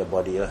head and your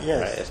body, right?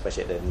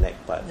 Especially at the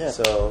neck part.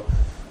 So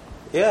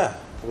we're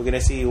going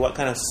to see what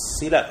kind of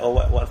silat or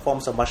what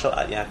forms of martial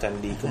art yang akan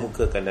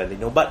dikemukakan dan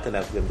dinobatkan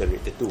dalam filem The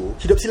Raid 2.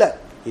 Hidup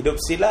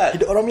silat,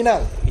 hidup orang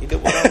Minang.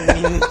 Hidup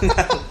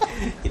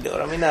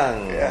orang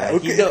Minang.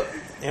 Hidup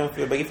yang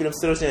bagi filem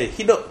seterusnya,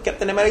 hidup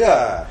Captain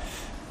America,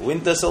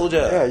 Winter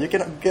Soldier. You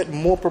cannot get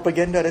more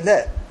propaganda than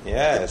that.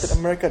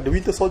 Captain America, the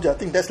Winter Soldier, I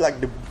think that's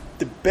like the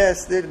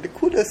best, the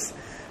coolest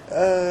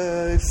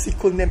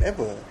sequel name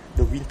ever,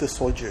 the Winter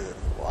Soldier.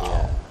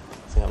 Wow.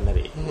 Sangat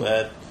menarik.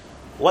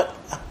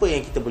 Apa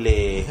yang kita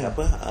boleh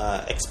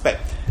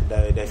expect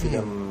dari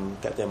filem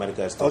Captain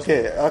America seterusnya?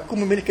 Okay, aku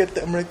memilih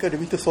Captain America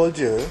The Winter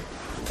Soldier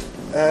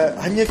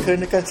hanya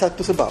kerana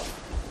satu sebab,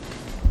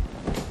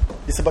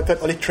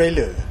 disebabkan oleh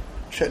trailer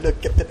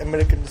Captain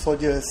America The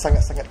Soldier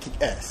sangat-sangat kick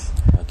ass.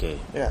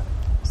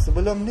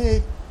 Sebelum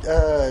ni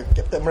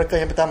Captain America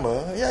yang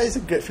pertama, it's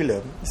a great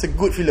film, it's a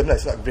good film lah,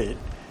 it's not great,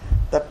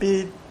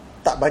 tapi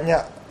tak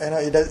banyak,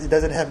 it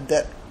doesn't have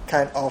that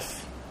kind of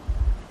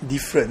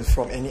difference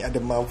from any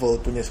other Marvel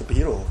punya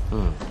superhero.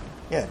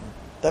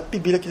 Tapi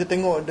bila kita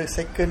tengok the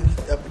second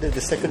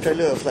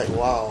trailer, I was like,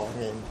 wow, I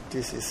mean,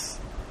 this is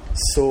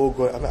so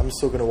good. I'm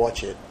so gonna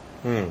watch it.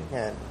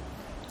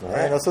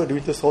 And also the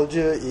Winter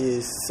Soldier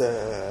is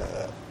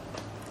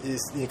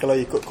kalau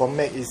ikut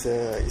comic is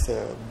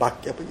a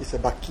Bucky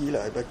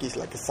lah. Bucky is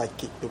like a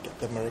sidekick to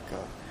Captain America.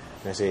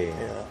 Right.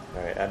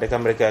 Adakah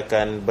mereka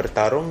akan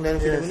bertarung dalam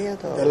filem ini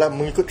atau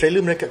dalam mengikut trailer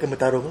mereka akan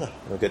bertarung lah?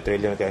 Mengikut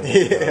trailer mereka akan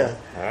bertarung.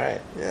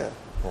 Alright.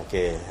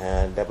 Okay.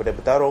 Daripada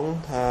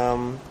bertarung,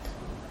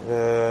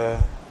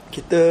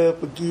 kita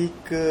pergi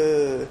ke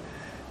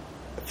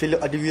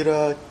filem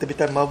Adiwira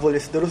terbitan Marvel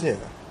yang seterusnya.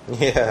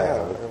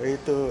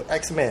 Itu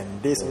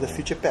X-Men Days of the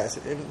Future Past.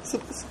 And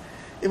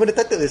even the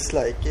title is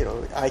like,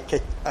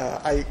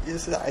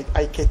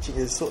 eye-catching.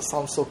 It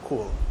sounds so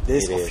cool.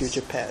 Days of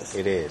Future Past.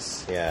 It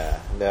is.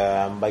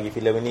 Dan bagi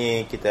filem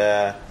ini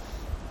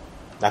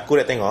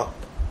aku dah tengok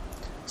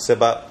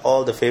sebab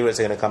all the favourites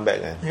are going to come back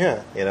kan.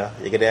 You're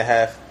going to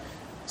have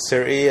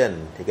Sir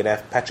Ian, you're going to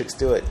have Patrick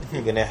Stewart,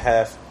 you're going to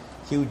have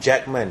Hugh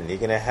Jackman, you're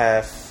going to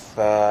have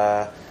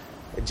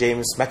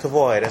James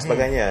McAvoy dan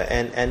sebagainya,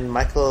 and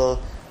Michael,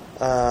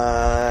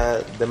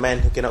 the man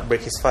who cannot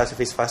break his fast if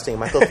he's fasting,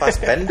 Michael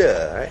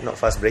Fassbender, right? Not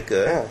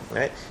Fastbreaker,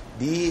 right?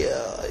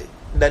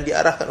 Dan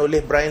diarahkan oleh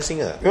Bryan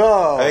Singer.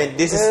 I mean,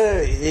 this is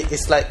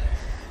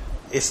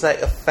it's like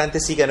a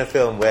fantasy kind of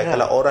film where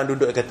kalau orang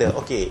duduk kata,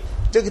 okay,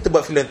 jom kita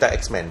buat filem tentang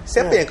X-Men.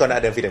 Siapa yang kau nak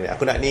ada filem ni?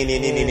 Aku nak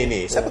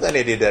ni. Siapa kan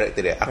dia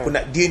director dia? Aku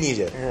nak dia ni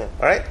je.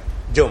 Alright?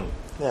 Jom.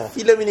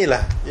 Filem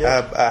inilah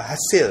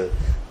hasil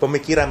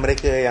pemikiran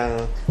mereka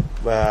yang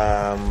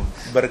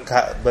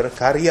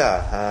berkarya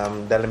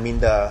dalam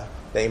minda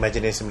dan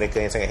imaginasi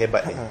mereka yang sangat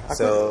hebat ni.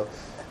 So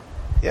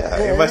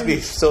it must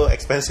be so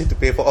expensive to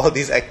pay for all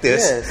these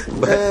actors.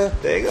 But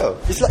there you go.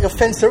 It's like a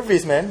fan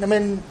service, man. I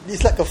mean,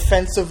 it's like a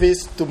fan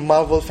service to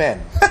Marvel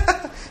fan.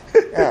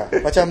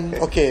 Macam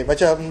I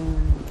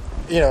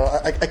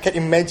can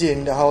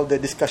imagine how the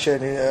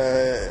discussion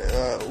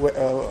went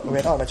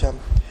on.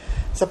 Macam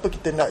siapa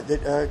kita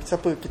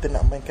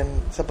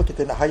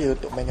nak hire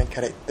untuk mainkan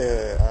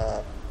karakter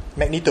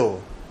Magneto.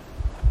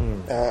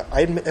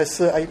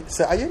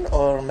 Sir Iron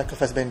or Michael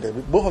Fassbender?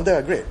 Both of them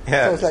are great.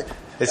 So it's like,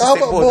 how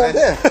about both of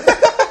them?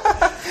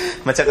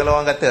 Macam kalau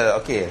orang kata,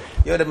 okay,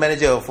 you're the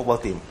manager of football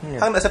team,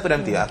 hang nak siapa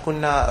dalam team? Aku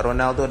nak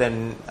Ronaldo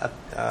dan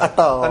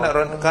atau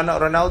kau nak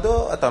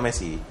Ronaldo atau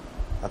Messi?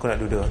 Aku nak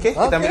dua-dua. Okay,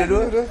 kita ambil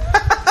dua-dua.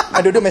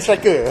 Dua-dua main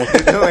striker.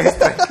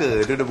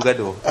 Dua-dua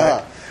bergaduh.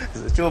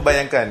 Cuba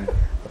bayangkan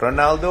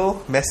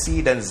Ronaldo,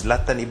 Messi dan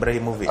Zlatan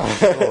Ibrahimovic.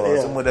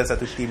 Semua dalam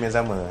satu team yang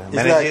sama.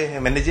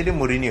 Manager dia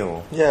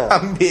Mourinho.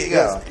 Ambil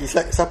kau. It's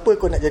like, siapa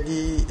kau nak jadi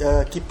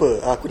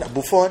keeper? Aku nak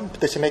Buffon,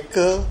 Peter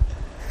Schmeichel,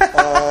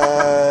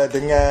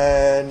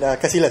 dengan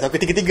Casillas. Aku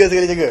 3-3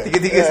 sekali jaga.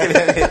 3-3 sekali.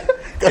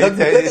 Kalau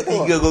gol tak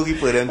 3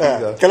 goalkeeper dalam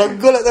 3. Kalau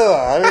gol tak tahu.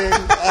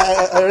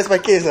 I rest my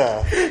case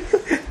lah.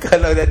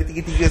 Kalau dah ada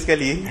 3-3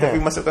 sekali tapi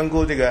masukkan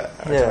gol juga,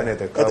 macam mana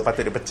tu? Kalau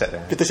patut dia pecat dah.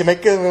 Peter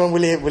Schmeichel memang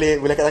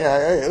boleh kat tangan.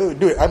 Oh,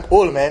 dude, I'm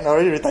old man,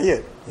 already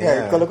retired.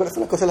 Kalau kau nak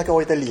salah, kau salahkan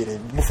orang Itali ni,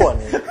 Buffon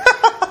ni.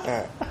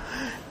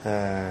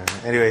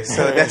 Anyway,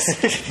 so that's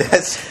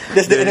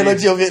the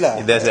analogy of it lah.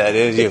 That's the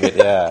analogy of it.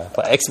 Yeah.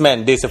 For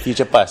X-Men Days of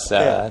Future Past,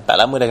 tak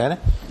lama dah kan?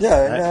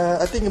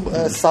 I think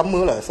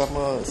summer lah,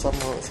 summer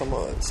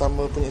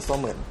punya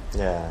installment.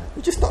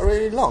 Which is not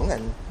really long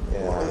kan.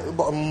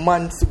 About a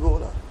month ago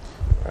lah.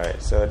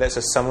 Right, so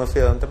that's a summer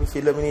film. Tapi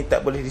filem ini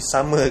tak boleh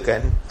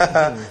disamakan.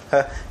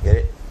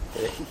 Get it?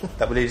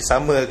 Tak boleh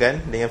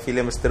disamakan dengan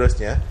filem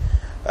seterusnya,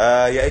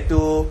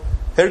 iaitu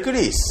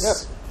Hercules.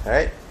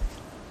 Right.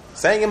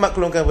 Saya ingin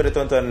maklumkan kepada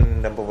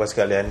tuan-tuan dan puan-puan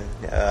sekalian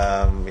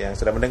yang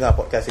sedang mendengar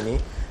podcast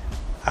ini,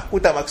 aku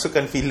tak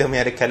maksudkan filem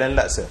yang ada Callan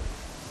Lutz.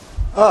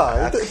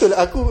 Itu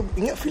aku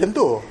ingat filem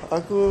tu.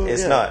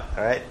 It's not,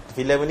 alright.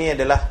 Filem ini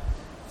adalah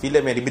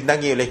filem yang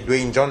dibintangi oleh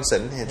Dwayne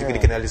Johnson, yang juga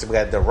dikenali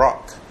sebagai The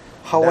Rock.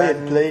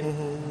 Hawaiian playing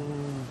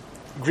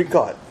Greek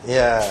god.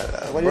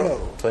 What do you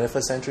know?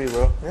 21st century,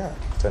 bro.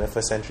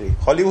 21st century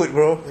Hollywood,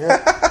 bro.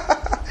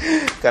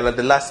 Kalau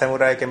The Last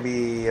Samurai can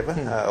be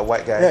a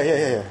white guy.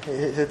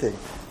 Here's the thing.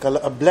 Kalau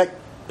a black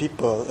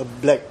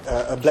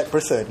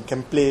person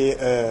can play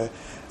a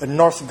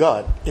Norse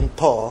god in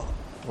Thor,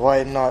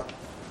 why not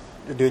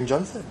Dwayne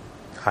Johnson?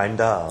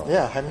 Heimdall.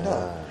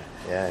 Heimdall.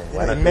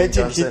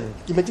 Imagine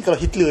kalau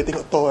Hitler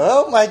tengok Thor.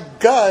 Oh my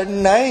god,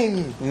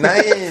 9.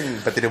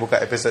 Lepas tu dia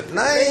buka episode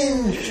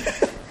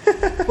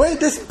 9. Where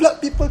does black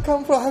people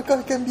come from? How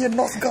come can be a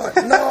Norse god?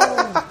 No.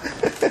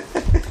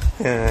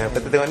 Lepas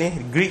tu tengok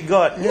ni Greek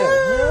god. 9.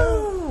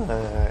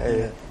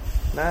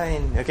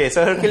 Okay,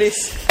 so Hercules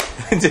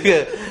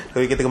juga,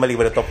 kita kembali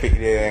kepada topik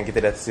dia yang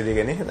kita dah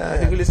sediakan ni.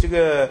 Hercules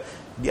juga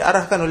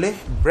diarahkan oleh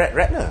Brett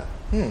Ratner.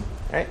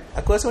 Right?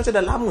 Aku rasa macam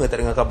dah lama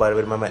tak dengar khabar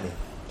daripada Mamat ni.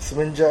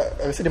 Semenjak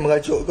rasa dia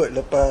mengajuk kot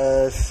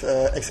lepas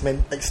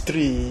X-Men X3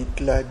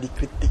 telah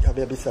dikritik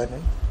habis-habisan kan.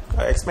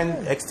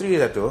 X-Men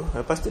X3 lah tu.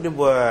 Lepas tu dia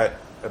buat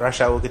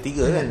Rush Hour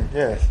ketiga kan.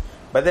 Yes.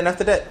 But then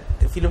after that,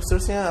 filem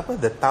seterusnya apa?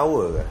 The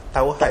Tower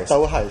Heist.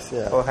 Tower Heist,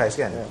 Tower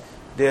Heist kan.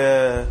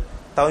 Dia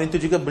tahun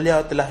itu juga beliau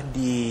telah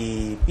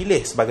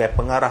dipilih sebagai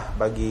pengarah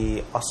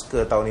bagi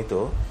Oscar tahun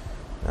itu.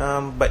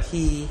 But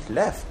he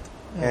left.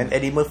 And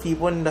Eddie Murphy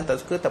pun dah tak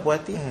suka, tak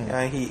puas hati.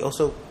 He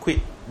also quit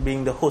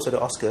being the host of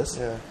the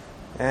Oscars.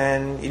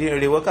 And it didn't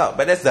really work out.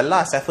 But that's the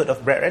last effort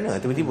of Brett Ratner.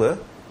 Tiba-tiba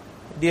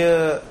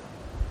dia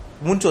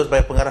muncul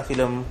sebagai pengarah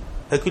filem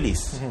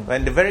Hercules.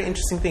 And the very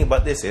interesting thing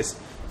about this is,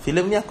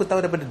 filem ni aku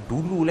tahu daripada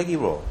dulu lagi,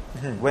 bro.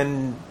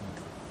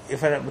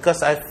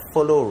 Because I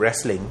follow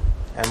wrestling,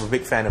 I'm a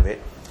big fan of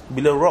it.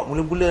 Bila Rock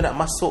mula-mula nak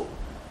masuk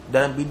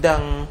dalam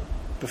bidang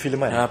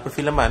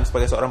perfilman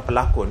sebagai seorang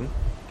pelakon,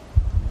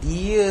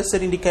 dia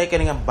sering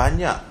dikaitkan dengan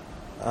banyak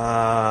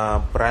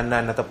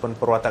peranan ataupun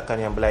perwatakan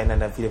yang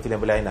berlainan dan filem-filem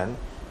berlainan.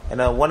 And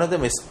one of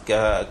them is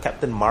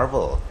Captain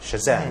Marvel,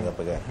 Shazam,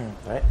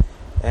 right?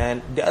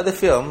 And the other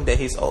film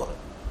that he's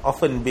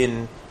often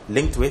been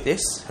linked with is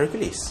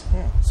Hercules.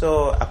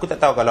 So aku tak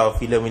tahu kalau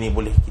filem ini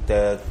boleh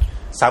kita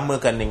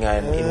samakan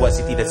dengan In What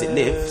City Does It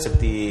Live,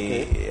 seperti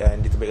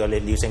yang diterbitkan oleh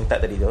Liu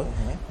Seng-tat tadi tu.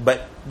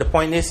 But the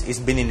point is, it's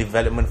been in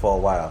development for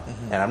a while.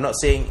 And I'm not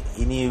saying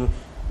ini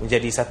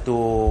menjadi satu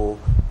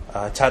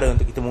cara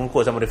untuk kita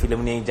mengukur sama ada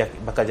filem ni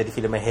bakal jadi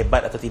filem yang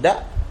hebat atau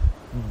tidak.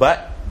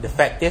 But the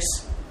fact is,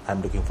 I'm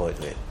looking forward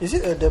to it. Is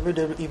it a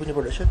WWE punya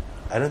production?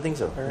 I don't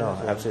think so. No,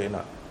 absolutely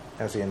not.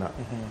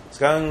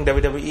 Sekarang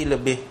WWE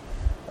lebih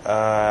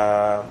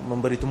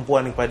memberi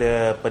tumpuan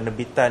kepada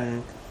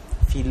penerbitan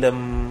filem,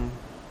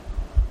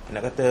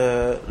 nak kata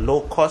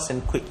low cost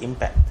and quick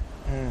impact.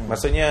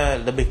 Maksudnya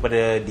lebih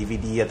kepada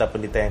DVD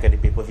ataupun ditayangkan di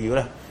pay-per-view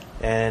lah.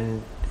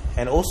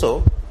 And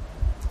also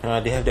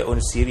they have their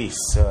own series,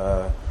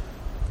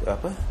 12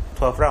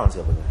 rounds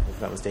if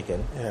not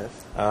mistaken. Yes.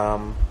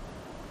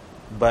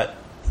 But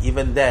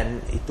even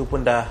then, itu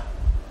pun dah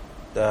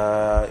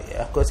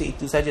aku rasa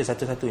itu saja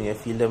satu-satunya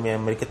filem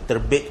yang mereka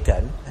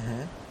terbitkan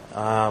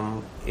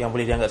yang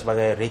boleh dianggap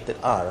sebagai rated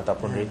R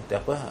ataupun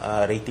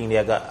rating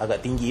dia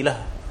agak tinggi lah,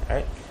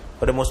 right?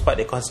 For the most part,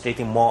 they're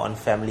concentrating more on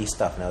family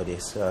stuff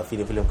nowadays.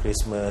 Filem-filem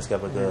Christmas ke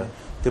apa ke.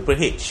 Triple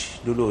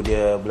H dulu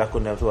dia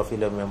berlakon dalam sebuah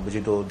filem yang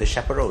berjudul The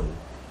Chaperone,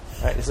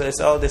 right? So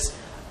it's all this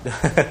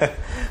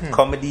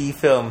comedy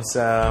films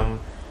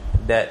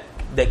that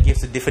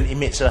gives a different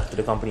image lah to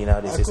the company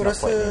nowadays. Aku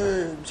rasa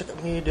cakap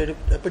ni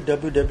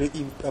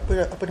WWE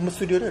apa nama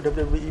studio dia?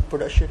 WWE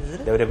Production, is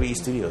it? WWE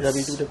Studios.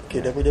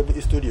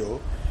 WWE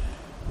Studio.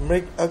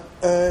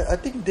 I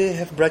think they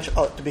have branched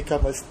out to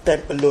become a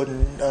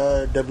standalone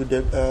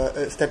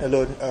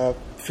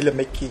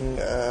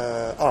filmmaking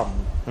arm.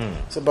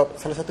 Sebab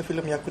salah satu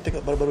filem yang aku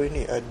tengok baru-baru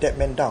ini, Dead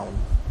Man Down,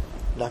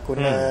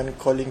 lakonan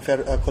Colin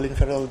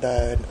Farrell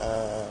dan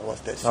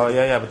what's that? Oh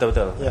ya,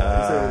 betul.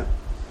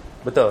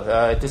 Betul.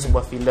 Itu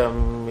sebuah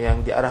filem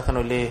yang diarahkan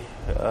oleh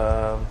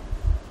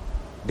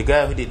the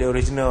guy who did the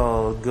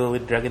original Girl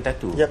with Dragon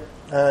Tattoo. Yep.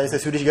 It's a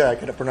Swedish guy. I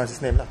cannot pronounce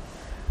his name lah.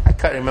 I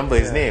can't remember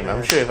his name.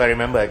 I'm sure if I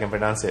remember I can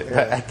pronounce it,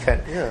 but I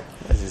can't.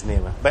 That's his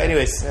name. But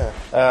anyways,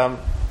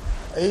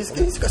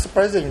 it's quite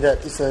surprising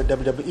that it's a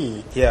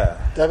WWE. Yeah.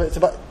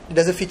 Sebab it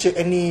doesn't feature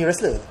any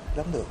wrestler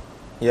dalam tu.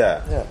 Yeah.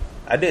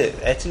 Ada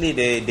actually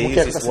they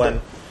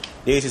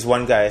use this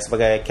one guy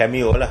sebagai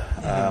cameo lah.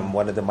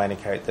 One of the minor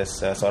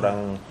characters,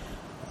 seorang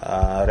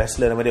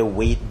wrestler nama dia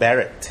Wade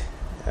Barrett.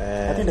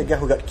 I think the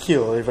guy who got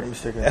killed, if I'm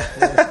mistaken.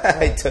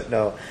 I don't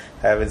know.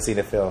 I haven't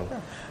seen the film.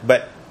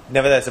 But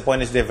nevertheless, the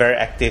point is they're very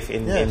active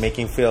in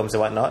making films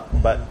and whatnot.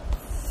 But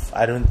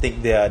I don't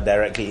think they are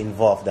directly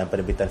involved dalam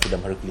penerbitan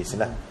filem Hercules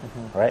lah.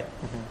 Right?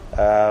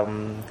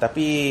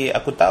 Tapi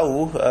aku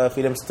tahu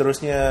filem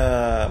seterusnya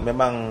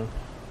memang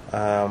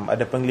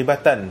ada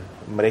penglibatan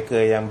mereka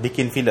yang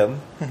bikin filem.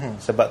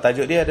 Sebab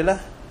tajuk dia adalah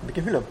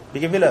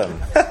Bikin filem.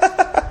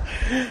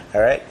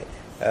 Alright.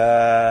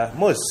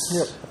 Mus,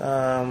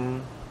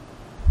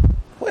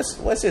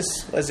 what's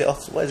this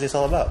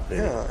all about?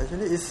 Really? Yeah,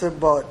 actually it's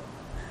about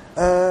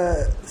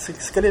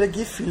sekali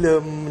lagi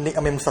filem Nik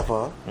Amir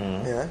Mustafa.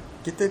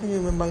 Kita ni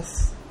memang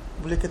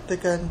boleh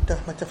katakan dah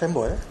macam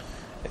fanboy.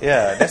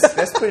 Yeah,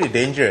 that's pretty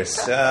dangerous.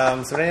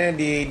 Sebenarnya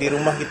di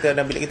rumah kita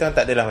dan bilik kita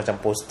tak adalah macam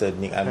poster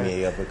Nik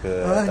Amir apa ke.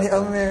 Nik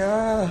Amir.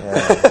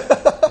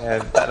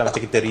 Taklah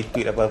macam kita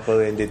retweet apa-apa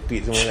yang dia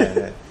tweet semua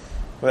kan.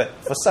 But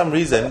for some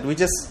reason we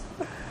just,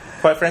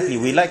 quite frankly,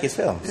 we like his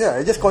films.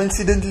 Yeah, just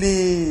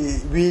coincidentally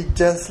we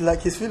just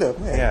like his film.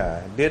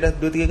 Yeah, dia dah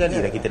 2-3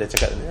 kali dah kita dah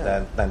cakap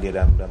tentang dia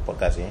dalam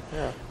podcast ni.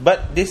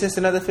 But this is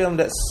another film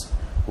that's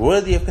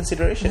worthy of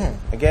consideration.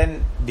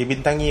 Again,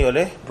 dibintangi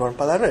oleh Brown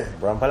Palare.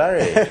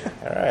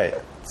 Alright.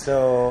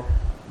 So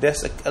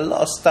there's a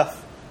lot of stuff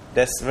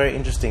that's very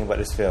interesting about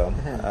this film.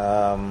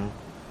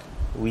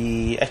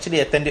 We actually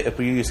attended a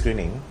preview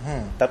screening.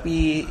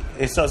 Tapi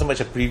it's not so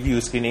much a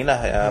preview screening lah.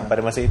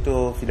 Pada masa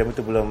itu filem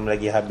itu belum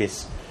lagi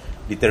habis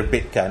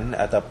diterbitkan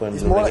ataupun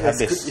belum lagi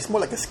habis. It's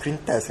more like a screen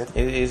test.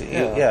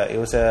 It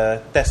was a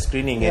test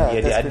screening yang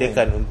dia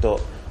diadakan untuk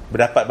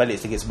berdapat balik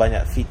sedikit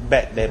sebanyak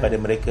feedback daripada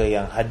mereka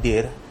yang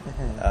hadir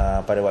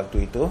pada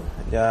waktu itu.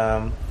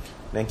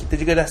 Dan kita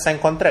juga dah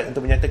sign kontrak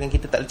untuk menyatakan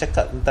kita tak boleh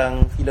cakap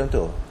tentang filem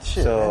tu.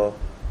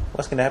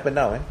 What's going to happen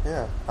now, man?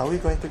 Are we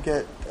going to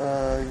get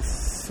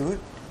sued?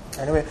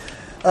 Anyway,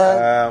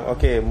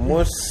 okay,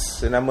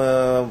 nama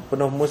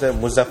penuh Mus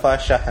Muzaffar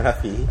Shah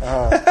Hanafi.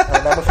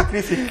 Nama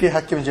Fikri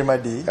Hakim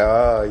Jemadi.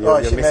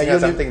 You're missing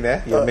out something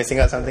there. You're missing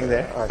out something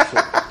there.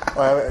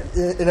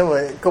 In a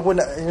way, kau pun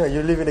nak,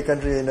 you live in the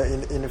country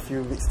in a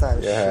few weeks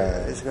time.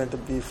 It's going to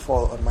be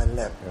fall on my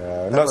lap.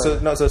 Not so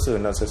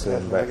soon.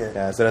 But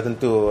sudah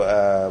tentu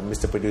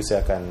Mr. Producer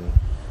akan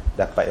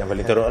dapat yang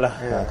paling teruk lah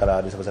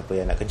kalau ada siapa-siapa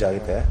yang nak kejar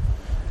kita.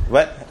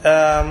 But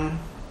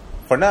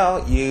for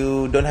now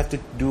you don't have to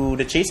do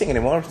the chasing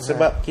anymore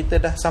sebab kita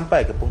dah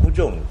sampai ke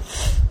penghujung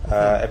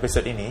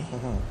episode ini.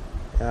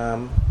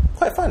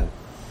 Quite fun.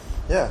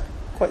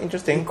 Quite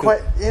interesting.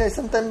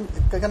 Sometimes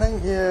kadang-kadang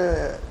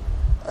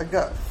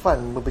agak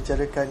fun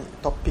membicarakan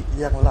topik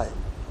yang lain.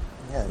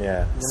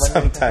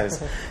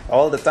 Sometimes.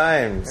 All the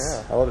times.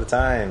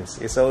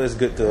 It's always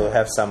good to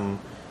have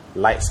some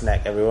light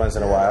snack every once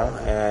in a while,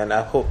 and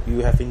I hope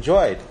you have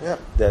enjoyed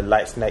the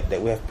light snack that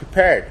we have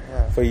prepared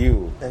for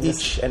you, and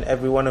each and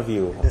every one of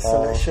you. The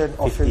selection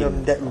of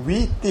film that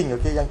we think,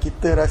 yang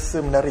kita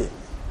rasa menarik.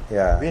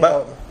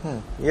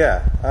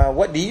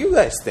 What do you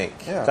guys think?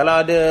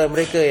 Kalau ada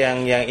mereka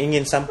yang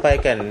ingin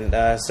sampaikan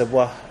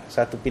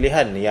satu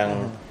pilihan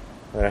yang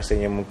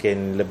rasanya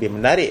mungkin lebih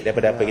menarik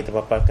daripada apa kita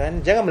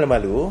paparkan, jangan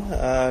malu-malu.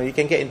 You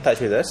can get in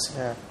touch with us.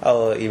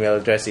 Our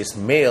email address is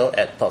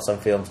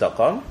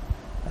mail@thoughtsonfilms.com.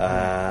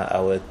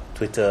 Our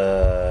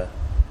Twitter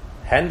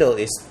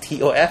handle is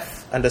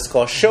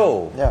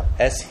TOF_show,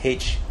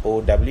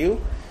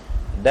 SHOW.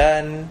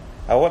 Dan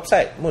our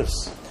website, Mus.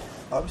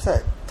 Our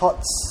website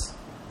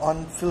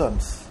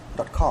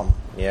thougtsonfilms.com.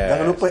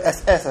 Jangan lupa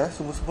SS.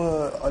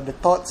 Semua the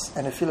thoughts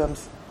and the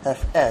films have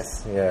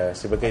S.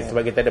 Sebab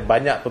kita ada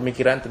banyak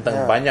pemikiran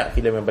tentang banyak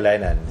filem yang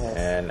berlainan.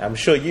 And I'm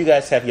sure you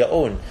guys have your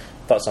own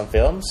thoughts on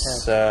films.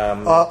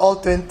 All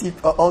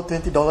 $20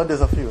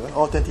 of you,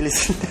 all 20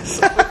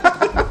 listeners.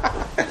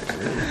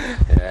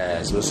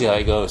 We'll see how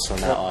it goes from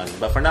now on.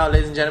 But for now,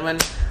 ladies and gentlemen,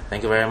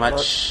 thank you very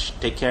much.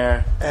 Take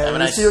care. And have a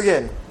nice see you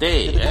again.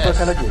 Day.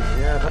 Kita lagi.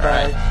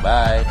 Bye.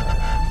 Bye.